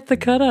did you get the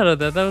cut out of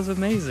that? That was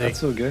amazing. That's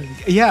so good.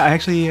 Yeah,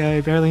 actually, I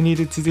barely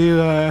needed to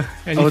do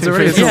anything. It's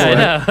already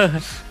yeah, I know.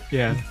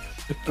 Yeah.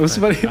 It was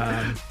funny.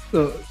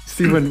 So,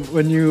 Steve,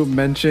 when you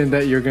mentioned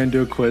that you're going to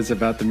do a quiz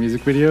about the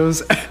music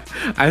videos,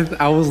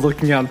 I was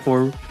looking out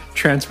for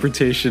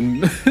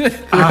transportation.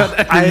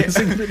 I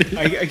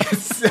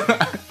guess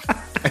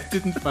I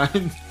didn't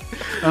find.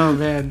 Oh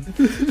man.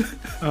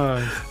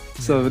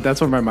 So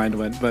that's where my mind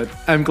went. But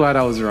I'm glad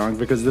I was wrong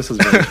because this was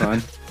really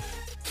fun.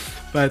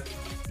 But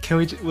can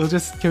we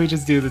just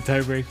do the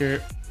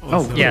tiebreaker?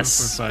 Oh yes,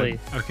 for fun? please.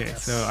 Okay,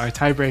 Yes. so our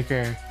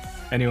tiebreaker,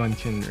 anyone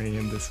can ring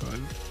in this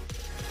one.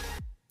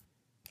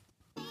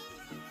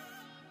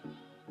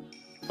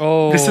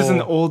 Oh, This is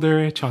an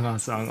older CHUNG HA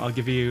song. I'll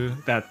give you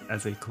that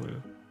as a clue.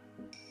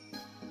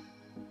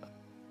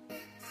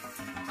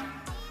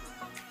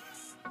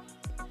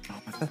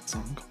 What's that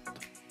song called?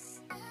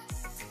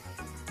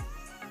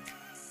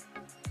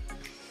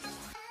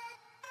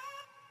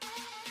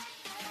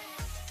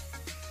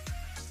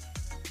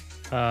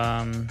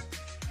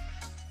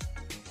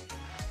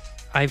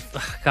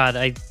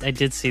 I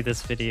did see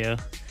this video.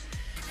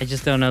 I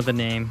just don't know the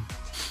name.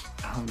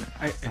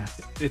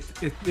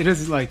 It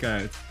is like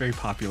a very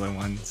popular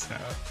one, so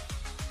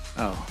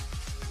Oh.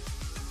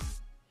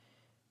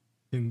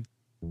 you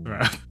can throw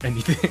out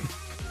anything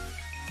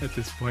at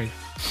this point.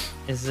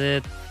 Is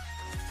it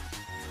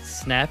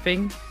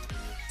snapping?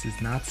 This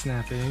is not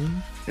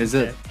snapping. Is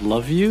it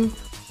Love You?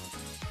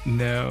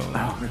 No.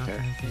 Oh,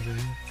 okay.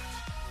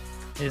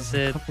 Is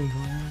it?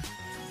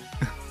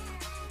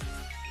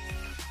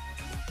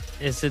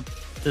 Is it?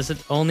 Does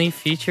it only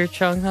feature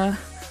CHUNG HA?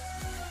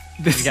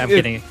 I'm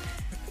kidding.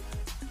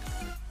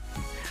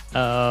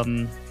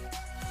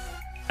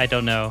 I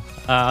don't know.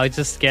 I'll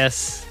just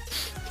guess.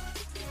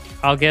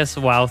 I'll guess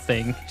Wow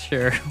Thing.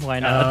 Sure, why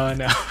not? Oh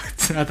no,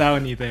 it's not that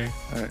one either.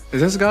 All right.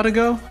 Is this Gotta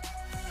Go?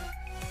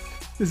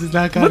 This is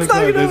not Gotta What's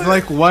Go. that? There's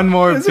like one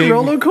more Is big. it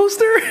Roller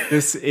Coaster?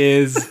 This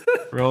is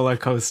Roller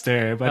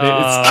Coaster, but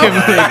Oh. it's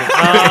Kimberly.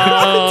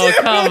 Oh,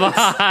 come on.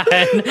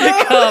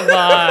 Come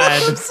on.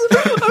 I'm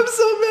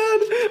so mad.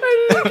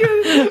 I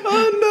didn't get it.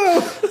 Oh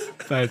no.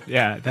 But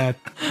yeah, that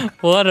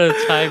What a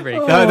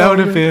tiebreaker. that would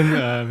have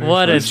been.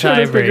 What a I was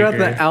trying to figure out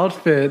the tiebreaker.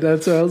 outfit.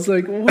 That's why I was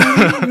like,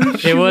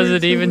 what? It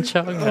wasn't even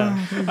CHUNG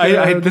HA.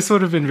 I this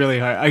would have been really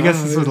hard. I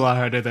guess this was a lot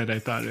harder than I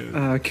thought it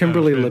would.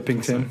 Kimberly for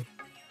Lippington. this one.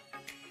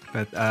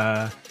 But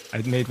I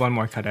made one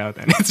more cutout,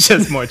 and it's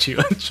just more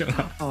CHUNG HA.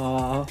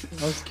 Aw,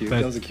 that was cute. But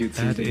That was a cute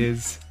scene. that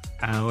is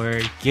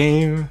our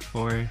game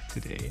for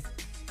today.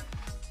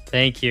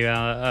 Thank you.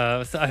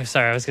 I'm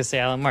sorry, I was going to say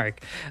Alan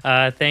Mark.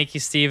 Thank you,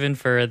 Steven,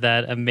 for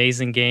that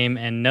amazing game.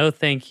 And no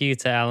thank you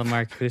to Alan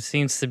Mark, who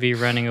seems to be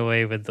running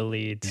away with the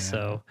lead. Yeah.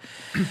 So,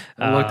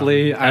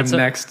 luckily, I'm that's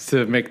next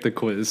to make the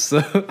quiz.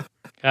 So.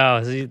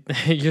 Oh, so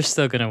you're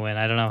still going to win.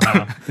 I don't know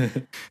how.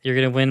 You're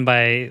going to win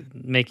by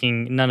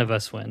making none of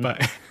us win.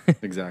 But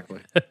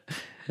Exactly.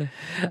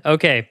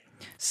 Okay.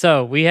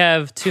 So we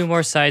have two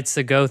more sides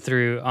to go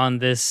through on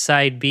this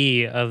side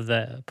B of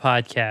the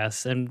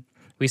podcast. And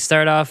we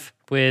start off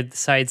with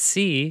side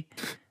C,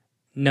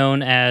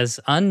 known as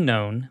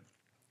Unknown.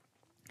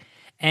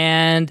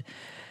 And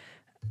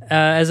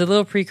as a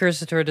little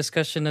precursor to our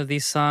discussion of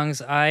these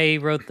songs, I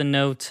wrote the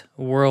note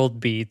World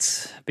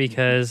Beats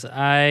because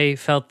I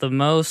felt the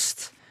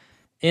most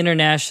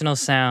international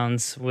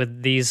sounds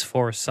with these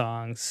four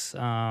songs.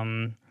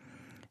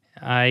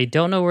 I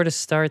don't know where to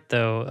start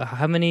though.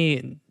 How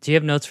many do you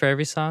have notes for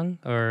every song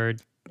or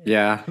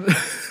Yeah.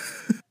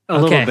 A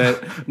little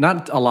bit.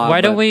 Not a lot.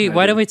 Why don't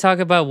we talk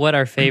about what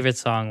our favorite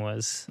song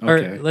was?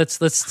 Okay. Or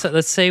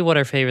let's say what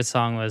our favorite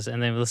song was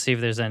and then we'll see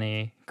if there's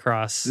any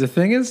cross. The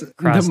thing is,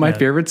 Cross my note.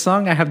 favorite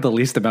song I have the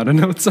least amount of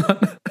notes on.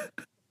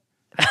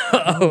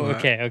 Oh,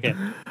 okay.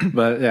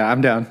 But yeah,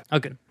 I'm down.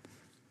 Okay.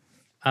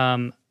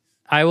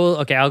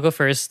 I'll go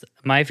first.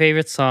 My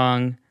favorite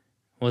song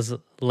was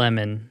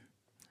Lemon.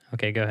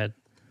 Okay, go ahead.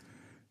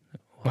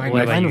 What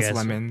about mine you was guys?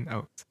 Lemon.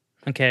 Oh,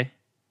 Okay.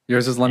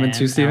 Yours was Lemon And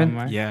too, Steven? Alan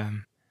Mark? yeah.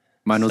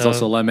 Mine was So-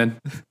 also Lemon.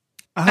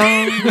 Oh,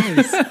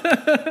 nice.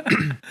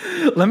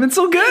 Lemon's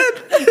so good.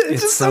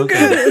 It's just so so good.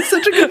 good. It's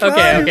such a good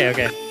vibe.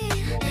 Okay.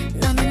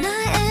 너는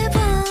나의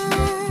봄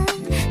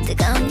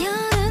뜨거운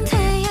여름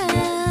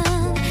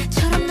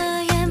태양처럼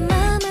나의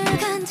맘을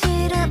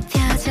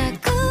간지럽혀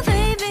자꾸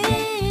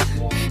baby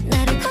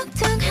나를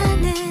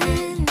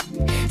걱정하는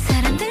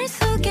사람들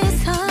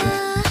속에서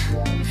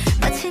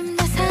마침내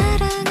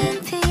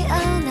사랑은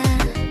피어나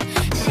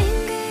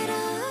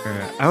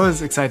싱그러운 I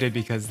was excited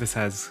because this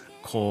has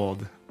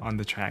cold on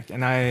the track,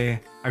 and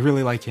I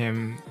really like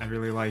him. I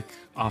really like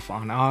Off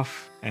on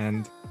Off,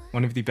 and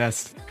one of the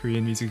best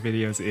Korean music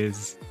videos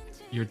is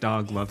Your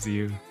Dog Loves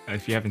You.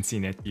 If you haven't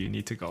seen it, you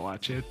need to go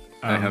watch it.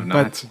 I have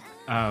not.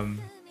 But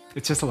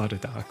it's just a lot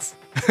of dogs.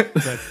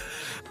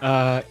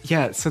 But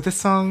yeah, so this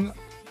song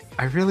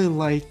I really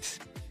liked.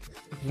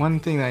 One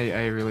thing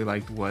I really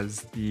liked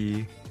was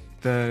the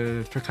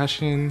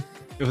percussion.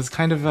 It was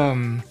kind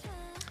of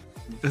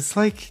it's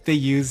like they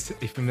used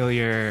that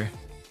familiar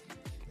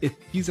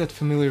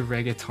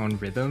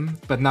reggaeton rhythm,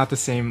 but not the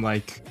same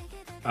like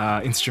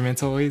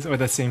instruments always, or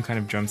the same kind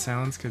of drum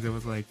sounds, because it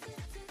was like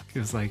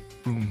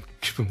boom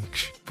boom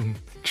boom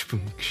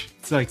boom.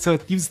 It's like, so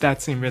it used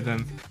that same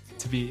rhythm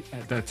to be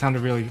that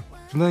sounded really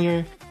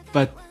familiar,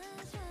 but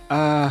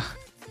Alan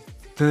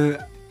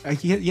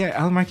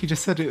Markey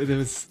just said it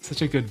was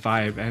such a good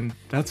vibe, and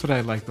that's what I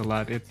liked a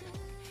lot. It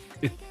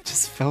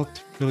just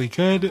felt really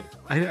good.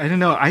 I don't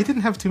know. I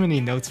didn't have too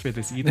many notes for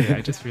this either. I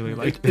just really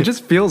liked it. It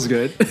just feels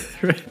good.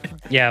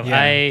 Yeah,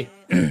 I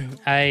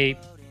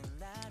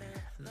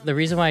the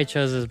reason why I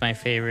chose it as my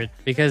favorite,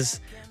 because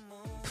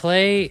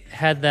Play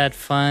had that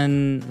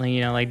fun,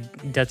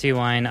 like Dirty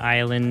Wine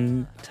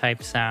Island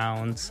type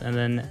sounds, and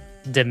then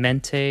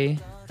Demente,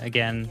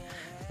 again,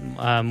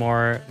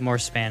 more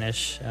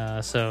Spanish.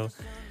 So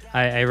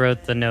I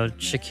wrote the note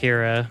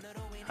Shakira.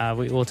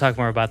 We'll talk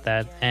more about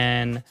that.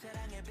 And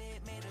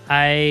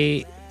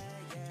I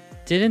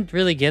didn't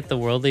really get the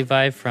worldly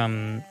vibe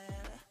from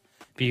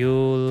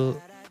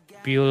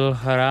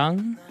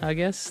Harang, I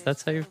guess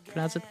that's how you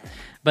pronounce it.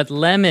 But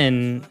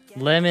Lemon,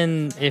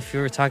 if you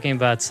were talking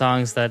about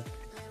songs that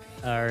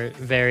are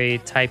very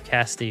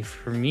typecasty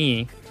for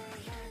me,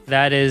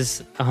 that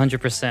is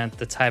 100%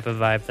 the type of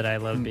vibe that I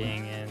love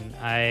being in.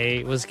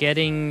 I was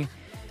getting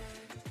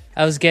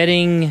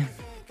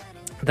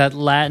that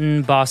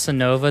Latin bossa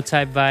nova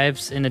type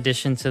vibes in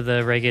addition to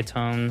the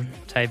reggaeton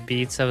type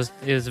beats. It was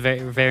very,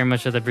 very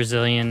much of the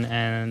Brazilian,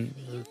 and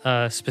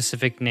a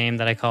specific name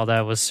that I called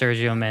out was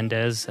Sergio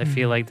Mendes. I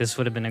feel like this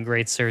would have been a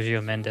great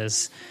Sergio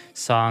Mendes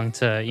song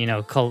to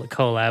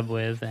collab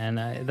with, and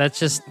that's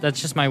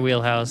just my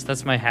wheelhouse.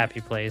 That's my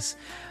happy place.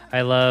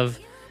 I love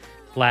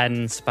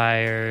Latin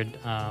inspired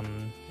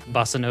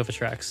bossa nova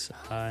tracks,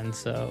 and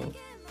so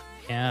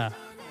yeah,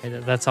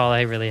 that's all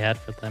I really had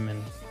for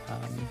Lemon.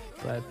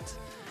 But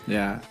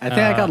yeah, I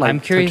think I got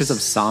like touches of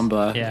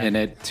samba in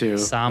it too.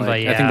 Samba,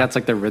 like, I think that's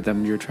like the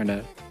rhythm you were trying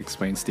to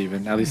explain,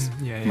 Steven, at least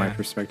my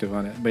perspective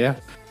on it. But yeah,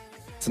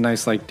 it's a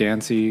nice like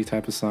dancey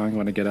type of song. You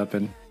want to get up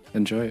and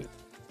enjoy it.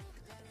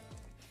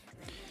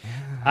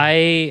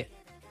 I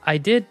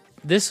did.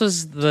 This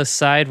was the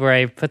side where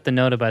I put the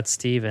note about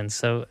Steven.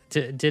 So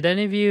did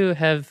any of you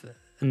have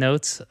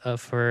notes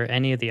for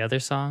any of the other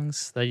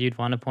songs that you'd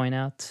want to point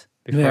out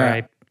before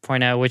I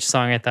point out which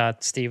song I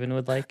thought Steven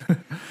would like?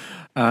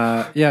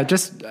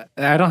 Just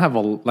I don't have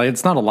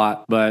it's not a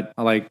lot, but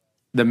like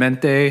the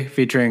Mente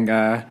featuring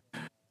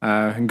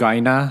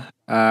Gaina,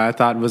 I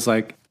thought was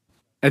like,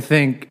 I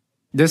think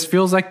this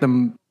feels like the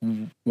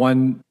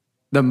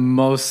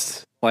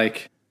most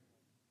like,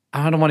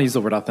 I don't want to use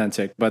the word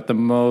authentic, but the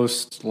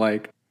most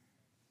like,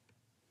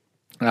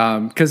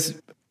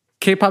 because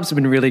K-pop's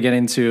been really getting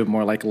into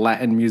more like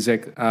Latin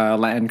music,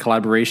 Latin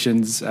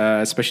collaborations,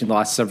 especially in the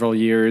last several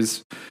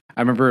years. I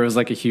remember it was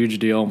like a huge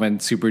deal when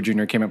Super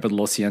Junior came up with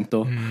Lo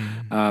Siento.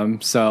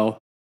 So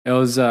it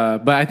was,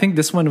 but I think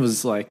this one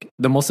was like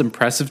the most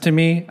impressive to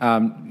me.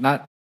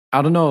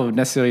 I don't know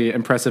necessarily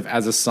impressive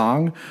as a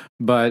song,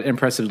 but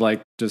impressive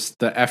like just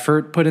the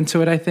effort put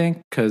into it, I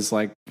think. Because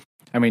like,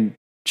 I mean,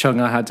 CHUNG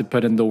HA had to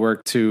put in the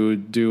work to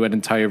do an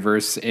entire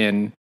verse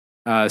in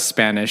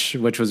Spanish,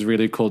 which was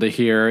really cool to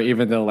hear,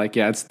 even though like,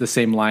 it's the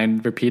same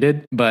line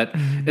repeated, but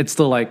it's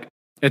still like,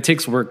 it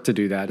takes work to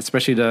do that,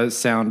 especially to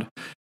sound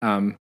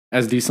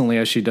as decently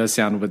as she does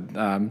sound with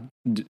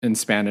in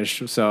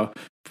Spanish. So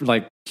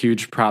like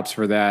huge props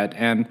for that.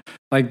 And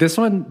like this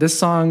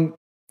song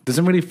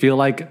doesn't really feel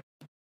like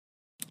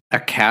a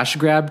cash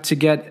grab to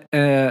get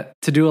to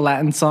do a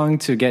Latin song,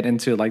 to get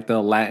into like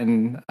the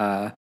Latin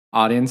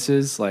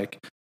audiences, like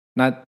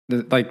not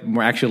like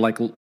more actually like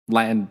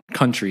Latin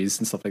countries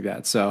and stuff like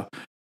that. So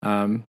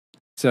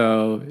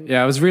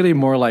yeah, it was really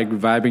more like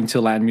vibing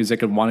to Latin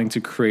music and wanting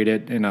to create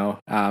it,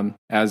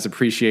 as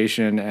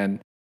appreciation. And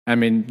I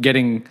mean,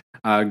 getting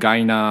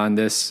Gaina on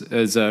this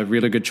is a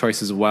really good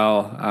choice as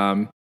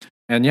well.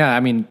 And yeah, I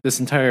mean, this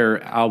entire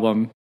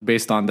album,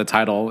 based on the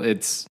title,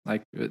 it's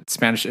like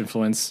Spanish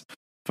influence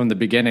from the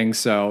beginning.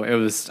 So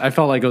I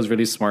felt like it was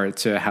really smart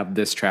to have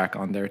this track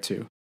on there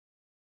too.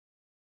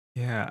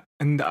 Yeah,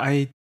 and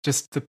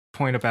just the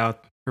point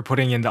about her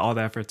putting in all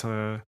the effort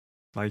to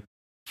like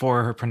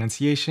for her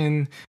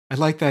pronunciation, I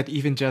like that.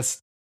 Even just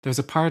there's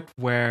a part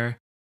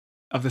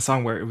of the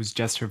song where it was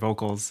just her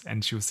vocals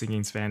and she was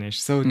singing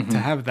Spanish. So to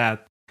have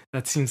that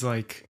seems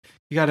like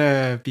you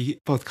gotta be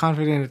both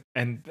confident,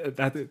 and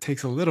that it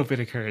takes a little bit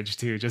of courage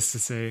too, just to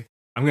say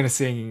I'm gonna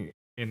sing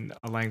in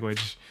a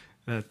language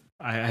that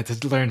I had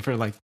to learn for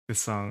like this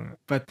song.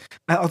 But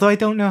although I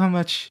don't know how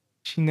much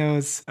she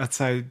knows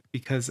outside,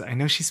 because I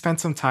know she spent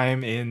some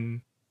time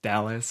in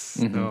Dallas,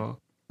 so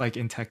like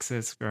in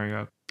Texas growing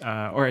up,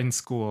 or in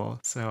school.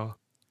 So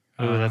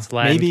Ooh, that's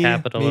Latin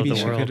capital of the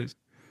she world. could,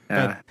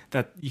 Yeah. but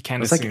that you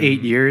can't It's assume. like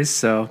 8 years,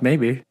 so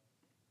maybe.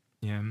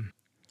 Yeah.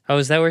 Oh,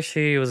 is that where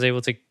she was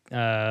able to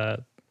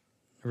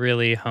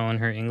really hone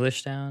her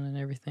English down and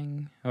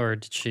everything? Or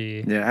did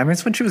she? Yeah, I mean,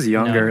 it's when she was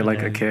younger, No, like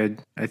yeah. a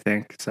kid, I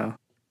think. So,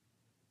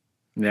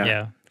 yeah.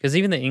 Yeah. Because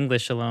even the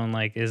English alone,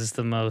 like, is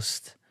the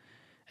most.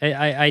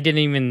 I couldn't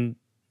even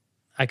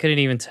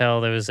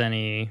tell there was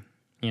any,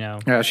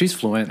 Yeah, she's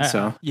fluent,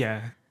 so.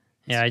 Yeah.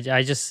 Yeah,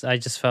 I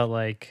just felt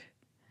like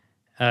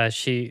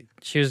she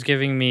was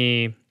giving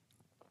me,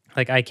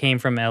 like, I came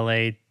from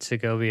LA to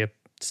go be a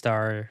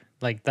star,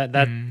 like that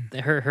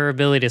her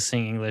ability to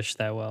sing English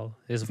that well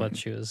is what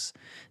she was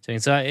doing.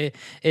 So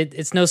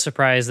it's no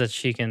surprise that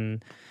she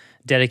can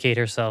dedicate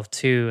herself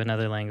to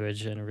another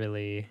language and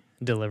really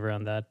deliver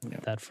on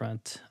that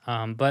front.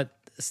 But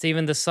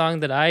Stephen, the song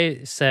that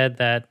I said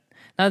that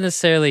not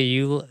necessarily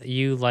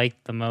you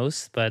liked the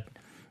most, but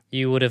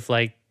you would have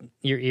liked,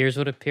 your ears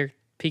would have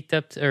peaked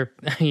up to, or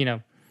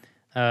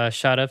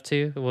shot up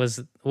to, was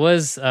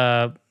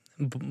Bul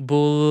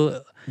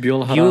Byul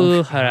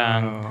Harang.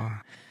 Harang. Oh.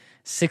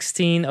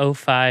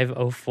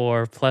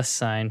 160504 plus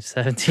sign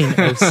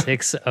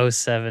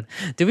 170607.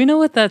 Do we know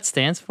what that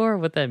stands for?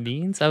 What that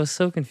means? I was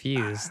so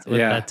confused with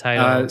that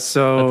title. The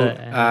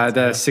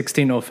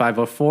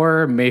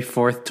 160504, May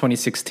 4th,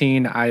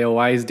 2016,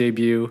 IOI's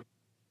debut.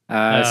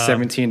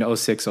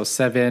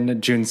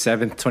 170607, June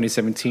 7th,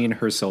 2017,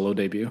 her solo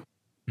debut.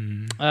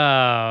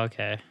 Oh,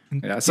 okay.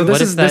 Yeah, so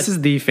this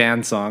is the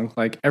fan song.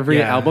 Like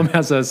every album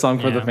has a song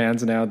for the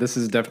fans now. This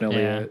is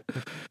definitely it.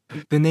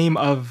 The name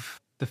of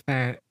the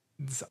fan,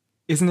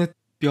 isn't it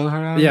Byul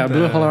Harang? Yeah,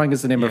 Byul Harang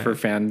is the name of her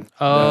fan.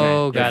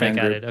 Oh, got fan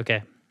it. group.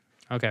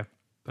 Okay.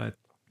 But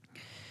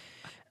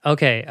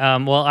okay.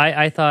 Well,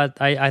 I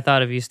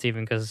thought of you,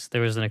 Stephen, because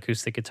there was an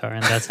acoustic guitar,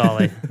 and that's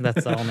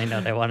that's the only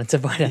note I wanted to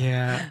point out.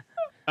 Yeah.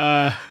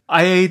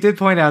 I did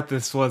point out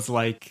this was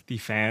like the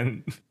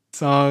fan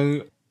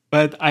song,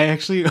 but I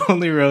actually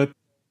only wrote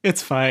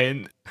it's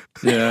fine.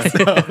 Yeah.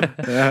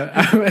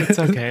 Yeah. It's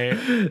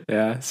okay.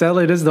 Yeah.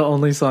 Sadly, it is the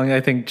only song I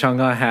think CHUNG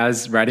HA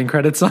has writing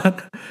credits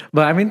on.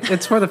 But I mean,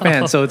 it's for the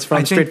fans, so it's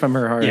straight from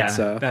her heart. Yeah,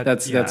 so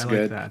that's I good.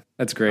 like that.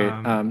 That's great.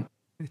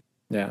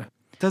 Yeah.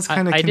 It does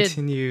kind of I did-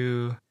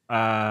 continue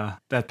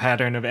that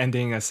pattern of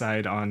ending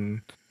aside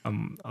on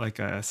like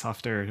a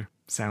softer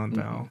sound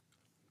though.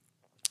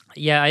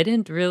 Yeah, I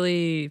didn't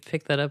really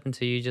pick that up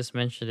until you just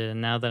mentioned it,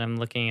 and now that I'm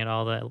looking at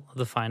all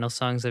the final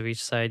songs of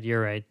each side,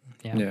 you're right.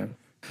 Yeah.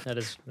 That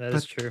is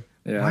true.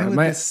 Yeah. Why would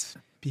this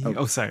be?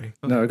 Oh, sorry.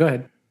 No, go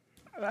ahead.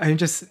 I'm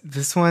just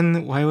this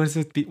one. Why would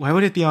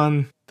it be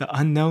on the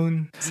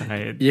unknown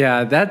side?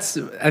 Yeah,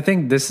 I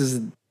think this is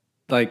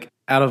like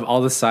out of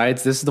all the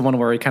sides, this is the one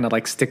where it kind of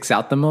like sticks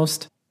out the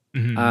most.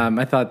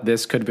 I thought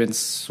this could have been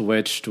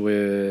switched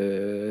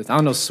with, I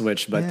don't know,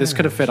 but this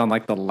could have fit on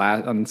like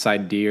on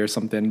side D or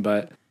something.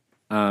 But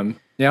it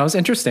was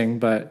interesting.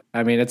 But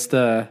I mean, it's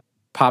the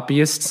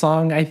poppiest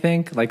song, I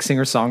think, like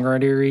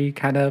singer-songwriter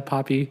kind of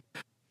poppy.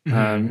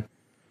 But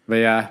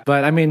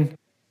I mean,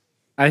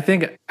 I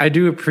think I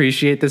do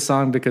appreciate this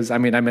song because I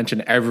mean, I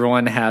mentioned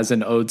everyone has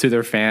an ode to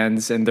their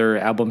fans and their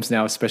albums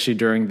now, especially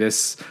during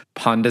this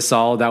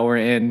Pandasal that we're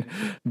in.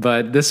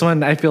 But this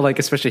one, I feel like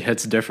especially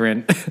hits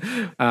different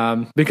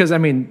because I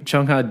mean,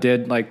 CHUNG HA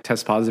did like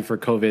test positive for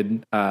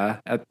COVID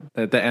at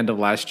the end of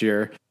last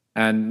year,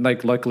 and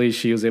like luckily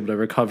she was able to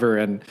recover,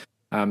 and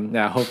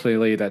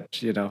hopefully that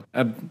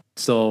I'm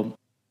still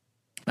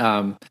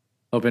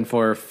hoping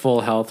for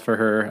full health for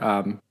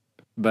her.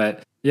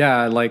 But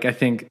yeah, like I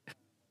think.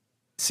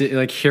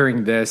 Like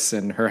hearing this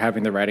and her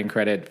having the writing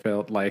credit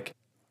felt like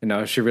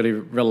she really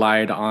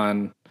relied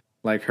on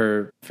like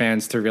her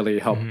fans to really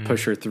help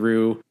push her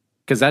through,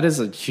 because that is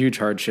a huge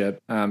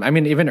hardship. I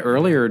mean, even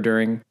earlier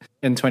in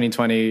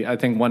 2020, I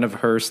think one of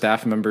her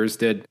staff members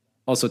did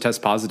also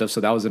test positive,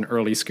 so that was an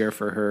early scare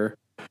for her.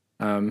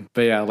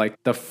 But yeah,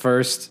 like the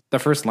first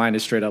line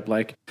is straight up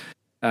like,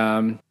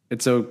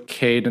 it's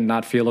okay to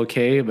not feel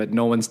okay, but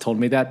no one's told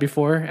me that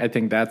before. I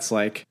think that's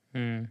like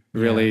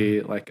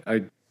really like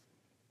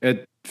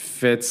it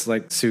fits,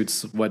 like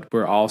suits what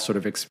we're all sort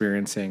of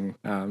experiencing.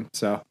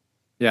 So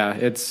yeah,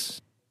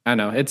 it's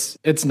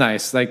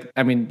nice. Like,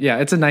 I mean, yeah,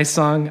 it's a nice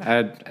song.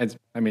 I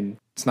mean,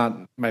 it's not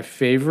my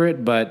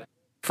favorite, but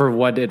for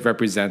what it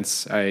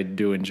represents, I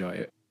do enjoy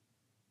it.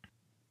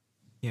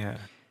 Yeah.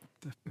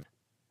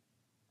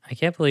 I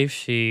can't believe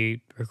she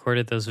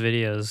recorded those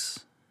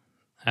videos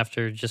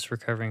after just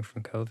recovering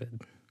from COVID.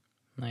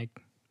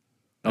 Like,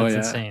 that's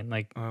insane.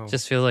 Like,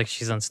 just feel like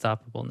she's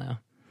unstoppable now.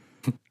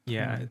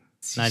 Yeah.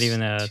 Not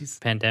even a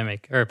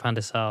pandemic or a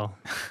pandasal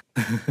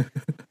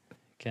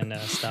can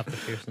stop the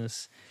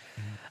fierceness.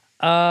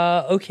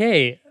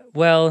 Okay,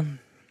 well,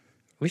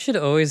 We should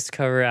always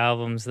cover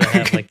albums that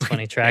have like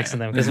 20 tracks in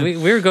them because we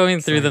were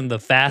going through them the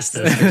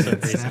fastest for some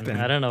reason.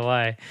 I don't know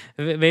why.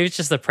 Maybe it's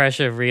just the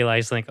pressure of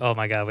realizing like, oh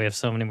my God, we have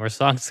so many more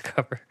songs to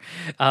cover.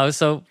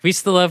 So we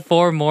still have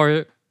 4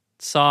 more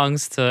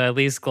songs to at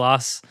least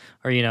gloss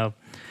or,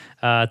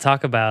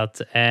 talk about.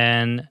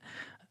 And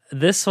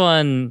this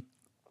one,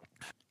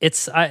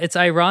 it's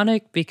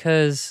ironic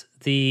because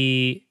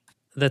the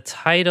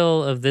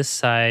title of this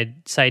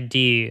side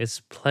D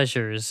is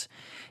Pleasures.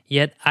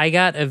 Yet I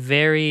got a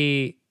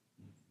very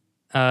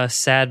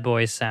sad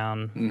boy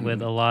sound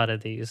with a lot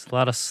of these, a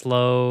lot of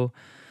slow,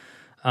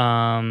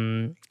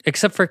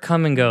 except for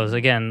Come and Goes.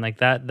 Again, like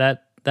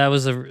that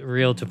was a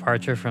real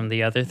departure from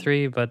the other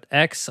 3. But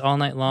X, All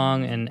Night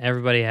Long, and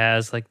Everybody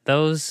Has, like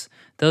those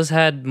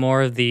had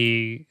more of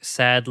the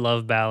sad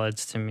love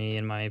ballads to me,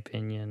 in my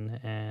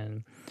opinion.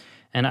 And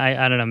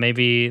I don't know,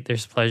 maybe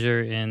there's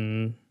pleasure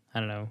in, I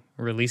don't know,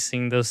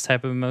 releasing those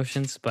type of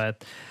emotions,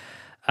 but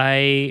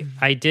I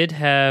did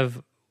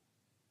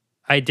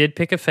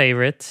pick a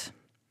favorite.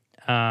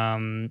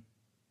 Do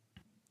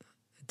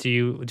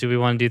we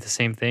want to do the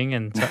same thing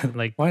and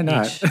like why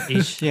not?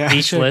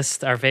 each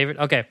list our favorite?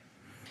 Okay,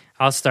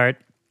 I'll start.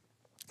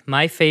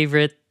 My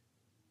favorite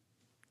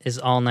is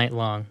All Night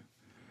Long.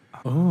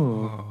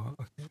 Oh,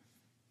 okay.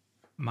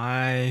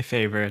 My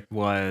favorite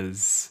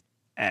was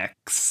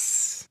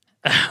X.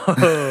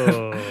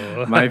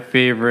 Oh, My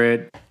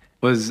favorite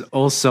was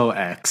also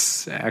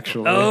X,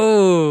 actually.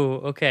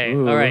 Oh, okay.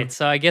 Ooh. All right.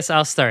 So I guess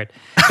I'll start.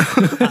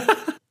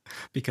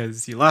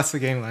 Because you lost the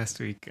game last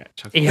week at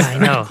Chuck. Yeah, I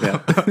know. Yeah.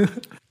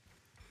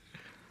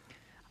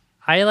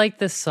 I like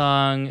this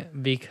song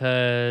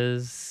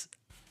because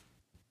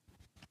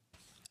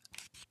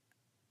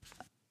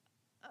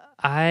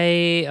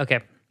I'm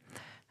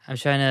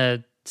trying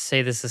to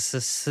say this as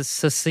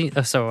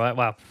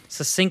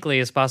succinctly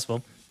as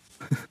possible.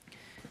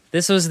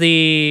 This was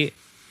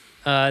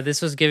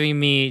giving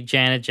me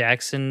Janet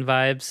Jackson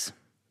vibes,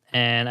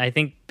 and I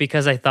think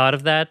because I thought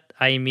of that,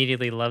 I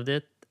immediately loved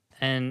it.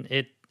 And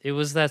it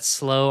was that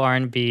slow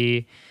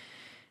R&B.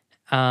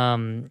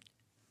 I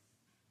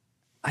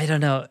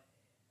don't know.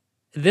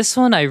 This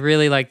one I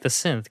really like the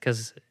synth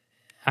because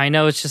I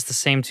know it's just the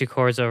same 2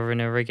 chords over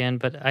and over again,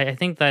 but I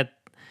think that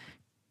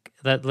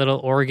little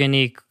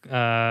organ-y,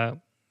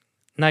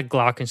 not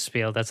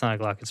glockenspiel. That's not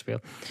a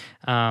glockenspiel,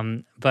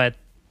 but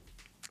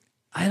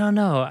I don't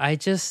know.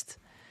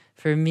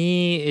 For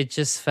me, it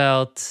just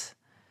felt,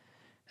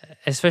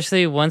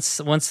 especially once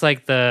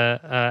like the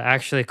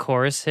actually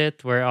chorus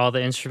hit where all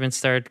the instruments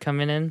started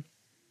coming in,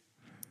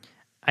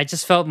 I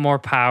just felt more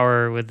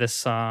power with this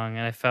song,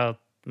 and I felt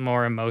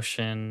more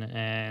emotion,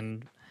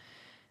 and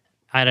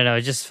I don't know,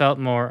 it just felt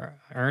more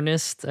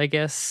earnest, I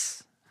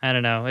guess. I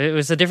don't know. It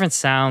was a different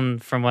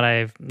sound from what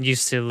I've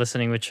used to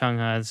listening with CHUNG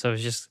HA, so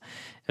it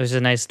was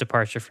a nice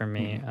departure for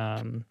me.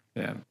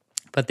 Yeah.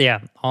 But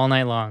yeah, All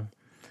Night Long.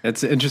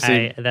 It's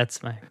interesting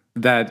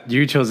that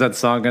you chose that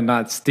song and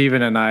not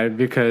Steven and I,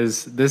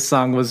 because this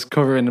song was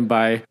co-written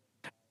by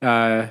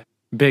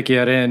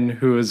Baekhyun,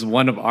 who is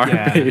one of our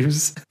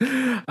babes.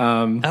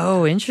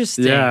 Oh,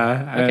 interesting.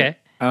 Yeah. Okay.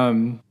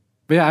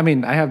 But yeah, I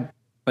mean, I have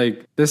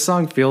like, this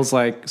song feels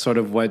like sort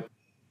of what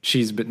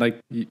she's been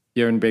like,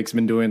 Yeon Baek's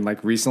been doing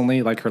like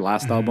recently, like her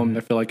last album.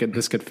 I feel like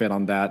this could fit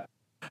on that.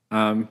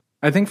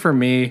 I think for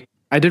me,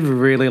 I did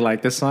really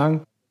like this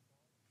song.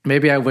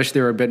 Maybe I wish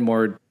there were a bit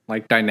more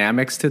like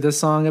dynamics to this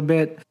song a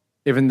bit,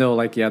 even though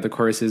like, yeah, the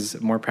chorus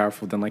is more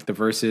powerful than like the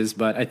verses,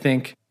 but I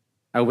think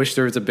I wish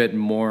there was a bit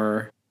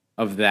more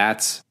of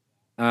that.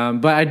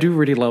 But I do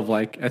really love,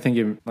 like, I think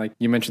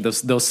you mentioned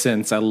those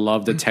synths. I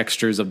love the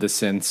textures of the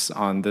synths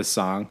on this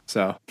song.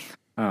 So,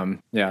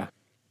 yeah.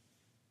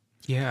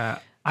 Yeah,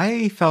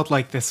 I felt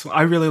like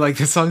I really like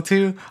this song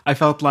too. I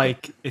felt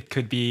like it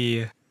could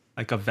be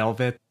like a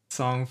Velvet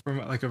song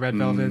from like a Red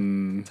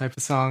Velvet type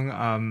of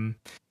song.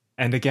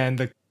 And again,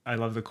 I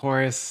love the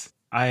chorus.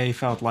 I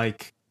felt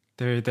like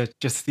they're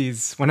just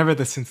these, whenever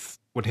the synth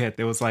would hit,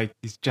 there was like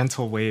these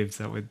gentle waves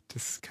that would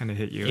just kind of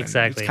hit you.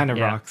 Exactly. And it kind of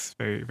rocks,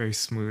 very, very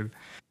smooth.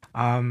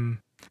 And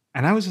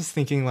I was just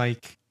thinking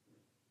like,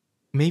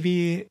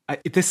 maybe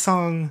this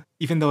song,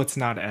 even though it's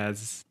not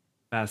as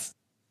fast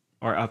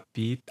or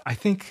upbeat, I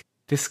think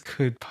this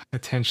could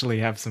potentially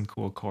have some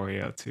cool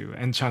choreo too.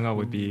 And CHUNG HA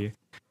would be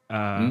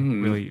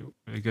really,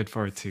 really good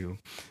for it too.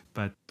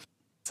 But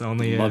it's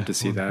only love to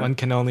see that. One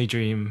can only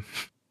dream.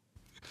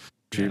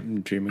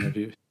 Dreaming of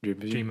you.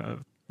 Dream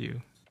of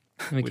you.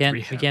 We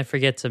can't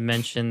forget to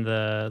mention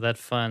that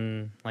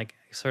fun like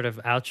sort of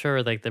outro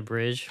or like the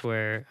bridge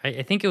where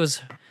I think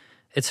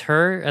it's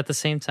her at the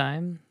same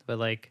time, but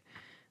like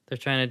they're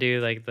trying to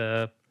do like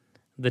the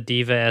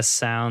diva-esque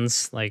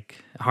sounds,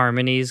 like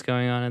harmonies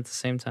going on at the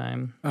same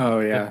time. Oh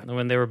yeah.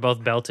 When they were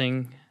both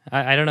belting.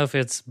 I don't know if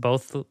it's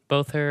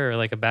both her or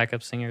like a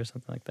backup singer or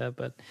something like that,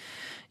 but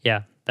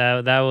yeah,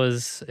 that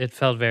was, it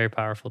felt very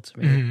powerful to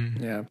me.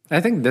 Yeah, I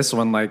think this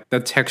one, like the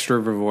texture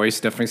of her voice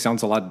definitely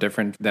sounds a lot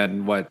different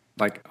than what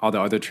like all the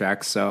other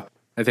tracks. So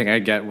I think I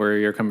get where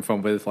you're coming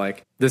from with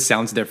like, this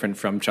sounds different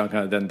from CHUNG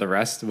HA than the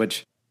rest,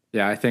 which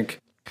yeah, I think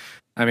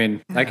I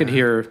mean, I could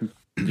hear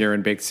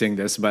Yurin Bake sing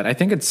this, but I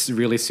think it's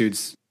really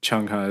suits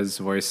Chung Ha's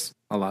voice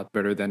a lot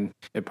better than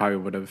it probably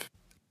would have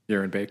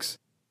Yurin Bake's.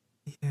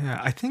 Yeah,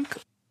 I think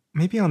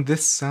maybe on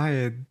this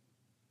side,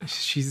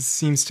 she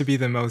seems to be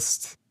the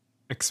most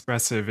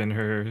expressive in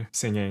her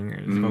singing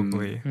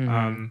vocally.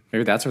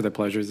 Maybe that's where the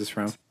pleasures is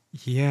from.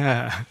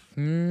 Yeah.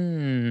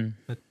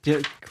 But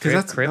yeah,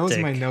 because that was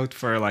my note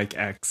for like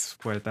X,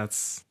 where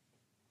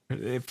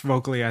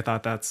vocally I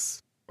thought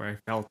that's where I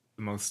felt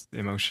the most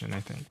emotion, I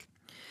think.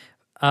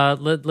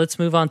 Let's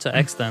move on to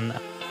X then.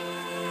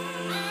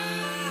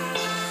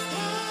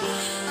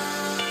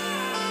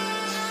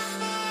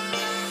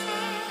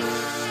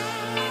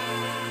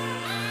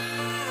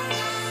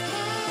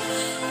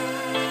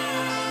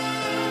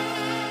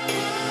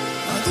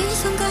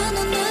 어디선가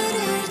넌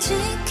나를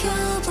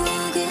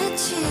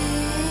지켜보겠지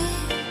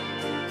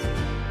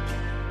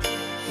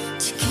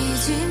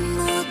지키지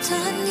못한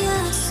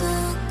약속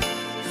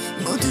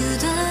모두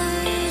다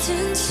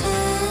잊은 채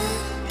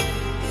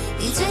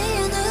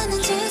이제야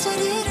나는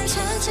제자리를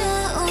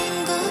찾아온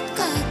것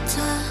같아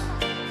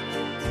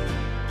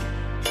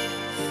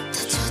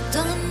닫혔던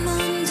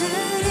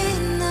문들이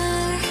날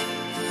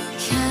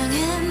향해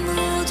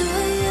모두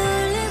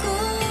열리고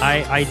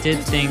I did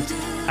think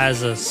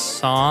as a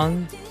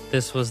song,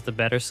 this was the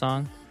better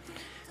song.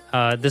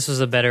 This was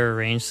a better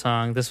arranged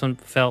song. This one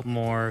felt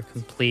more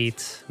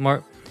complete.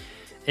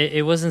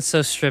 It wasn't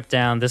so stripped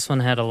down. This one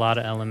had a lot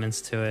of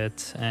elements to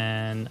it.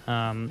 And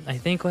I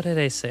think, what did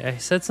I say? I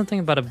said something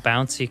about a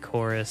bouncy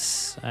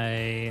chorus.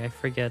 I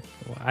forget.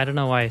 I don't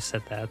know why I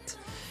said that.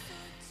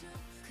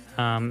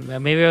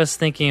 Maybe I was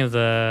thinking of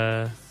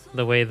the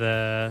way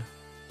the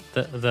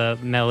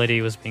melody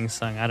was being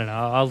sung. I don't know.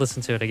 I'll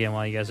listen to it again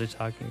while you guys are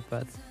talking.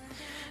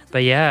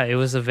 But yeah, it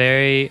was a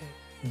very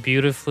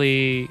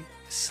beautifully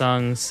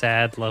sung,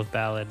 sad love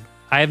ballad.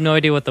 I have no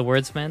idea what the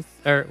words meant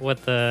or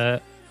what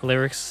the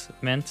lyrics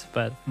meant,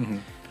 but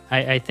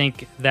I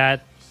think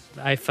that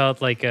I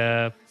felt like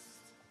I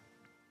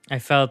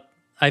felt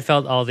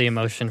all the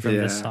emotion from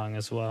this song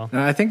as well.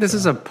 I think this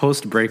is a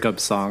post-breakup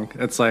song.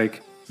 It's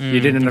like you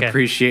didn't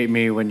appreciate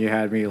me when you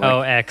had me.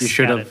 Like, X. You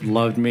should have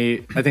loved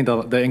me. I think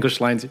the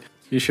English lines: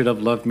 "You should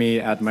have loved me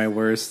at my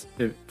worst,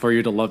 for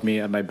you to love me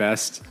at my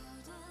best."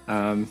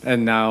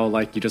 And now,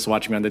 like, you just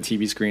watch me on the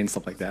TV screen,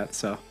 stuff like that.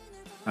 So,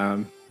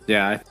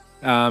 yeah.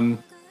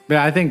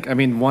 I think, I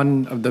mean,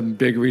 one of the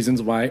big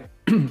reasons why,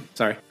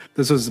 sorry,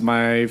 this was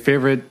my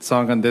favorite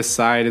song on this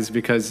side is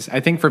because I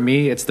think for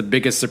me, it's the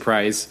biggest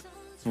surprise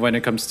when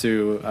it comes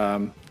to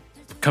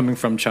coming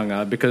from CHUNG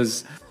HA,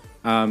 because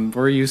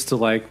we're used to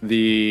like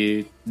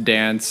the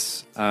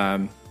dance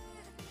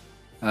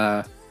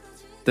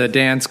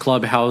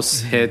clubhouse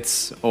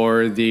hits,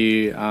 or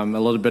the a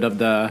little bit of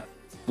the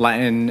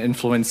Latin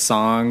influenced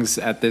songs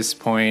at this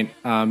point,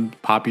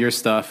 poppier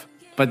stuff.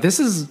 But this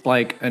is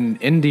like an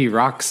indie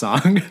rock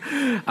song,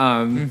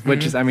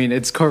 which is, I mean,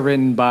 it's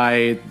co-written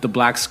by the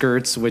Black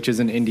Skirts, which is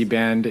an indie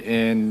band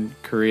in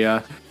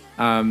Korea.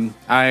 When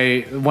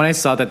I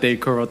saw that they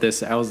co-wrote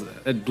this,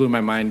 it blew my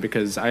mind,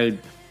 because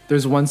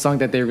there's one song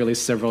that they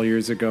released several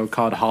years ago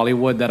called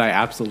Hollywood that I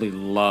absolutely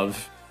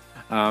love.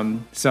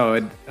 So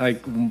it,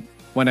 like,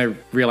 when I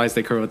realized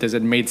they co-wrote this,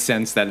 it made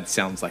sense that it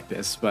sounds like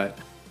this. But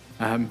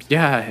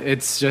yeah,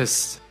 it's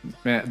just,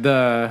 man,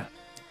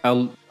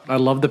 I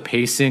love the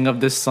pacing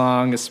of this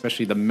song,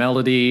 especially the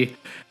melody,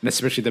 and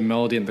especially the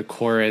melody in the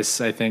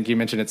chorus. I think you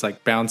mentioned it's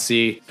like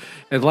bouncy.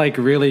 It like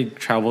really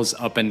travels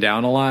up and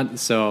down a lot.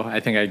 So I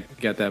think I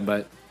get that,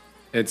 but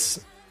it's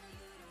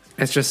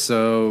just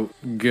so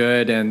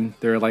good, and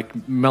there are like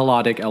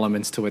melodic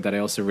elements to it that I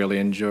also really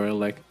enjoy.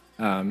 Like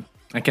I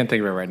can't think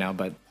of it right now,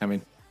 but I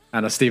mean, I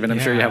don't know, Steven, I'm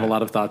sure you have a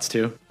lot of thoughts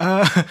too.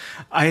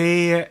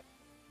 I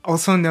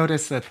also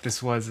noticed that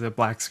this was a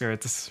Black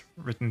Skirts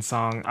written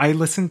song. I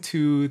listened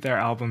to their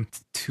album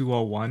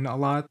 201 a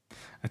lot.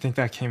 I think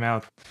that came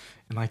out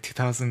in like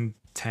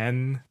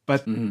 2010.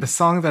 But the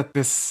song that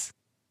this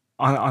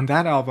on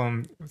that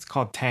album, it's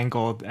called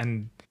Tangled,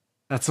 and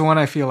that's the one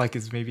I feel like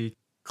is maybe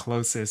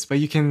closest. But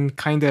you can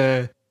kind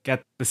of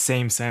get the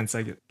same sense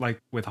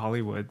like with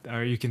Hollywood,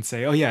 or you can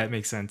say, oh yeah, it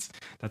makes sense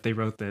that they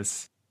wrote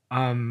this.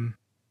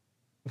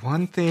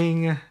 One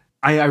thing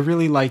I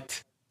really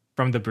liked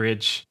from the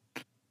bridge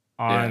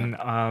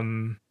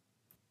on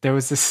there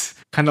was this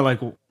kind of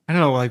like, I don't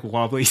know, like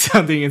wobbly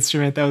sounding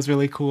instrument that was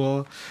really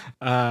cool.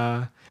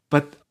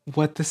 But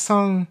what the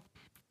song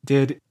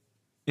did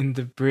in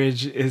the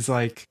bridge is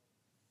like,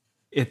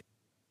 it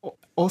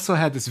also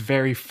had this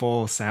very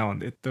full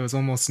sound. There was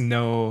almost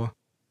no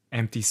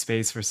empty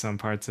space for some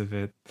parts of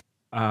it.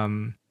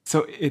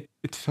 So it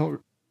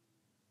felt,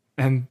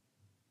 and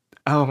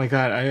oh my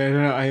god, I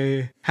don't know,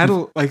 I had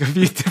like a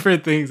few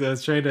different things I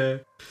was trying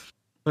to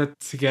put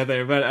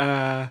together,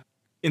 but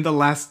in the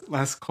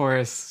last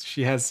chorus,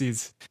 she has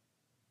these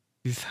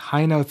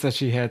high notes that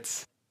she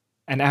hits,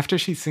 and after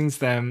she sings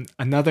them,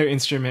 another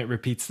instrument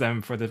repeats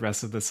them for the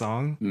rest of the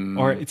song.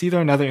 Or it's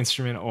either another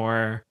instrument,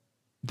 or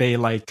they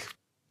like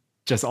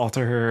just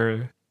alter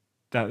her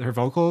that her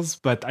vocals,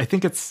 but I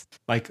think it's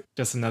like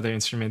just another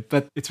instrument.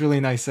 But it's really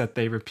nice that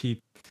they repeat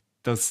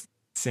those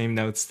same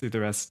notes through the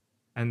rest,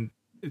 and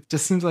it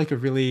just seems like a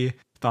really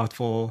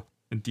thoughtful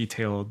and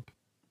detailed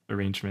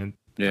arrangement.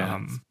 Yeah.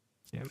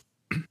 Yeah.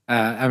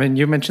 I mean,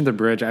 you mentioned the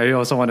bridge. I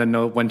also want to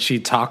know when she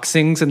talk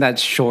sings in that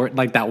short,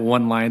 like that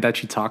one line that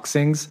she talk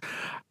sings.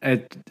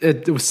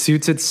 It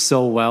suits it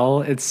so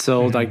well. It's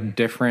so like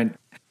different,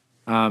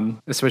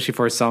 especially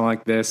for a song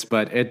like this.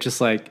 But it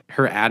just like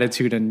her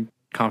attitude and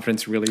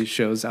confidence really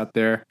shows out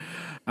there.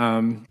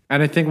 And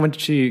I think when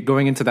she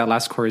going into that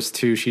last chorus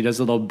too, she does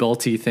a little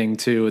belty thing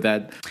too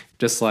that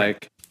just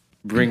like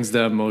brings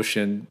the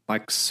emotion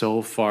like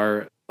so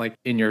far like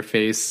in your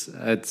face.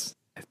 It's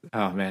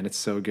oh man, it's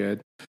so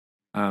good.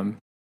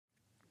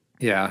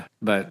 Yeah,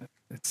 but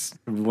it's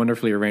a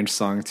wonderfully arranged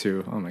song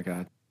too. Oh my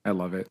god, I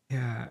love it.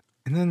 Yeah,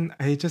 and then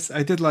I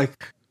did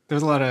like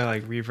there's a lot of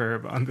like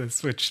reverb on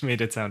this, which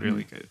made it sound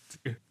really good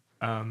too.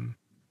 Do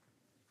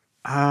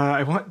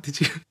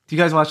you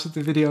guys watch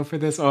the video for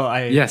this? Oh,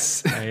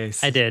 Yes,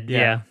 I did.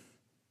 Yeah.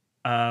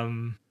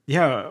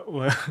 Yeah.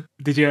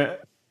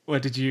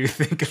 What did you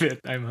think of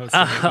it? I'm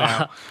hosting it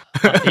now.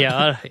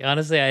 Yeah,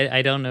 honestly,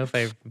 I don't know if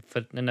I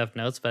put enough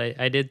notes, but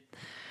I did.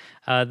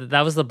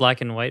 That was the black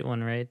and white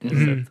one, right? Is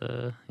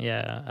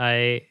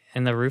that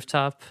in the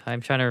rooftop. I'm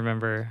trying to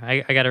remember.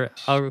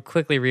 I'll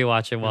quickly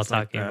rewatch it while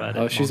talking about it.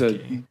 Oh, she's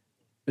a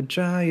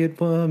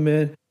giant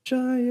woman,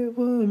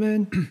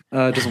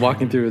 just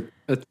walking through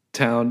a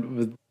town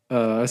with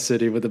a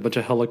city with a bunch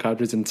of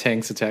helicopters and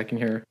tanks attacking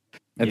her,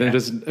 and then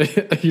just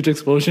a huge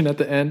explosion at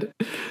the end.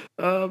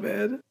 Oh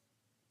man.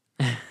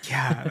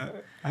 Yeah,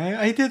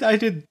 I did.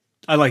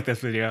 I like this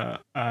video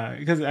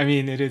because I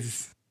mean it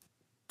is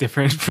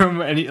different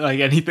from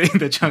anything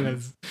that Chung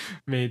has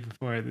made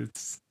before.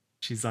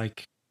 She's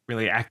like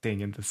really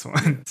acting in this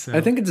one. So, I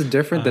think it's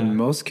different than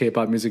most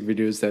K-pop music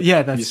videos that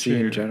you see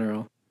in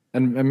general,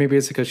 and maybe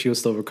it's because she was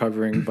still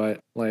recovering. But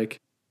like,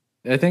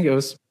 I think it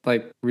was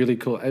like really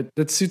cool.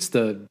 It suits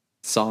the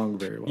song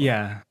very well.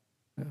 Yeah,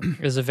 it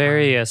was a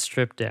very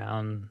stripped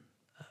down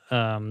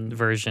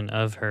version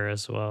of her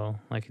as well.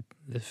 Like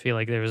I feel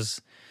like there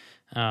was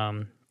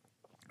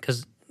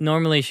because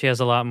normally she has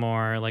a lot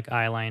more like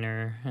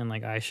eyeliner and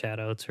like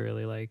eyeshadow to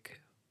really like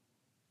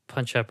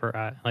punch up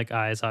her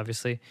eyes,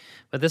 obviously,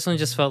 but this one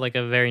just felt like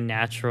a very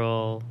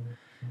natural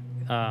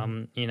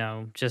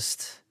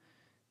just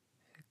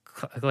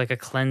like a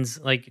cleanse,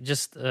 like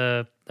just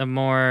a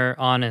more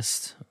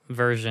honest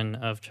version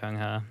of Chung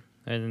Ha,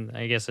 and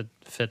I guess it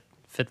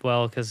fit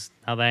well because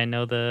now that I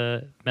know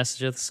the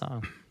message of the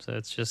song. So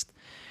it's just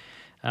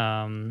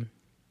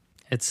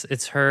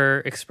it's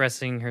her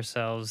expressing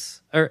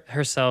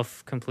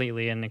herself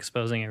completely and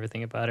exposing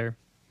everything about her.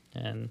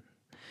 And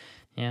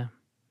yeah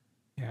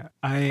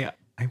I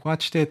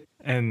watched it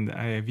and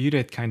I viewed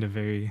it kind of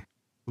very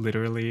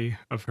literally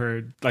of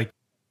her, like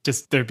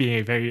just there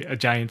being a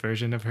giant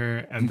version of her,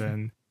 and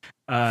then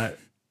the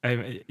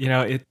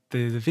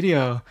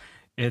video,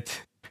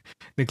 it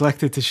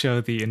neglected to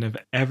show the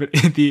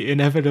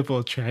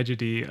inevitable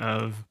tragedy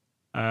of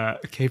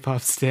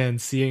K-pop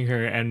stans seeing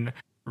her and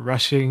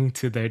rushing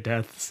to their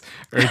deaths,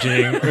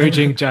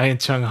 urging giant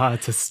Chung Ha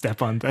to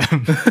step on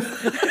them.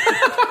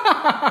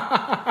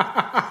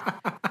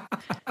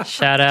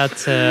 Shout out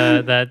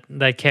to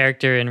that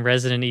character in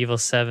Resident Evil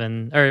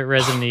 7 or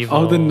Resident Evil.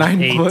 Oh, the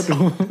 9 8, foot,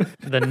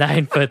 the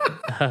 9 foot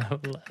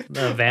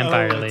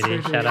vampire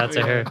lady. Shout out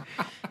to her.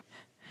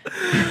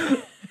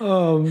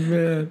 Oh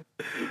man.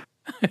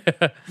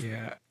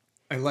 Yeah,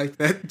 I like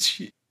that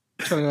Chung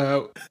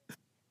Ha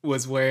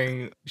was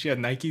wearing. She had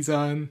Nikes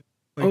on.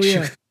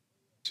 Like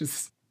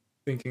just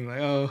thinking like,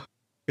 oh,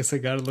 guess I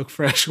gotta look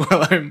fresh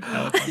while I'm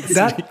out.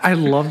 I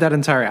love that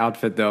entire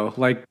outfit though.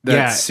 Like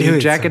the suit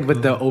jacket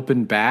with the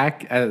open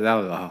back.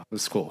 That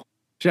was cool.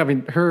 I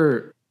mean,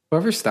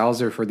 whoever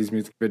styles her for these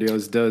music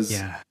videos does,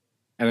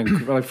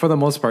 and like for the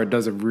most part,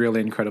 does a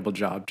really incredible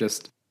job.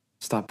 Just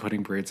stop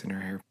putting braids in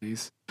her hair,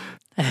 please.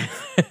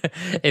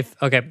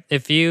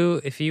 If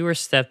you were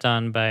stepped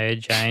on by a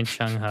giant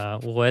Chung Ha,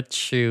 what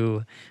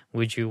shoe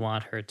would you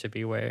want her to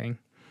be wearing?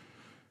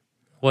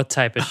 What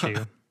type of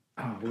shoe?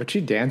 Would she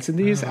dance in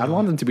these? I'd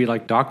want them to be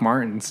like Doc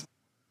Martens.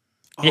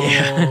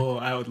 Oh,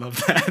 I would love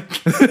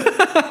that.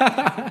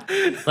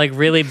 Like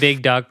really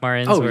big Doc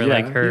Martens where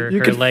like her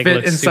leg fit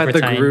looks inside super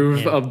the tiny.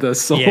 groove of the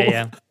sole.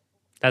 Yeah.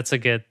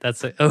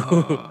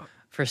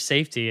 For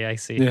safety, I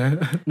see.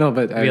 Yeah. No,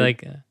 but be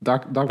like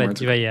Doc Martens.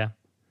 But yeah.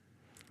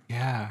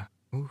 Yeah.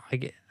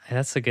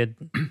 That's a good.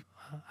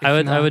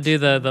 I would do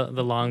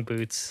the long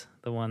boots.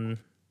 The one.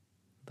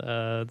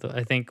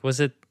 I think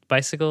was it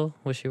bicycle?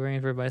 Was she wearing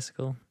it for a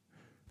bicycle?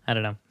 I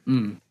don't know.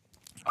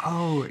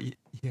 Oh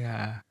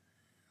yeah.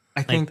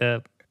 I think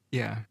I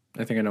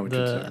know what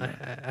you're saying.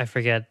 I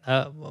forget.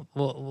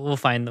 We'll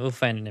find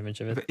an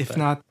image of it. But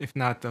if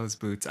not those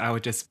boots, I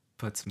would just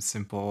put some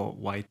simple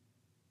white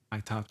high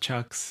top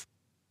chucks,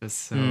 just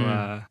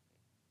so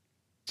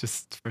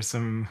just for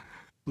some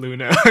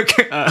Luna.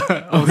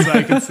 Also,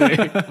 I can say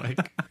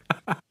like,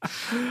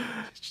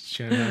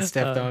 Chun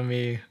stepped on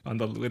me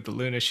with the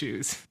Luna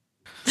shoes.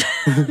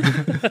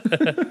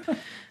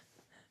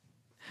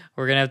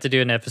 We're gonna have to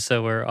do an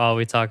episode where all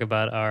we talk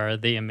about are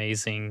the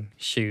amazing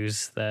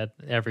shoes that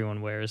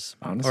everyone wears,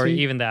 Honestly, or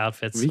even the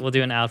outfits. We'll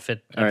do an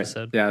outfit All right.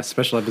 episode. Yeah,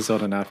 special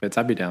episode on outfits.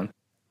 I'd be down.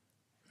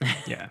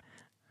 Yeah.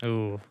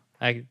 Ooh,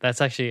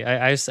 that's actually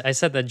I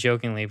said that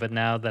jokingly, but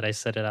now that I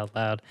said it out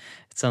loud,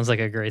 it sounds like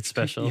a great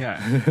special.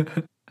 Yeah.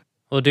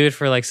 We'll do it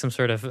for like some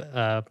sort of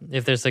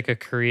if there's like a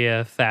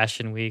Korea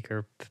Fashion Week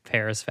or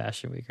Paris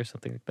Fashion Week or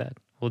something like that.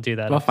 We'll do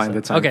that. I'll find the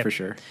episode. time for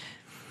sure.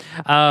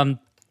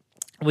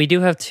 We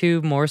do have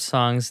 2 more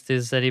songs.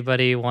 Does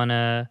anybody want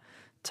to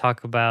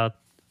talk about,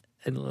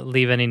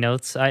 leave any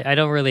notes? I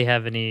don't really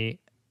have any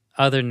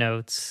other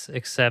notes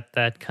except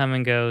that Come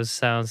and Goes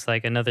sounds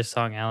like another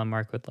song Alan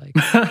Mark would like.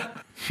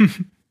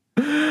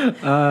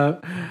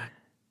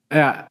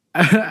 Yeah,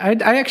 I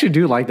actually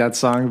do like that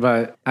song,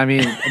 but I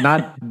mean,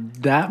 not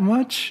that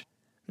much.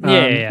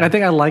 Yeah. I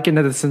think I like it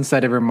in the sense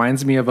that it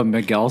reminds me of a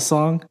Miguel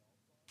song.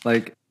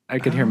 Like I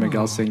could hear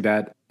Miguel sing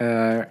that.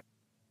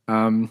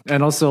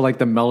 And also like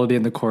the melody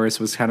in the chorus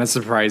was kind of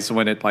surprised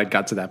when it like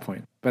got to that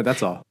point. But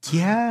that's all.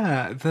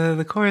 Yeah,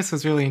 the chorus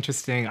was really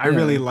interesting. I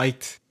really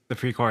liked the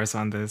pre-chorus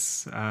on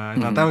this. I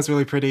thought that was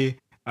really pretty.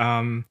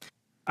 I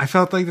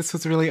felt like this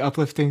was a really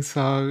uplifting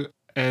song,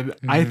 and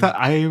I thought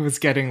I was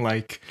getting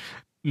like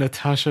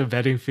Natasha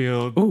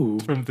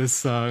Bedingfield from this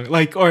song,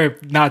 like, or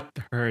not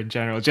her in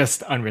general,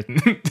 just unwritten,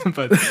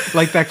 but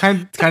like that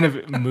kind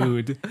of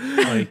mood,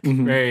 like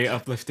very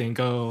uplifting.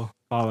 Go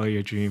follow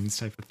your dreams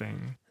type of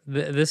thing.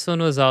 This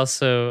one was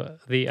also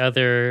the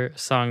other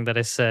song that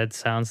I said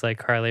sounds like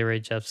Carly Rae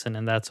Jepsen,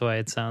 and that's why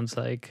it sounds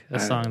like a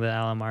song that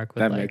Alan Mark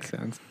would that like. Makes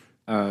sense.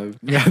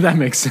 Yeah, that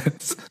makes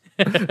sense.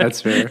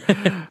 That's fair.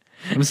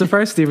 I'm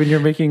surprised, Steven, you're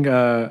making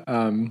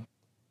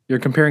you're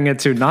comparing it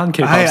to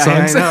non-K-pop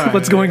songs. I know,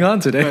 What's going on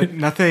today? But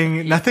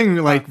nothing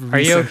like. Are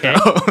you okay?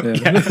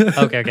 Yeah.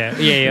 Okay.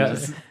 Yeah.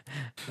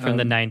 From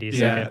the 90s.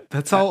 Yeah, Okay.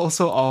 that's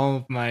also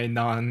all my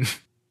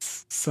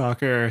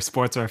non-soccer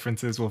sports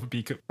references will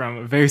be from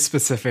a very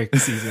specific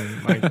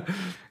season. Like,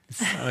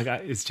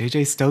 is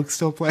JJ Stokes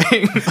still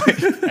playing?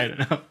 Like, I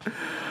don't know.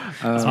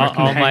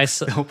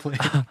 Still playing?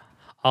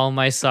 All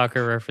my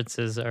soccer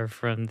references are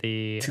from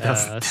the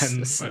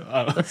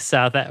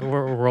 2010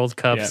 World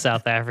Cup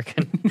South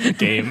African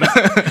game.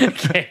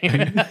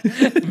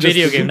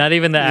 Video game, not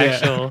even the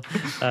actual.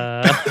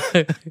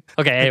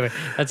 Okay, anyway,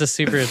 that's a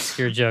super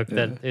obscure joke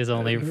that is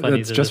only funny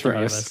That's to just the for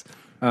three of us.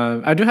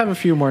 I do have a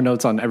few more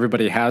notes on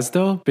Everybody Has,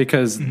 though,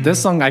 because this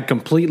song I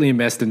completely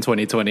missed in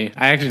 2020.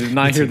 I actually did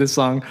not hear this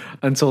song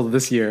until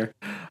this year.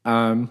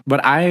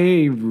 But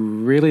I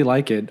really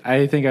like it.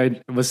 I think I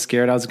was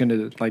scared I was going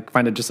to like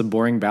find it just a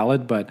boring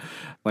ballad, but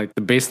like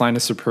the bass line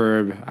is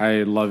superb.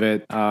 I love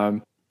it.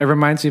 It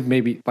reminds me of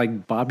maybe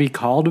like Bobby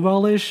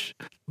Caldwell-ish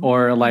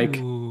or like,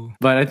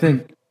 but I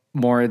think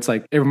more it's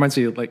like, it reminds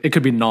me like it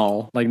could be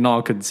Null. Like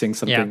Null could sing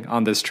something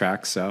on this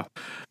track. So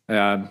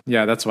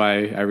yeah, that's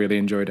why I really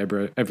enjoyed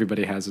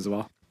Everybody Has as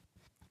well.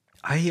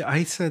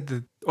 I said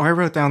that, or I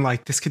wrote down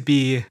like this could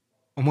be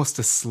almost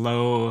a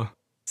slow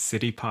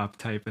city pop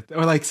type,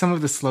 or like some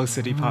of the slow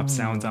city pop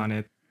sounds on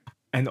it,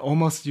 and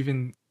almost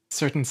even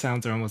certain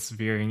sounds are almost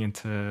veering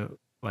into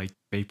like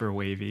vapor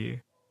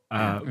wavy,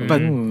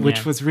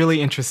 which was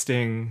really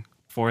interesting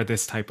for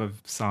this type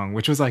of song,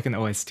 which was like an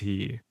OST,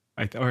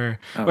 or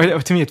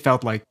to me it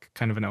felt like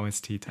kind of an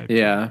OST type.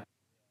 Yeah,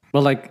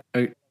 well, like.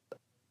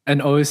 An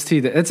OST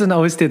it's an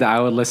OST that I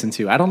would listen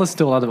to. I don't listen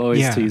to a lot of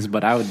OSTs,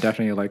 but I would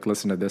definitely like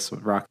listen to this,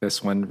 rock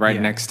this one right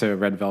next to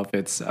Red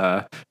Velvet's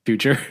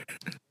Future.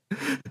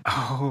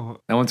 Oh,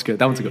 that one's good.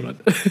 That one's a good one.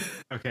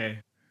 Okay.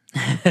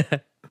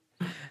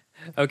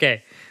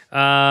 Okay.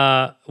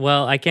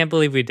 Well, I can't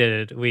believe we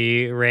did it.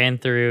 We ran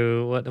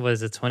through, what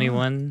was it,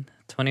 21?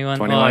 21?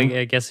 Well,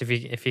 I guess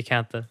if you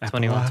count the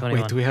 21.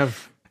 Wait, do we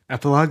have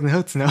epilogue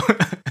notes? No.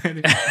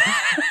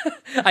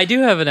 I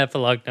do have an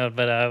epilogue note,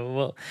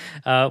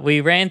 but we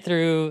ran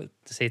through,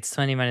 say it's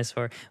 20 minus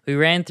 4. We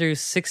ran through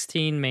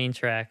 16 main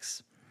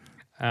tracks.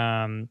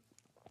 I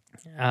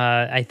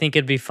think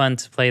it'd be fun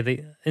to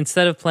play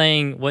instead of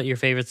playing what your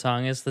favorite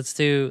song is, let's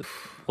do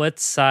what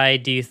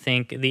side do you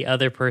think the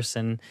other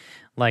person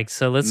likes.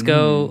 So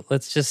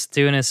let's just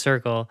do in a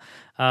circle.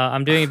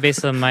 I'm doing it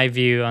based on my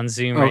view on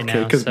Zoom right now.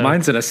 Okay, because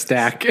mine's in a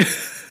stack.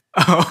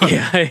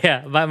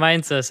 Yeah.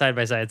 Mine's side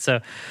by side. So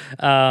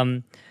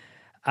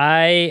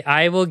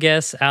I will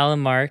guess Alan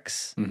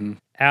Mark's.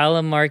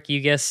 Alan Mark,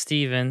 you guess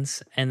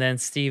Steven's, and then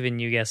Steven,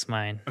 you guess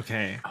mine.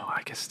 Okay. Oh,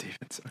 I guess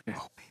Steven's. Okay.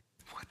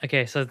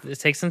 Okay, so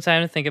take some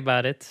time to think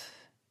about it.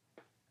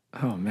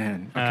 Oh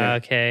man.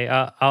 Okay.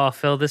 I'll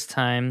fill this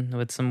time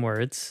with some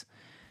words.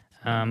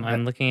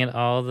 I'm looking at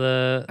all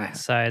the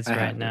sides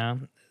right now.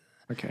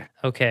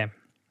 Okay.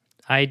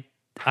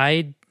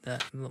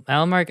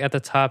 Alan Mark at the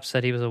top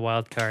said he was a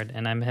wild card,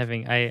 and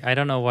I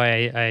don't know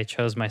why I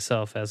chose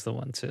myself as the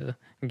one to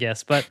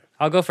guess, but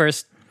I'll go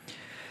first.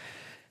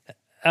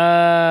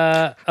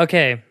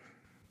 Okay.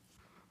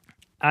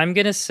 I'm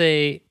gonna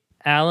say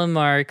Alan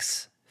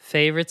Mark's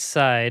favorite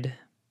side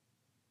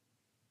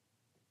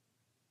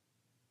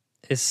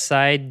is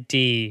side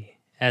D,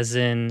 as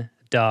in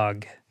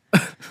dog.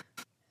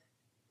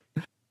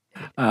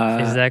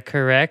 Is that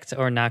correct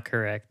or not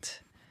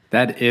correct?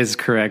 That is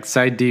correct.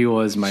 Side D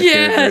was my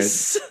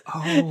favorite.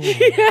 Oh.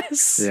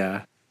 Yes!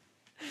 Yeah.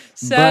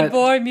 Sad But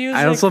boy music.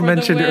 I also for the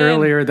mentioned win.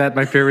 earlier that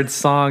my favorite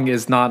song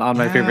is not on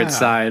my Yeah. favorite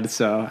side,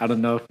 so I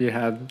don't know if you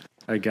have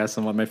a guess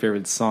on what my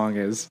favorite song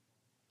is.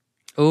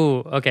 Ooh,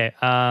 okay.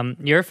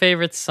 Your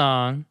favorite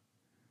song.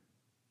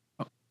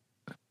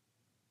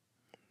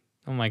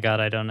 Oh my god,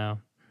 I don't know.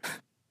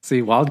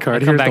 See, wild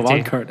card. I'll come Here's the back to wild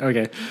you. card.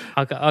 Okay.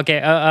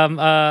 Okay.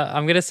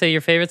 I'm gonna say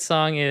your favorite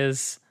song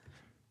is.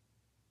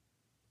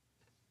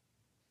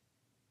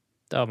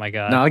 Oh my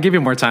god. No, I'll give you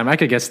more time. I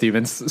could guess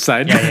Steven's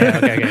side. Yeah.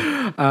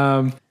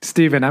 Okay.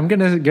 Steven, I'm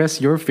gonna guess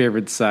your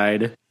favorite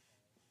side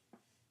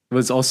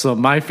was also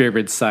my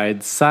favorite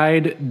side.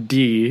 Side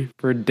D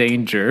for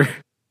danger.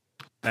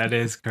 That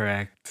is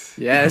correct.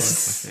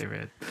 Yes. That was my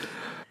favorite.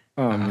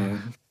 Oh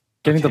man.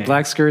 Getting the okay.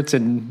 black skirts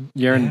and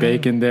Yaron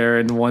bacon there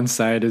in one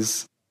side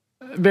is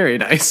very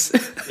nice.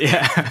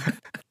 Yeah.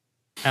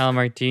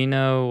 Alamark, do you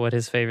know what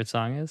his favorite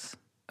song is?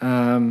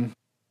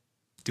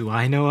 Do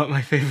I know what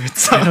my favorite I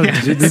song don't,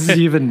 is? did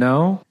you even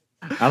know?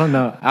 I don't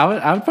know.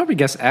 I would probably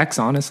guess X,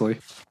 honestly.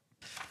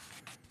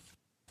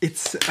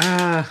 It's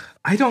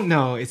I don't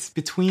know. It's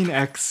between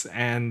X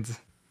and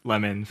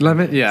Lemon. for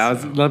Lemon, me, yeah,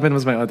 so, Lemon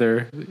was would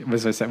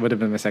have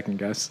been my second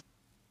guess.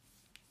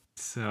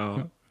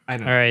 so I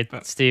don't All right, know.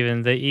 but-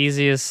 Steven, the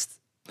easiest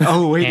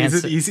Oh wait, is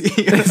Answer- it easy?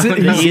 Is it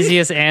the easy?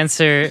 easiest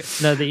answer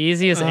the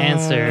easiest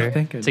answer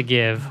think I to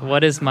give.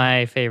 What is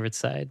my favorite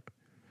side?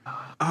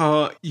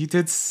 Oh, you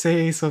did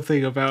say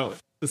something about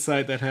the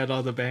side that had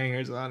all the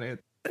bangers on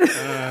it.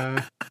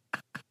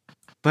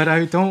 But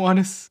I don't want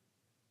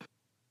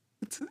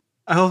to.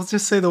 I'll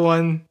just say the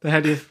one that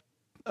had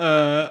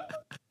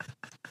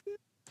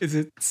is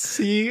it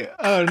C?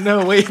 Oh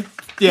no, wait.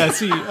 Yeah,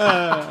 C.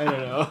 I don't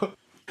know.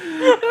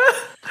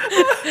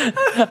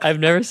 I've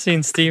never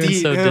seen Steven D,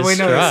 so wait,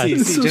 no, distraught.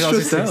 C. So I'll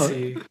just say stressed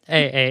C.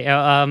 Hey,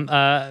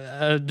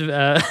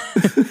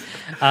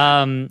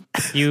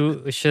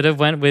 you should have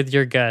went with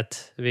your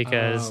gut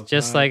because Oh,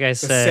 just God. like I The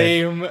said,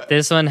 same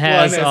this one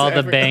has one as all the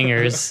every-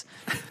 bangers.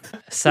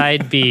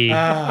 Side B,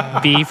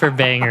 B for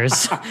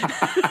bangers.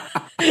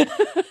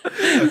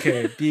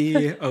 Okay,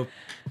 B. Oh,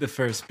 the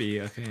first B.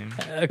 Okay.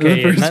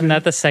 Okay, first not, B.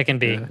 not the second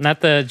B,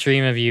 not the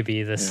dream of you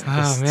B. This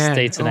Oh man,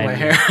 Stay Tonight. my B.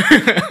 hair.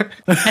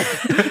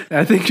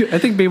 I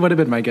think B would have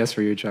been my guess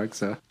for you, Chuck.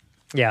 So,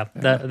 Yeah,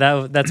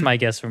 that's my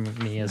guess from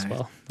me as Nice.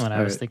 well when I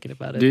All was right. thinking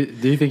about it.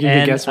 do you think you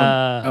And, could guess one?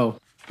 uh,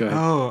 Go ahead.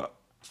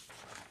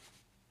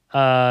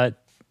 Oh,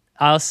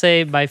 I'll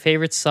say my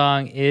favorite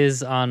song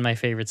is on my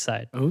favorite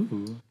side.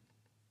 Ooh.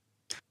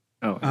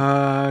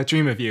 Oh,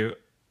 Dream of You.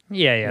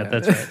 Yeah,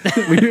 that's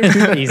right.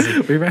 we, Easy.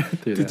 We ran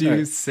through Did that. you All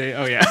right. say?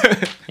 Oh yeah.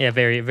 Yeah,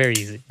 very, very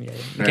easy. Yeah.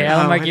 Right. Okay, Oh,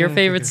 Alamark, I your didn't think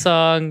favorite of-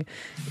 song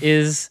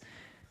is.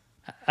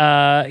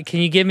 Can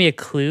you give me a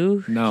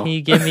clue? No. Can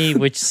you give me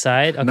which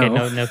side? Okay,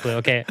 No. no clue.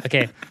 Okay.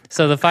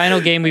 So the final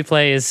game we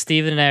play is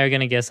Steven and I are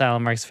gonna guess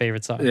Alamark's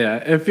favorite song. Yeah,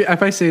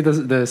 if I say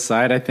the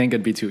side, I think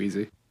it'd be too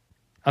easy.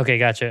 Okay,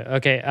 gotcha.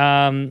 Okay,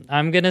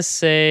 I'm gonna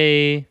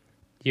say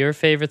your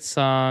favorite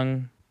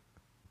song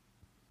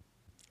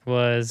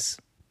was.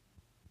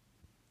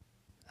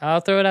 I'll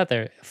throw it out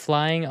there.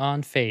 Flying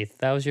on Faith.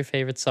 That was your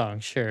favorite song.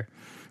 Sure.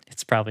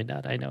 It's probably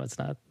not. I know it's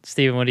not.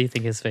 Steven, what do you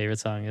think his favorite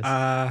song is?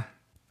 I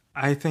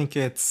think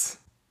it's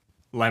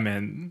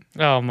Lemon.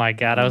 Oh my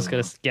god, I was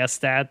gonna guess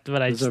that,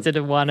 but I Those just are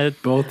didn't want to.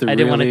 Both I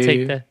didn't want to really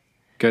take the.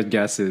 good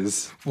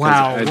guesses. 'Cause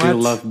Wow, I do what?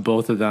 love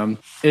both of them.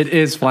 It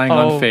is Flying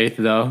Oh. on Faith,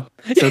 though.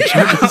 So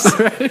Chuck is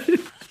right.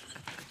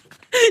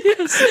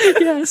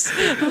 Yes.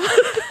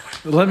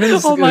 Lemon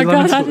is, Oh my god,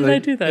 Lemon's how did I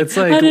like- do that? It's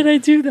like How did I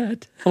do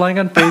that? Flying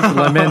on Faith,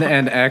 Lemon,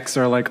 and X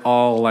are like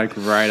all like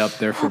right up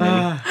there for me.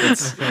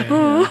 It's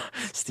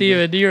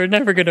Steven, you're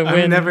never gonna I'm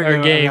win never our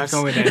gonna, I'm not games.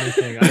 gonna win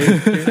anything.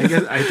 I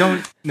guess I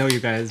don't know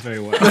you guys very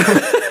well.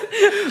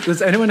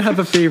 Does anyone have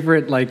a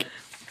favorite like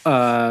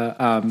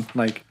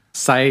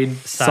side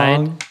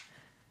song?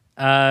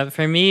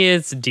 For me,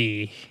 it's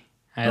D.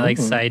 I like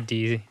Oh. side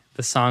D.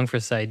 The song for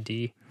side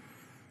D.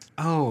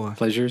 Oh,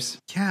 Pleasures.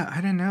 yeah,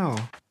 I don't know.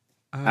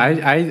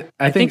 I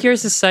I think think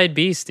yours is side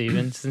B,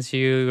 Steven, since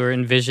you were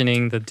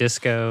envisioning the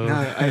disco. No,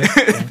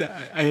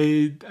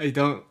 I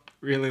don't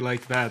really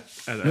like that.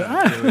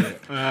 Really.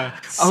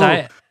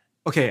 Side-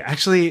 Okay,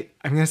 actually,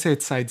 I'm gonna say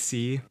it's side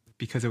C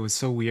because it was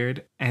so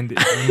weird and it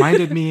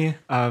reminded me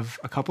of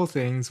a couple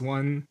things.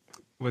 One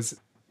was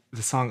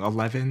the song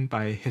 11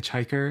 by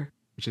Hitchhiker,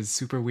 which is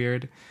super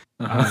weird.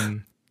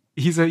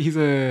 He's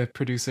a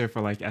producer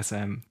for like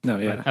SM. no,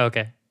 yeah.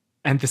 Okay.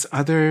 And this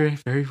other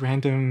very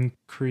random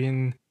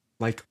Korean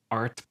like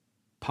art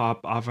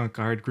pop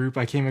avant-garde group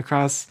I came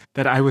across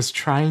that I was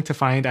trying to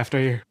find after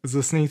I was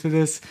listening to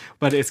this,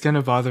 but it's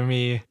gonna bother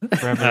me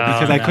forever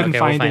because I couldn't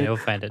find it. We'll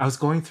find it. I was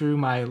going through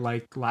my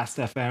like last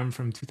FM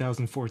from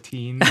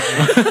 2014.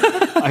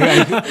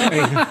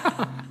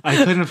 I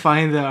couldn't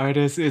find the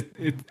artist.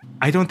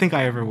 I don't think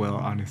I ever will,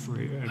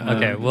 honestly.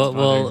 Okay,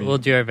 we'll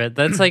do our bit.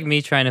 That's like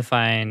me trying to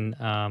find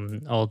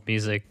old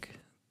music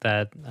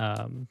that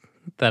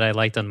that I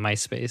liked on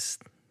MySpace.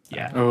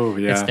 Yeah. Oh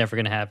yeah. It's never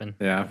gonna happen.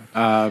 Yeah.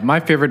 My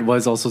favorite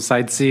was also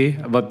Side C,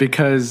 but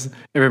because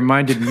it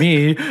reminded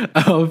me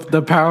of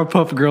the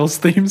Powerpuff Girls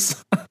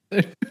themes.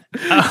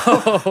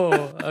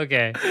 Oh,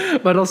 okay.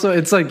 But also,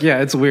 it's like,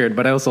 yeah, it's weird,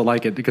 but I also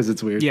like it because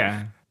it's weird.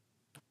 Yeah.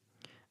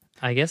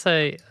 I guess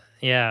I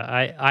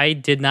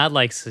did not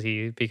like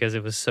C because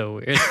it was so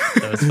weird.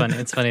 So it's funny.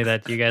 It's funny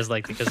that you guys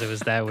liked it because it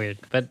was that weird.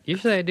 But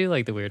usually I do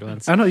like the weird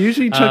ones. I know.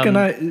 Usually Chuck and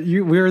I,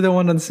 we're the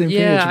one on the same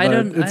page.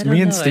 But it's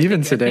me and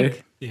Steven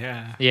today.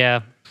 Yeah.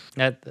 Yeah.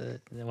 That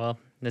well,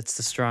 it's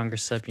the stronger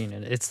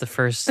subunit. It's the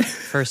first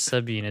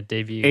subunit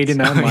debut.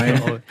 89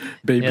 line,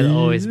 baby. It'll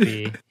always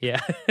be.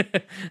 Yeah.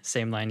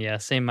 Same line. Yeah.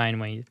 Same mind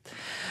when.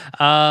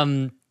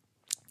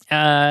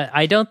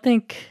 I don't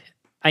think.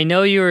 I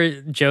know you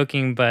were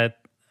joking, but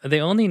the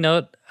only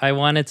note I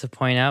wanted to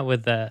point out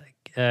with the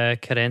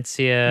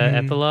Querencia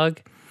epilogue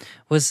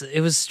was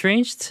it was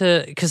strange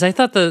because I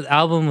thought the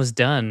album was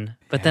done,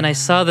 but then I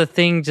saw the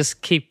thing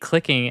just keep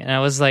clicking, and I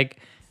was like,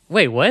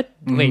 "Wait, what?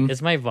 Wait,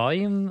 is my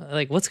volume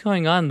like what's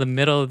going on in the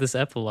middle of this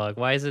epilogue?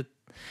 Why is it?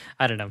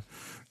 I don't know."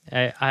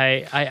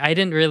 I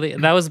didn't really.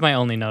 That was my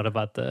only note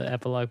about the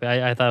epilogue. But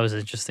I thought it was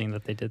interesting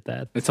that they did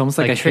that. It's almost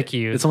like a trick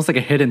you. It's almost like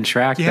a hidden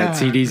track that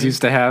CDs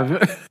used to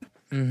have.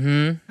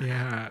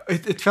 Yeah,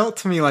 it felt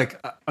to me like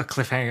a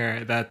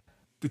cliffhanger that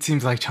it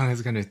seems like Chung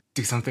is gonna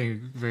do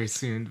something very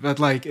soon, but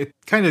like it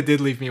kind of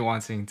did leave me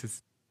wanting to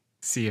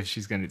see if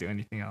she's gonna do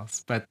anything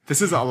else. But this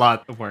is a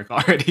lot of work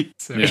already.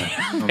 So. Yeah.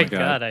 Oh my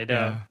god, I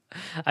know.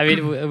 Yeah. I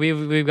mean,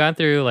 we've gone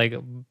through like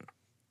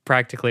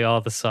practically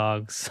all the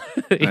songs.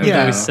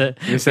 Yeah, we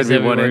said we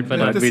wouldn't,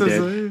 but we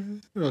did.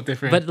 A little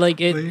different. But like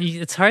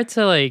it's hard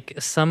to like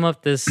sum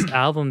up this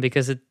album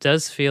because it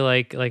does feel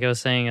like I was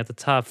saying at the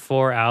top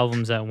 4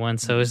 albums at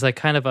once. So it's like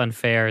kind of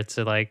unfair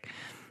to like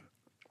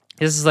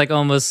this is like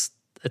almost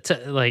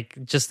like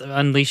just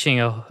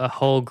unleashing a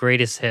whole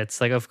greatest hits.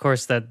 Like of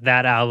course that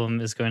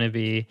album is going to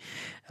be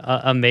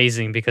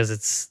amazing because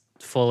it's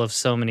full of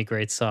so many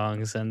great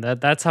songs, and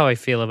that's how I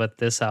feel about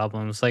this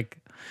album. It's like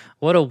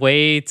what a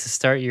way to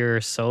start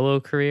your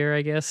solo career,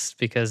 I guess,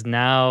 because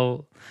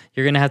now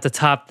you're going to have to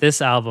top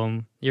this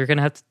album. You're going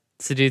to have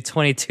to do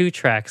 22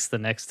 tracks the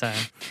next time.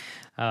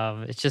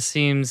 It just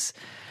seems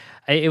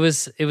it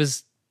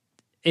was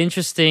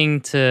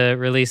interesting to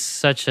release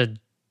such a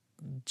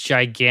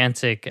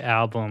gigantic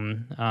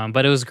album,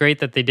 but it was great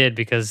that they did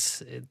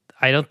because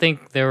I don't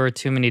think there were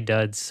too many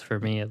duds for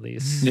me, at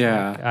least.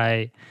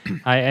 Yeah.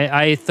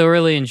 I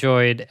thoroughly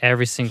enjoyed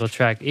every single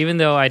track, even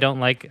though I don't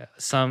like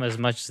some as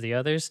much as the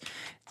others.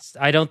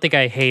 I don't think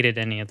I hated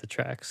any of the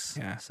tracks.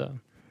 Yeah. So.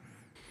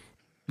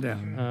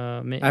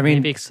 Yeah.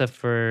 Maybe except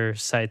for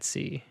Side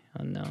C.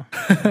 Oh, no.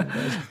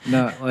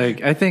 No,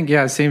 like I think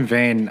same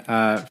vein.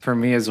 For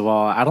me as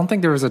well. I don't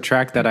think there was a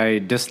track that I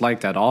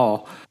disliked at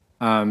all.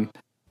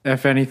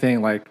 If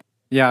anything, like.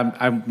 Yeah,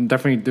 I'm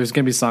definitely. There's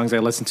gonna be songs I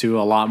listen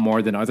to a lot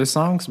more than other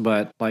songs,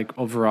 but like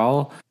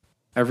overall,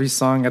 every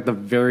song at the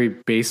very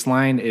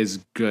baseline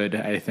is good.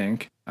 I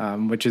think,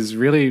 which is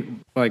really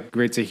like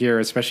great to hear,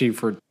 especially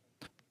for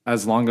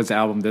as long as the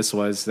album this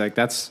was. Like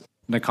that's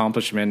an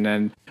accomplishment,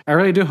 and I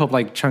really do hope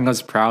like CHUNG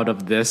HA's proud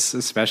of this,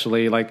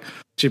 especially like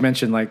she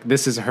mentioned, like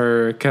this is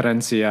her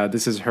Querencia,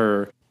 this is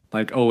her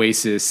like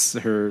oasis,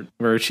 her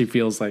where she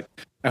feels like.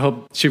 I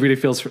hope she really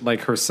feels like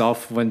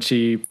herself when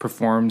she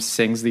performs,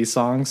 sings these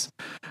songs.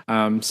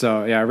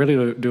 So yeah, I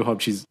really do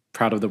hope she's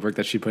proud of the work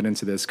that she put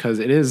into this because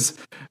it is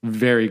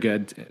very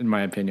good in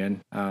my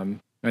opinion. And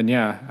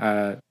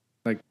yeah,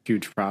 like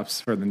huge props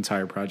for the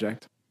entire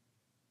project.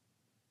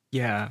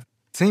 Yeah,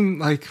 same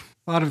like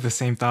a lot of the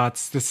same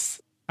thoughts. This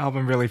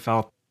album really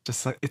felt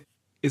just like it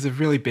is a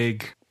really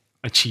big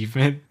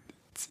achievement.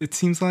 It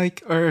seems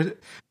like, and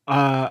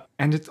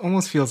it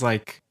almost feels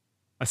like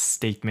a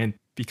statement.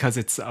 Because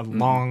it's a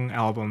long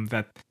album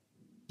that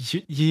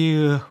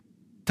you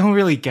don't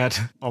really get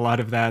a lot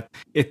of that.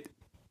 It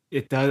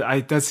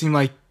does seem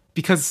like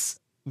because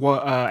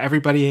what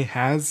everybody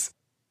has,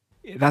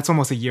 that's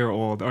almost a year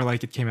old, or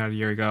like it came out a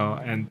year ago,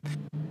 and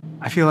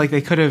I feel like they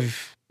could have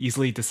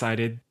easily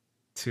decided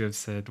to have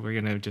said we're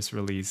gonna just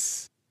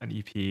release an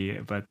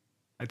EP, but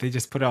they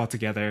just put it all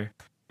together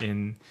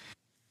into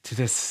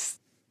this.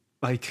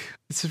 Like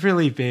it's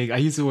really big. I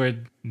use the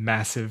word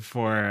massive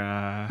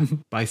for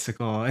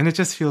bicycle, and it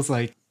just feels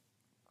like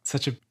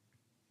such a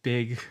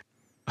big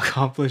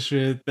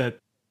accomplishment that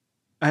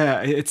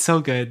it's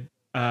so good.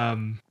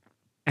 And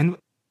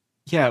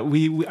yeah,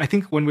 we I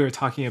think when we were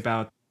talking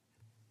about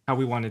how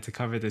we wanted to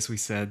cover this, we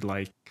said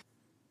like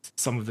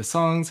some of the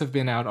songs have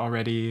been out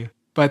already,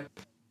 but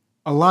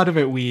a lot of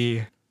it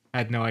we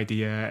had no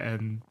idea,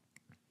 and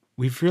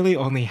we've really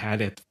only had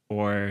it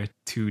for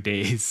 2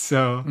 days.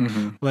 So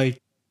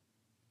like.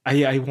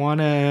 I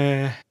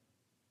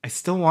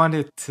still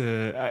wanted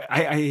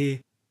to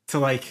to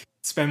like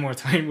spend more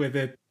time with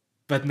it,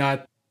 but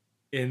not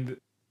in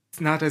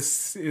it's not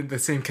as in the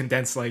same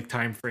condensed like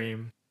time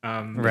frame.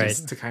 Right.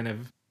 Just to kind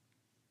of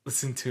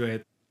listen to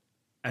it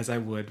as I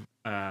would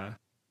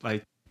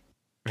like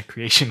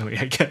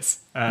recreationally, I guess.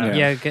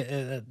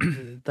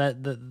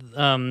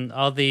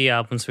 All the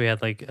albums we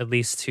had like at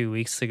least 2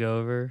 weeks to go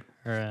over,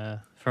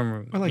 or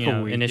from Or like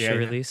a week, initial yeah.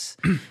 release.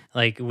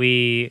 Like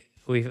I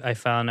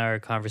found our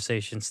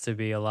conversations to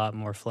be a lot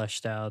more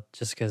fleshed out,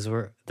 just because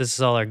this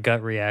is all our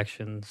gut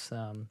reactions.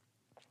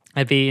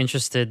 I'd be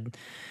interested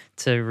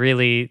to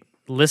really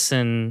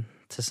listen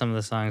to some of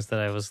the songs that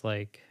I was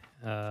like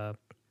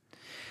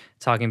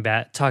talking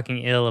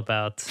ill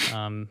about.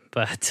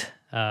 But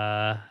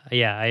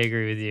yeah, I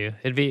agree with you.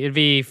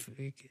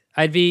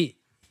 I'd be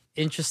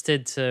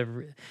interested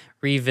to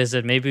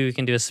revisit. Maybe we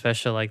can do a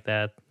special like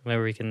that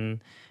where we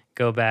can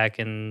go back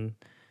and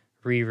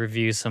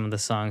re-review some of the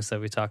songs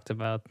that we talked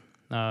about,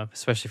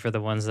 especially for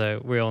the ones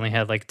that we only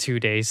had like 2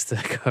 days to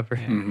cover.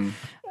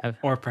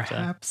 Or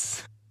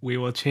perhaps we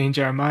will change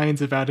our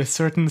minds about a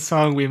certain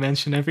song we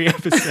mention every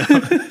episode.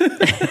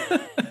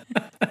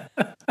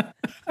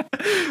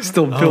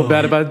 Still feel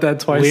bad about that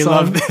Twice We song.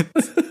 loved it.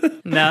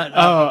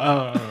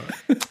 No,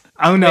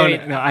 Oh no,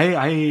 Maybe- no!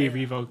 I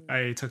revoked.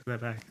 I took that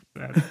back.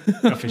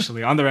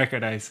 Officially, on the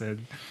record, I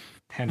said.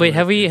 wait,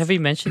 have we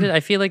mentioned it?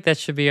 I feel like that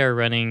should be our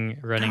running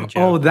joke.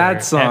 Oh, where-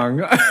 that song.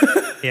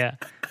 Yeah.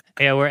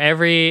 Yeah, where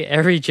every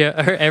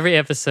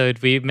episode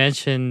we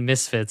mention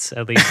Misfits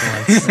at least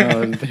once.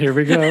 Oh, here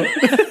we go.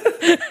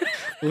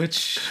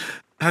 Which,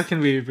 how can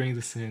we bring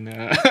this in?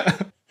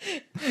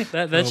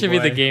 That should be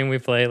the boy. game we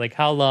play. Like,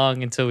 how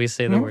long until we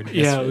say the word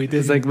Misfit? Yeah, we did.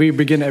 It's like we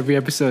begin every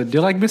episode. Do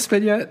you like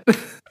Misfit yet?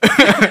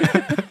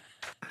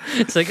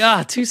 It's like,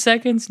 2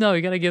 seconds? No,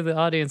 we got to give the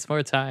audience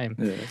more time.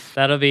 Yeah.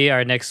 That'll be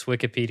our next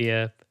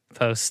Wikipedia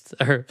post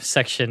or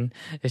section.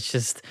 It's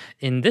just,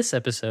 in this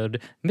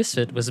episode,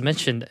 Misfit was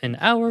mentioned in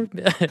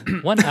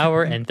 1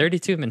 hour and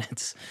 32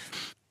 minutes.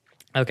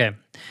 Okay.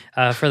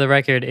 For the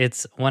record,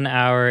 it's 1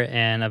 hour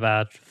and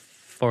about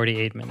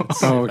 48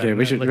 minutes. Oh, okay.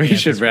 We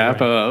should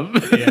wrap up.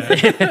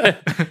 Yeah.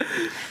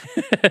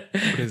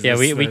 Yeah,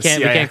 we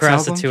can't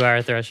cross the 2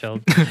 hour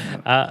threshold.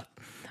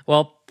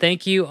 Well,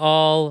 thank you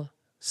all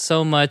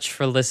so much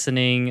for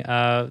listening.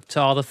 To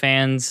all the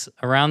fans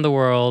around the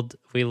world,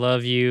 we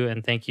love you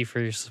and thank you for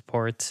your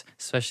support,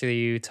 especially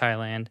you,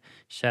 Thailand.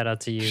 Shout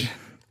out to you.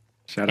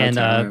 Shout out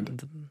to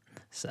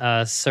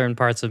Thailand. Certain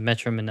parts of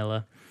Metro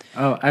Manila.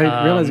 Oh,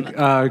 I realized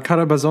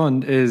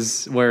Carabazon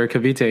is where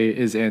Cavite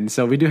is in,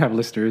 so we do have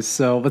listeners.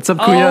 So what's up,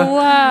 Kuya? Oh,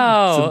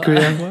 wow. What's up,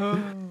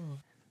 Kuya?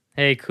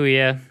 Hey,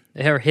 Kuya,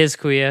 or his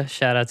Kuya,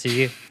 shout out to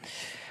you.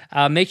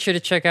 Make sure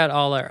to check out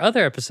all our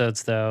other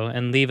episodes, though,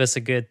 and leave us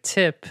a good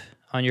tip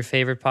on your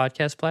favorite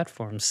podcast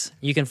platforms.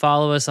 You can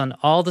follow us on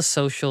all the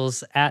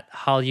socials at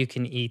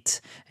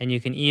HowYouCanEat, and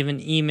you can even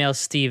email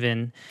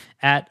Steven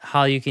at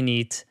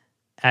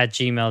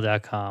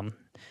howyoucaneat@gmail.com.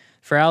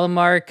 For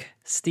Alamark,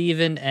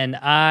 Steven, and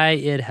I,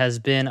 it has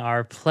been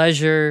our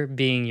pleasure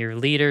being your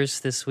leaders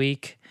this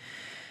week.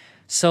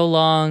 So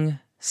long,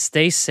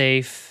 stay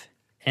safe,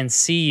 and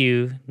see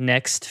you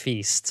next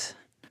feast.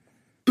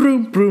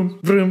 Broom, broom,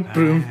 broom,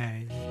 broom. Bye.